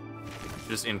 Stuff.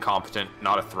 Just incompetent,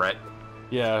 not a threat.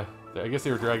 Yeah, I guess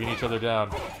they were dragging each other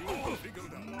down.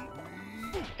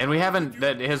 And we haven't.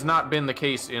 That has not been the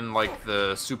case in like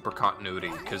the super continuity,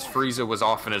 because Frieza was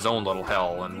off in his own little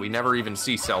hell, and we never even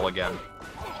see Cell again.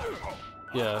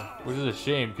 Yeah, which is a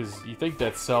shame, because you think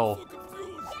that Cell.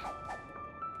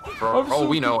 For all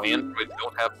we know, androids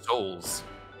don't have souls.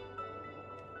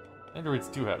 Androids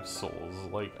do have souls.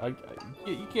 Like,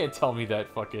 you can't tell me that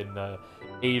fucking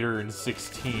 8 and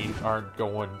 16 aren't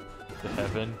going to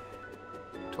heaven.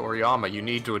 Toriyama, you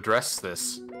need to address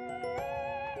this.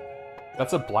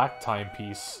 That's a black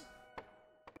timepiece.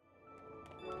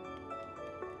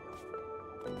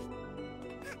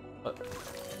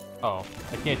 Oh,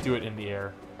 I can't do it in the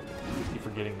air. I keep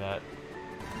forgetting that.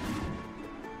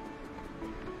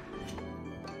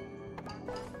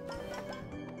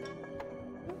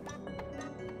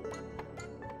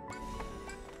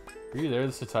 Were you there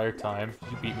this entire time?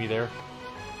 Did you beat me there?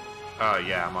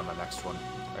 Yeah, I'm on the next one.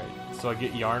 Alright, so I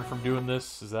get yarn from doing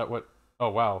this? Is that what... Oh,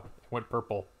 wow. It went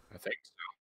purple. I think so.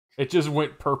 It just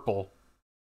went purple.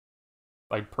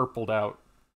 Like, purpled out.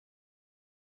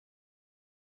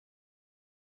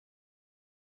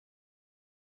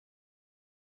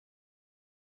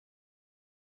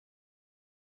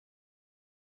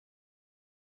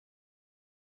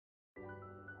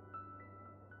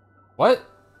 What?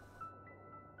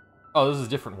 Oh, this is a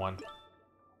different one.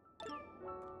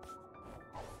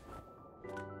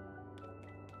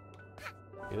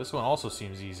 Yeah, this one also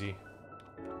seems easy.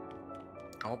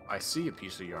 Oh, I see a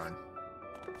piece of yarn.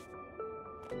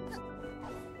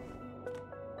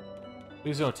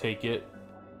 Please don't take it.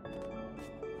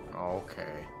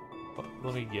 Okay.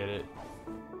 Let me get it.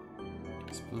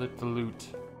 Split the loot.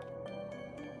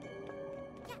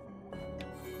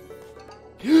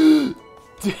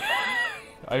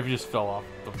 I just fell off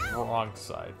the wrong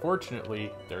side.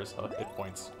 Fortunately, there's hit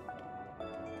points.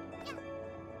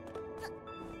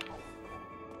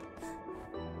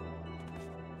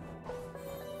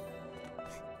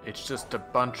 It's just a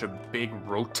bunch of big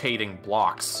rotating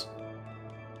blocks.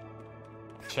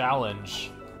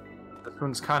 Challenge. This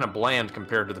one's kind of bland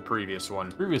compared to the previous one.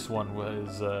 The previous one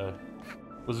was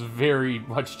very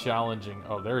much challenging.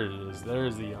 Oh, there it is.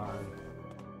 There's the yarn.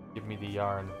 Give me the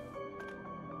yarn.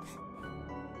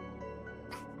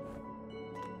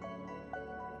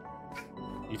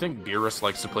 You think Beerus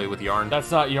likes to play with yarn? That's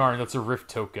not yarn, that's a rift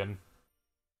token.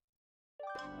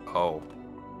 Oh.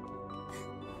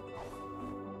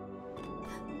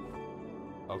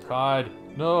 Oh god.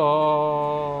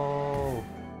 No.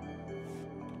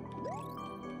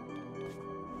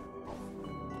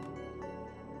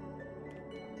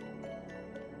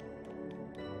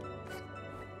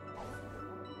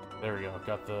 There we go,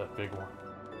 got the big one.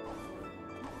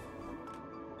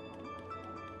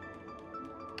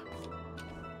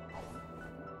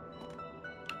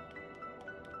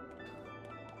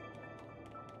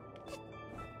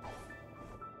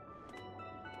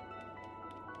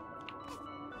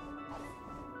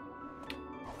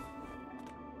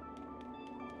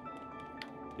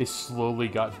 They slowly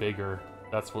got bigger.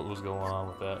 That's what was going on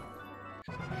with that.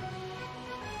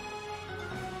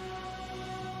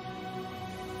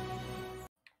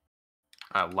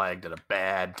 I lagged at a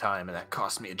bad time and that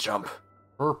cost me a jump.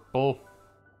 Purple.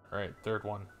 Alright, third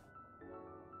one.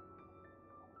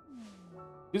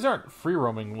 These aren't free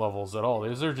roaming levels at all.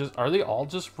 These are just, are they all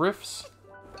just rifts?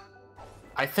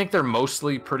 I think they're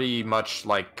mostly pretty much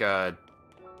like,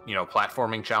 you know,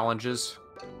 platforming challenges.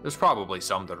 There's probably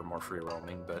some that are more free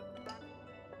roaming, but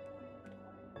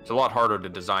it's a lot harder to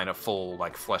design a full,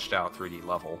 like, fleshed out 3D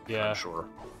level, yeah. I'm sure.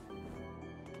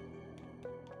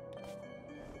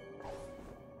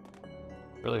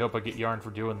 Really hope I get yarn for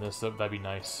doing this. That'd be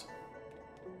nice.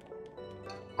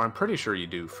 I'm pretty sure you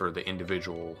do for the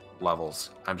individual levels.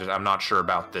 I'm not sure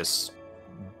about this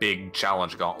big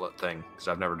challenge gauntlet thing because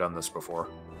I've never done this before.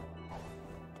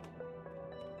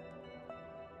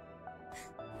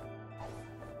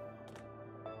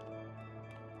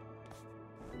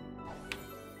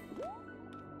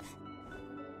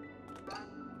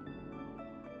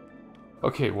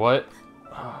 Okay, what?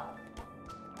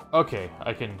 Okay,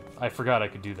 I forgot I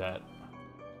could do that.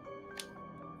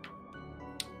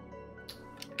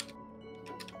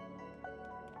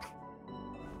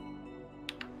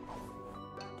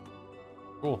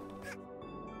 Cool.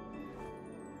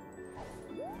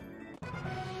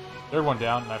 Third one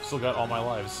down, and I've still got all my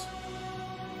lives.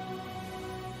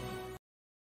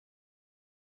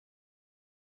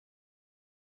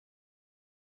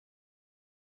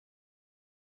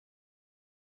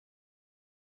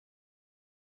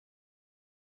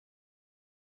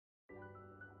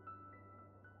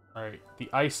 Alright, the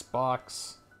ice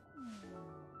box.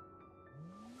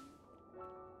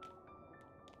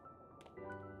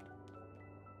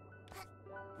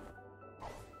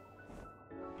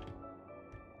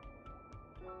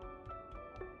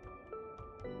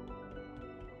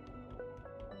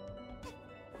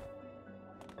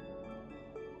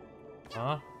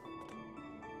 Huh?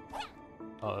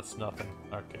 Oh, that's nothing.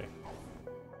 Okay.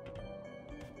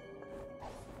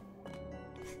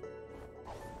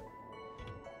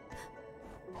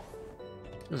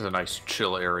 This is a nice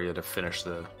chill area to finish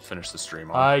the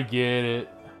stream on. I get it.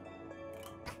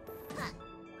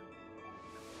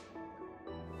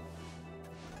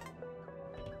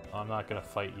 I'm not gonna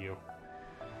fight you.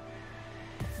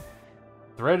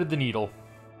 Threaded the needle.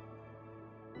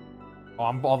 Oh,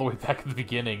 I'm all the way back at the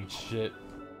beginning. Shit.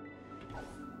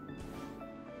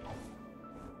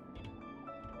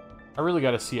 I really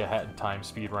gotta see a Hat in Time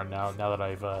speedrun now that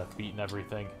I've beaten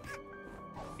everything.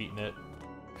 Beaten it.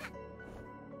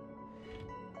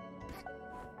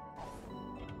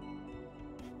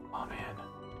 Oh, man.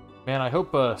 Man, I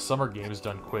hope Summer Games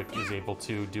Done Quick is able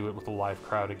to do it with a live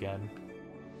crowd again.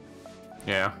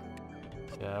 Yeah.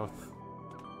 Yeah, with...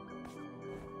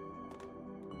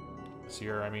 this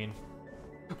year, I mean.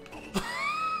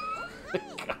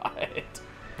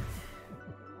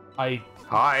 God.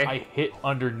 I hit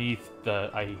underneath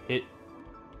the... I hit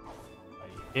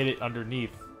it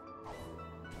underneath.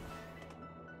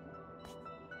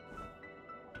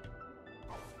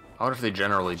 I wonder if they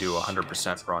generally do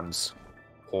 100% runs,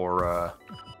 or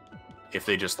if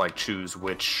they just like choose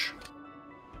which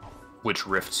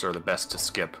rifts are the best to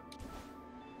skip.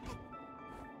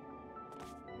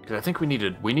 Because I think we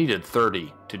needed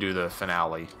 30 to do the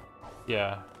finale.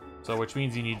 Yeah, so which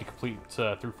means you need to complete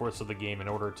 3/4 of the game in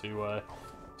order to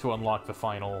unlock the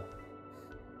final.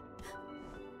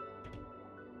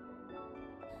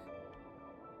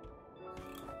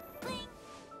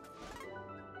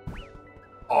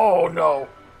 Oh no!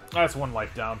 That's one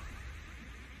life down.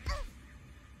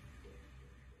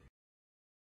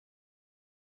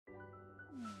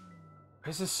 Why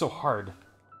is this so hard?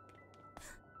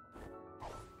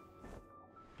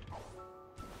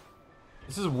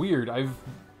 This is weird.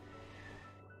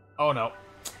 Oh no.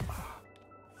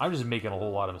 I'm just making a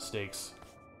whole lot of mistakes.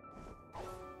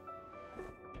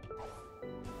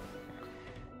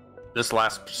 This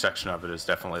last section of it is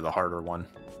definitely the harder one.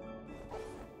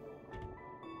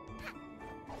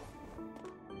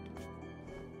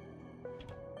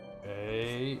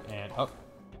 Okay, and up.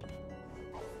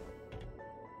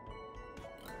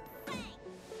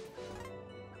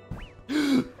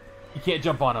 You can't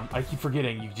jump on them. I keep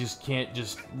forgetting. You just can't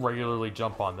just regularly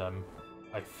jump on them.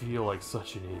 I feel like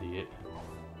such an idiot.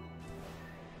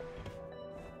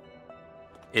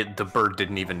 The bird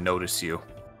didn't even notice you.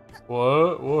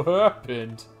 What? What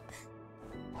happened?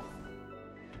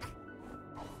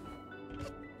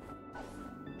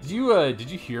 Did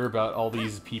you hear about all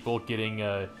these people getting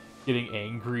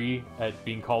angry at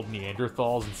being called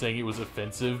Neanderthals and saying it was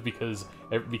offensive because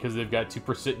they've got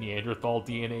 2% Neanderthal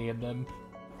DNA in them?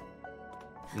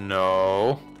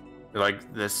 No.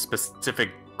 Like, this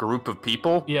specific group of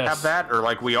people have that? Or,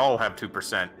 like, we all have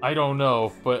 2%? I don't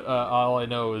know, but all I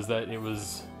know is that it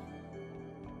was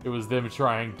them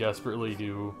trying desperately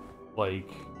to, like...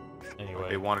 Anyway.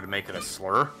 They wanted to make it a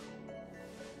slur?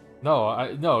 No,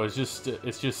 it's just,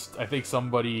 I think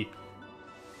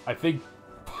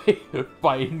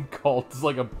Biden called,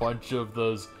 like, a bunch of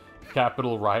those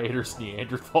Capitol rioters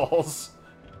Neanderthals.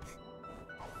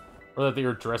 Or that they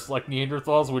were dressed like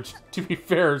Neanderthals, which, to be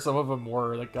fair, some of them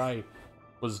were. That guy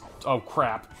was... Oh,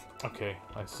 crap. Okay,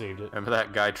 I saved it. Remember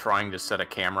that guy trying to set a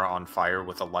camera on fire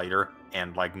with a lighter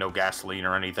and, like, no gasoline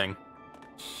or anything?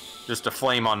 Just a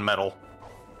flame on metal.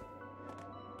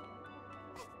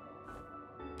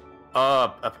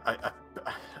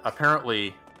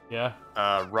 Apparently, yeah.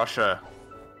 Russia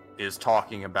is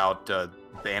talking about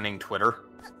banning Twitter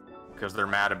because they're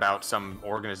mad about some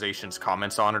organization's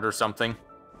comments on it or something.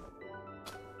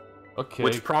 Okay.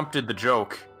 Which prompted the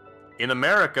joke: in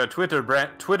America, Twitter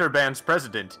bans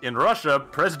president. In Russia,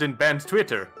 president bans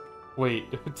Twitter. Wait,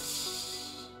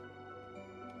 it's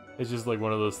just like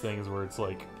one of those things where it's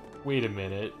like, wait a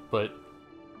minute, but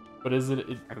is it?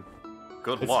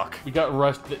 Good luck. We got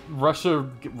Russia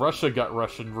got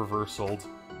Russian reversaled.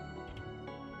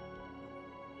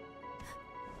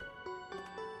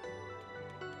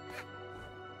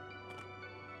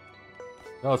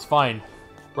 No, it's fine.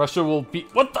 Russia will be.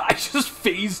 What the? I just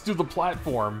phased through the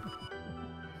platform.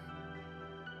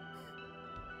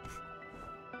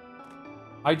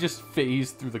 I just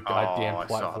phased through the goddamn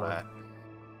platform. I saw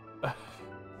that.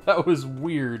 That was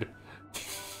weird.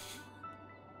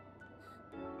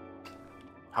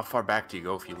 How far back do you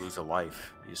go if you lose a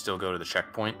life? You still go to the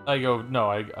checkpoint? I go, no,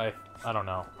 I don't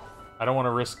know. I don't want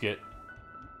to risk it.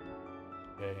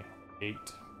 Okay, 8.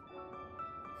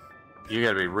 You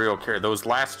gotta be real careful. Those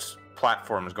last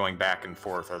platforms going back and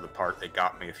forth are the part that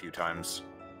got me a few times.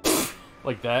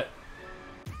 Like that.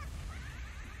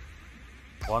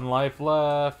 1 life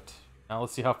left. Now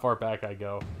let's see how far back I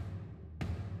go.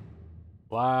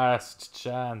 Last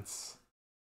chance.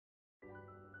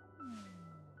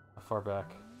 How far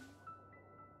back?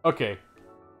 Okay.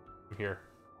 I'm here.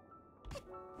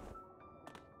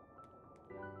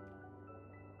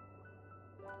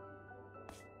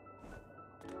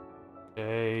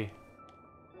 Okay.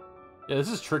 Yeah, this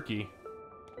is tricky.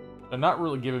 They're not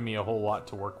really giving me a whole lot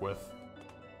to work with.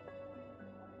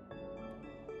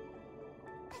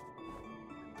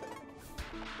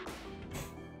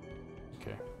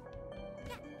 Okay.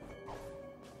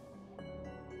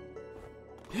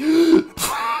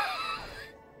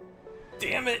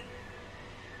 Damn it!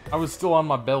 I was still on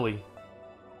my belly.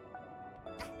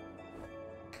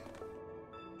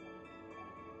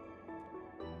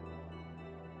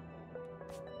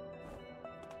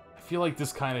 I feel like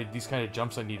these kind of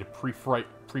jumps I need a pre-flight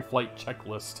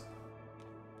checklist.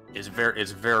 It's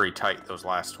very tight, those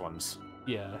last ones.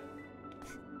 Yeah.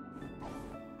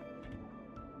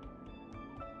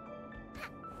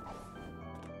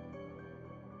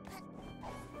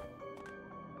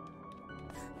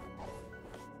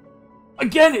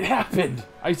 Again, it happened!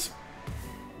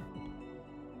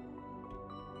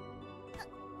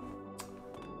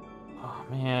 Oh,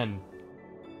 man.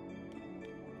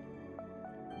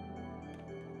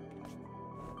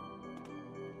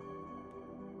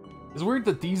 It's weird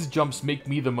that these jumps make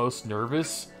me the most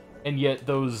nervous, and yet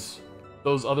those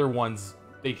other ones,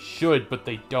 they should, but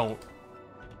they don't.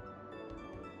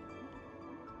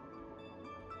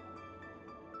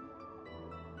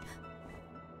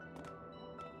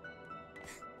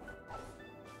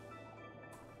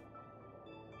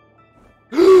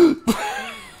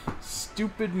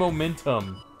 Stupid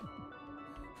momentum.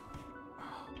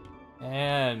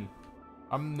 Man,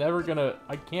 I'm never gonna...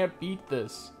 I can't beat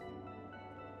this.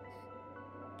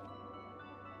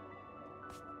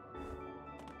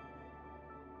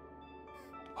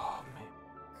 Oh, man.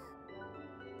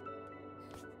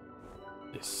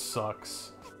 This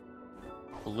sucks.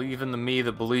 Believe in the me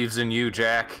that believes in you,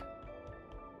 Jack.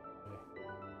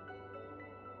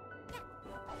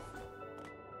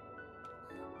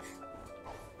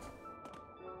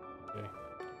 Okay.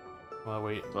 Well,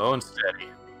 wait. Slow and steady.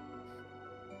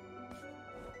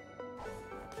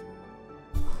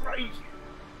 Right.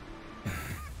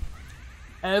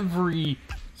 Every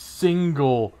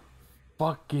single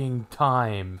fucking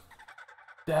time.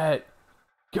 That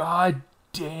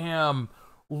goddamn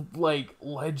like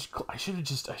ledge. I should have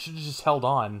just held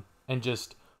on and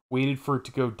just waited for it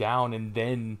to go down and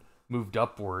then moved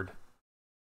upward.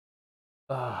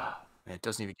 It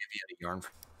doesn't even give you any yarn for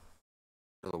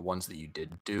the ones that you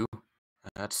did do.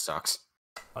 That sucks.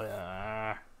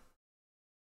 That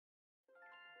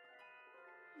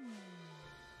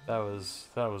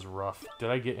was rough. Did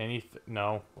I get anything?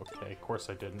 No. Okay, of course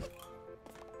I didn't.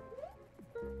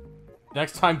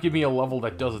 Next time, give me a level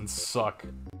that doesn't suck.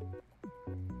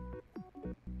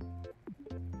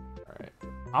 Alright.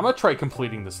 I'm gonna try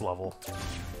completing this level.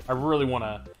 I really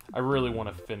wanna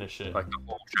finish it. Like the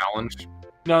whole challenge?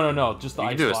 No, just the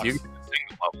ice box. You can do a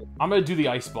single level. I'm gonna do the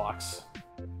ice box.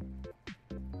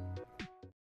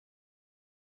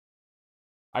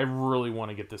 I really want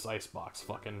to get this ice box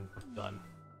fucking done.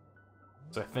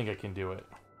 So I think I can do it.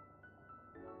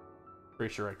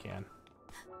 Pretty sure I can.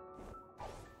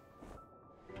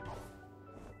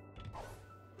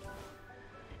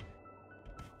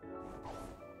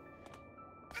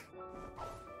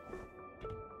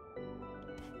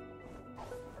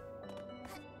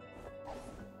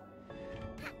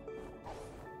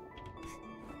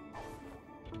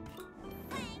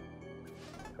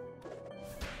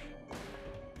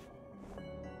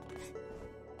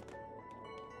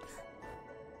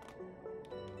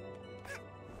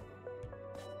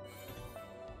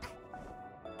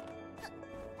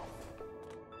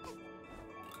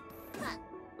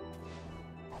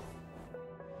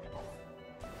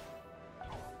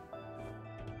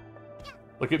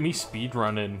 Look at me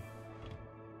speedrunning.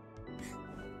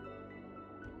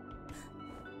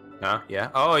 Huh? Yeah.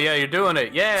 Oh yeah, you're doing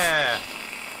it. Yeah.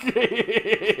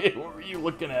 What were you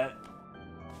looking at?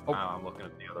 Oh, I'm looking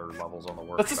at the other levels on the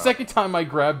workshop. That's the second time I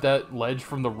grabbed that ledge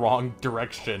from the wrong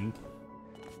direction.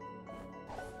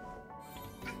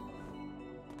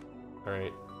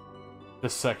 Alright.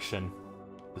 This section.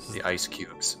 This is the ice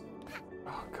cubes.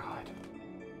 Oh god.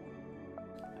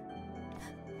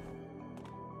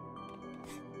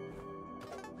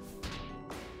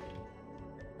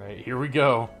 Right, here we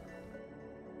go.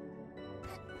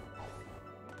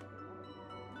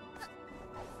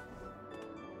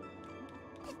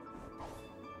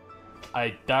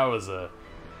 That was a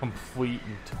complete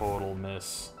and total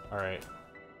miss. Alright.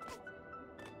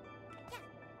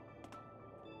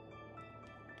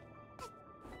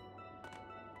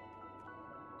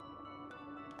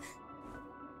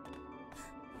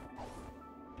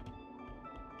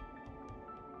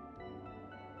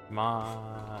 Come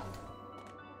on.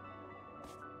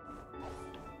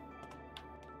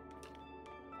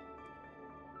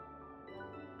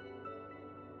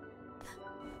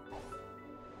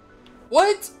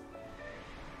 What?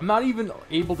 I'm not even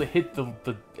able to hit the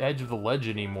edge of the ledge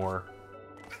anymore.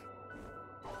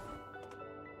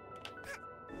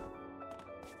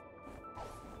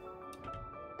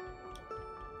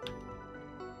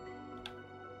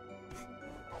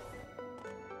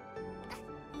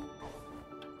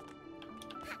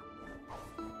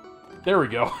 There we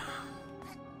go.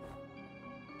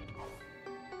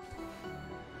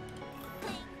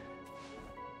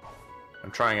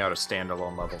 I'm trying out a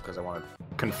standalone level because I want to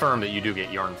confirm that you do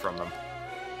get yarn from them.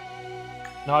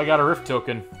 No, I got a rift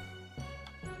token.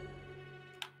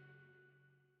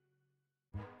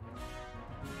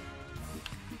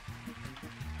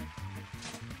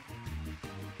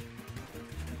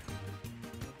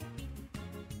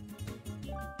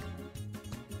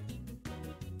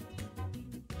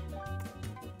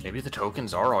 Maybe the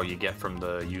tokens are all you get from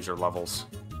the user levels.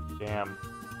 Damn.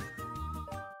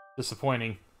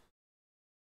 Disappointing.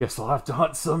 Guess I'll have to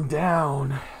hunt some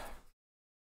down.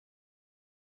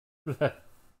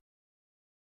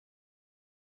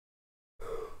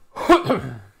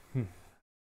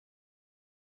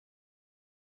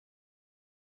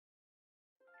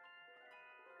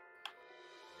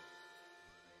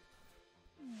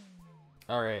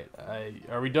 All right,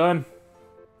 are we done?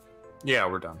 Yeah,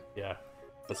 we're done. Yeah,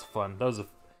 that's fun. That was a.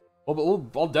 Well,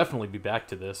 I'll definitely be back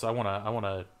to this. I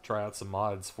wanna try out some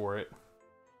mods for it.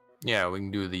 Yeah, we can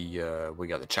do the we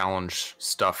got the challenge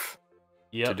stuff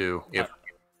to do. If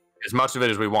as much of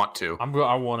it as we want to.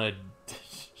 I want to.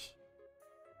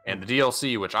 And the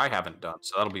DLC, which I haven't done,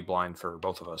 so that'll be blind for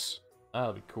both of us.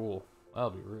 That'll be cool.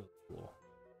 That'll be really cool.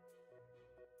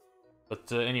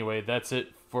 But anyway, that's it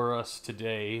for us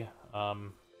today.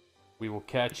 We will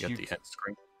catch you. At the end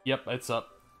screen. Yep, it's up.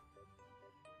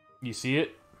 You see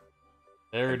it?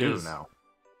 There it I is. do now.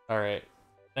 All right.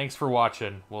 Thanks for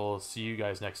watching. We'll see you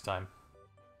guys next time.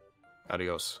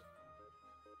 Adios.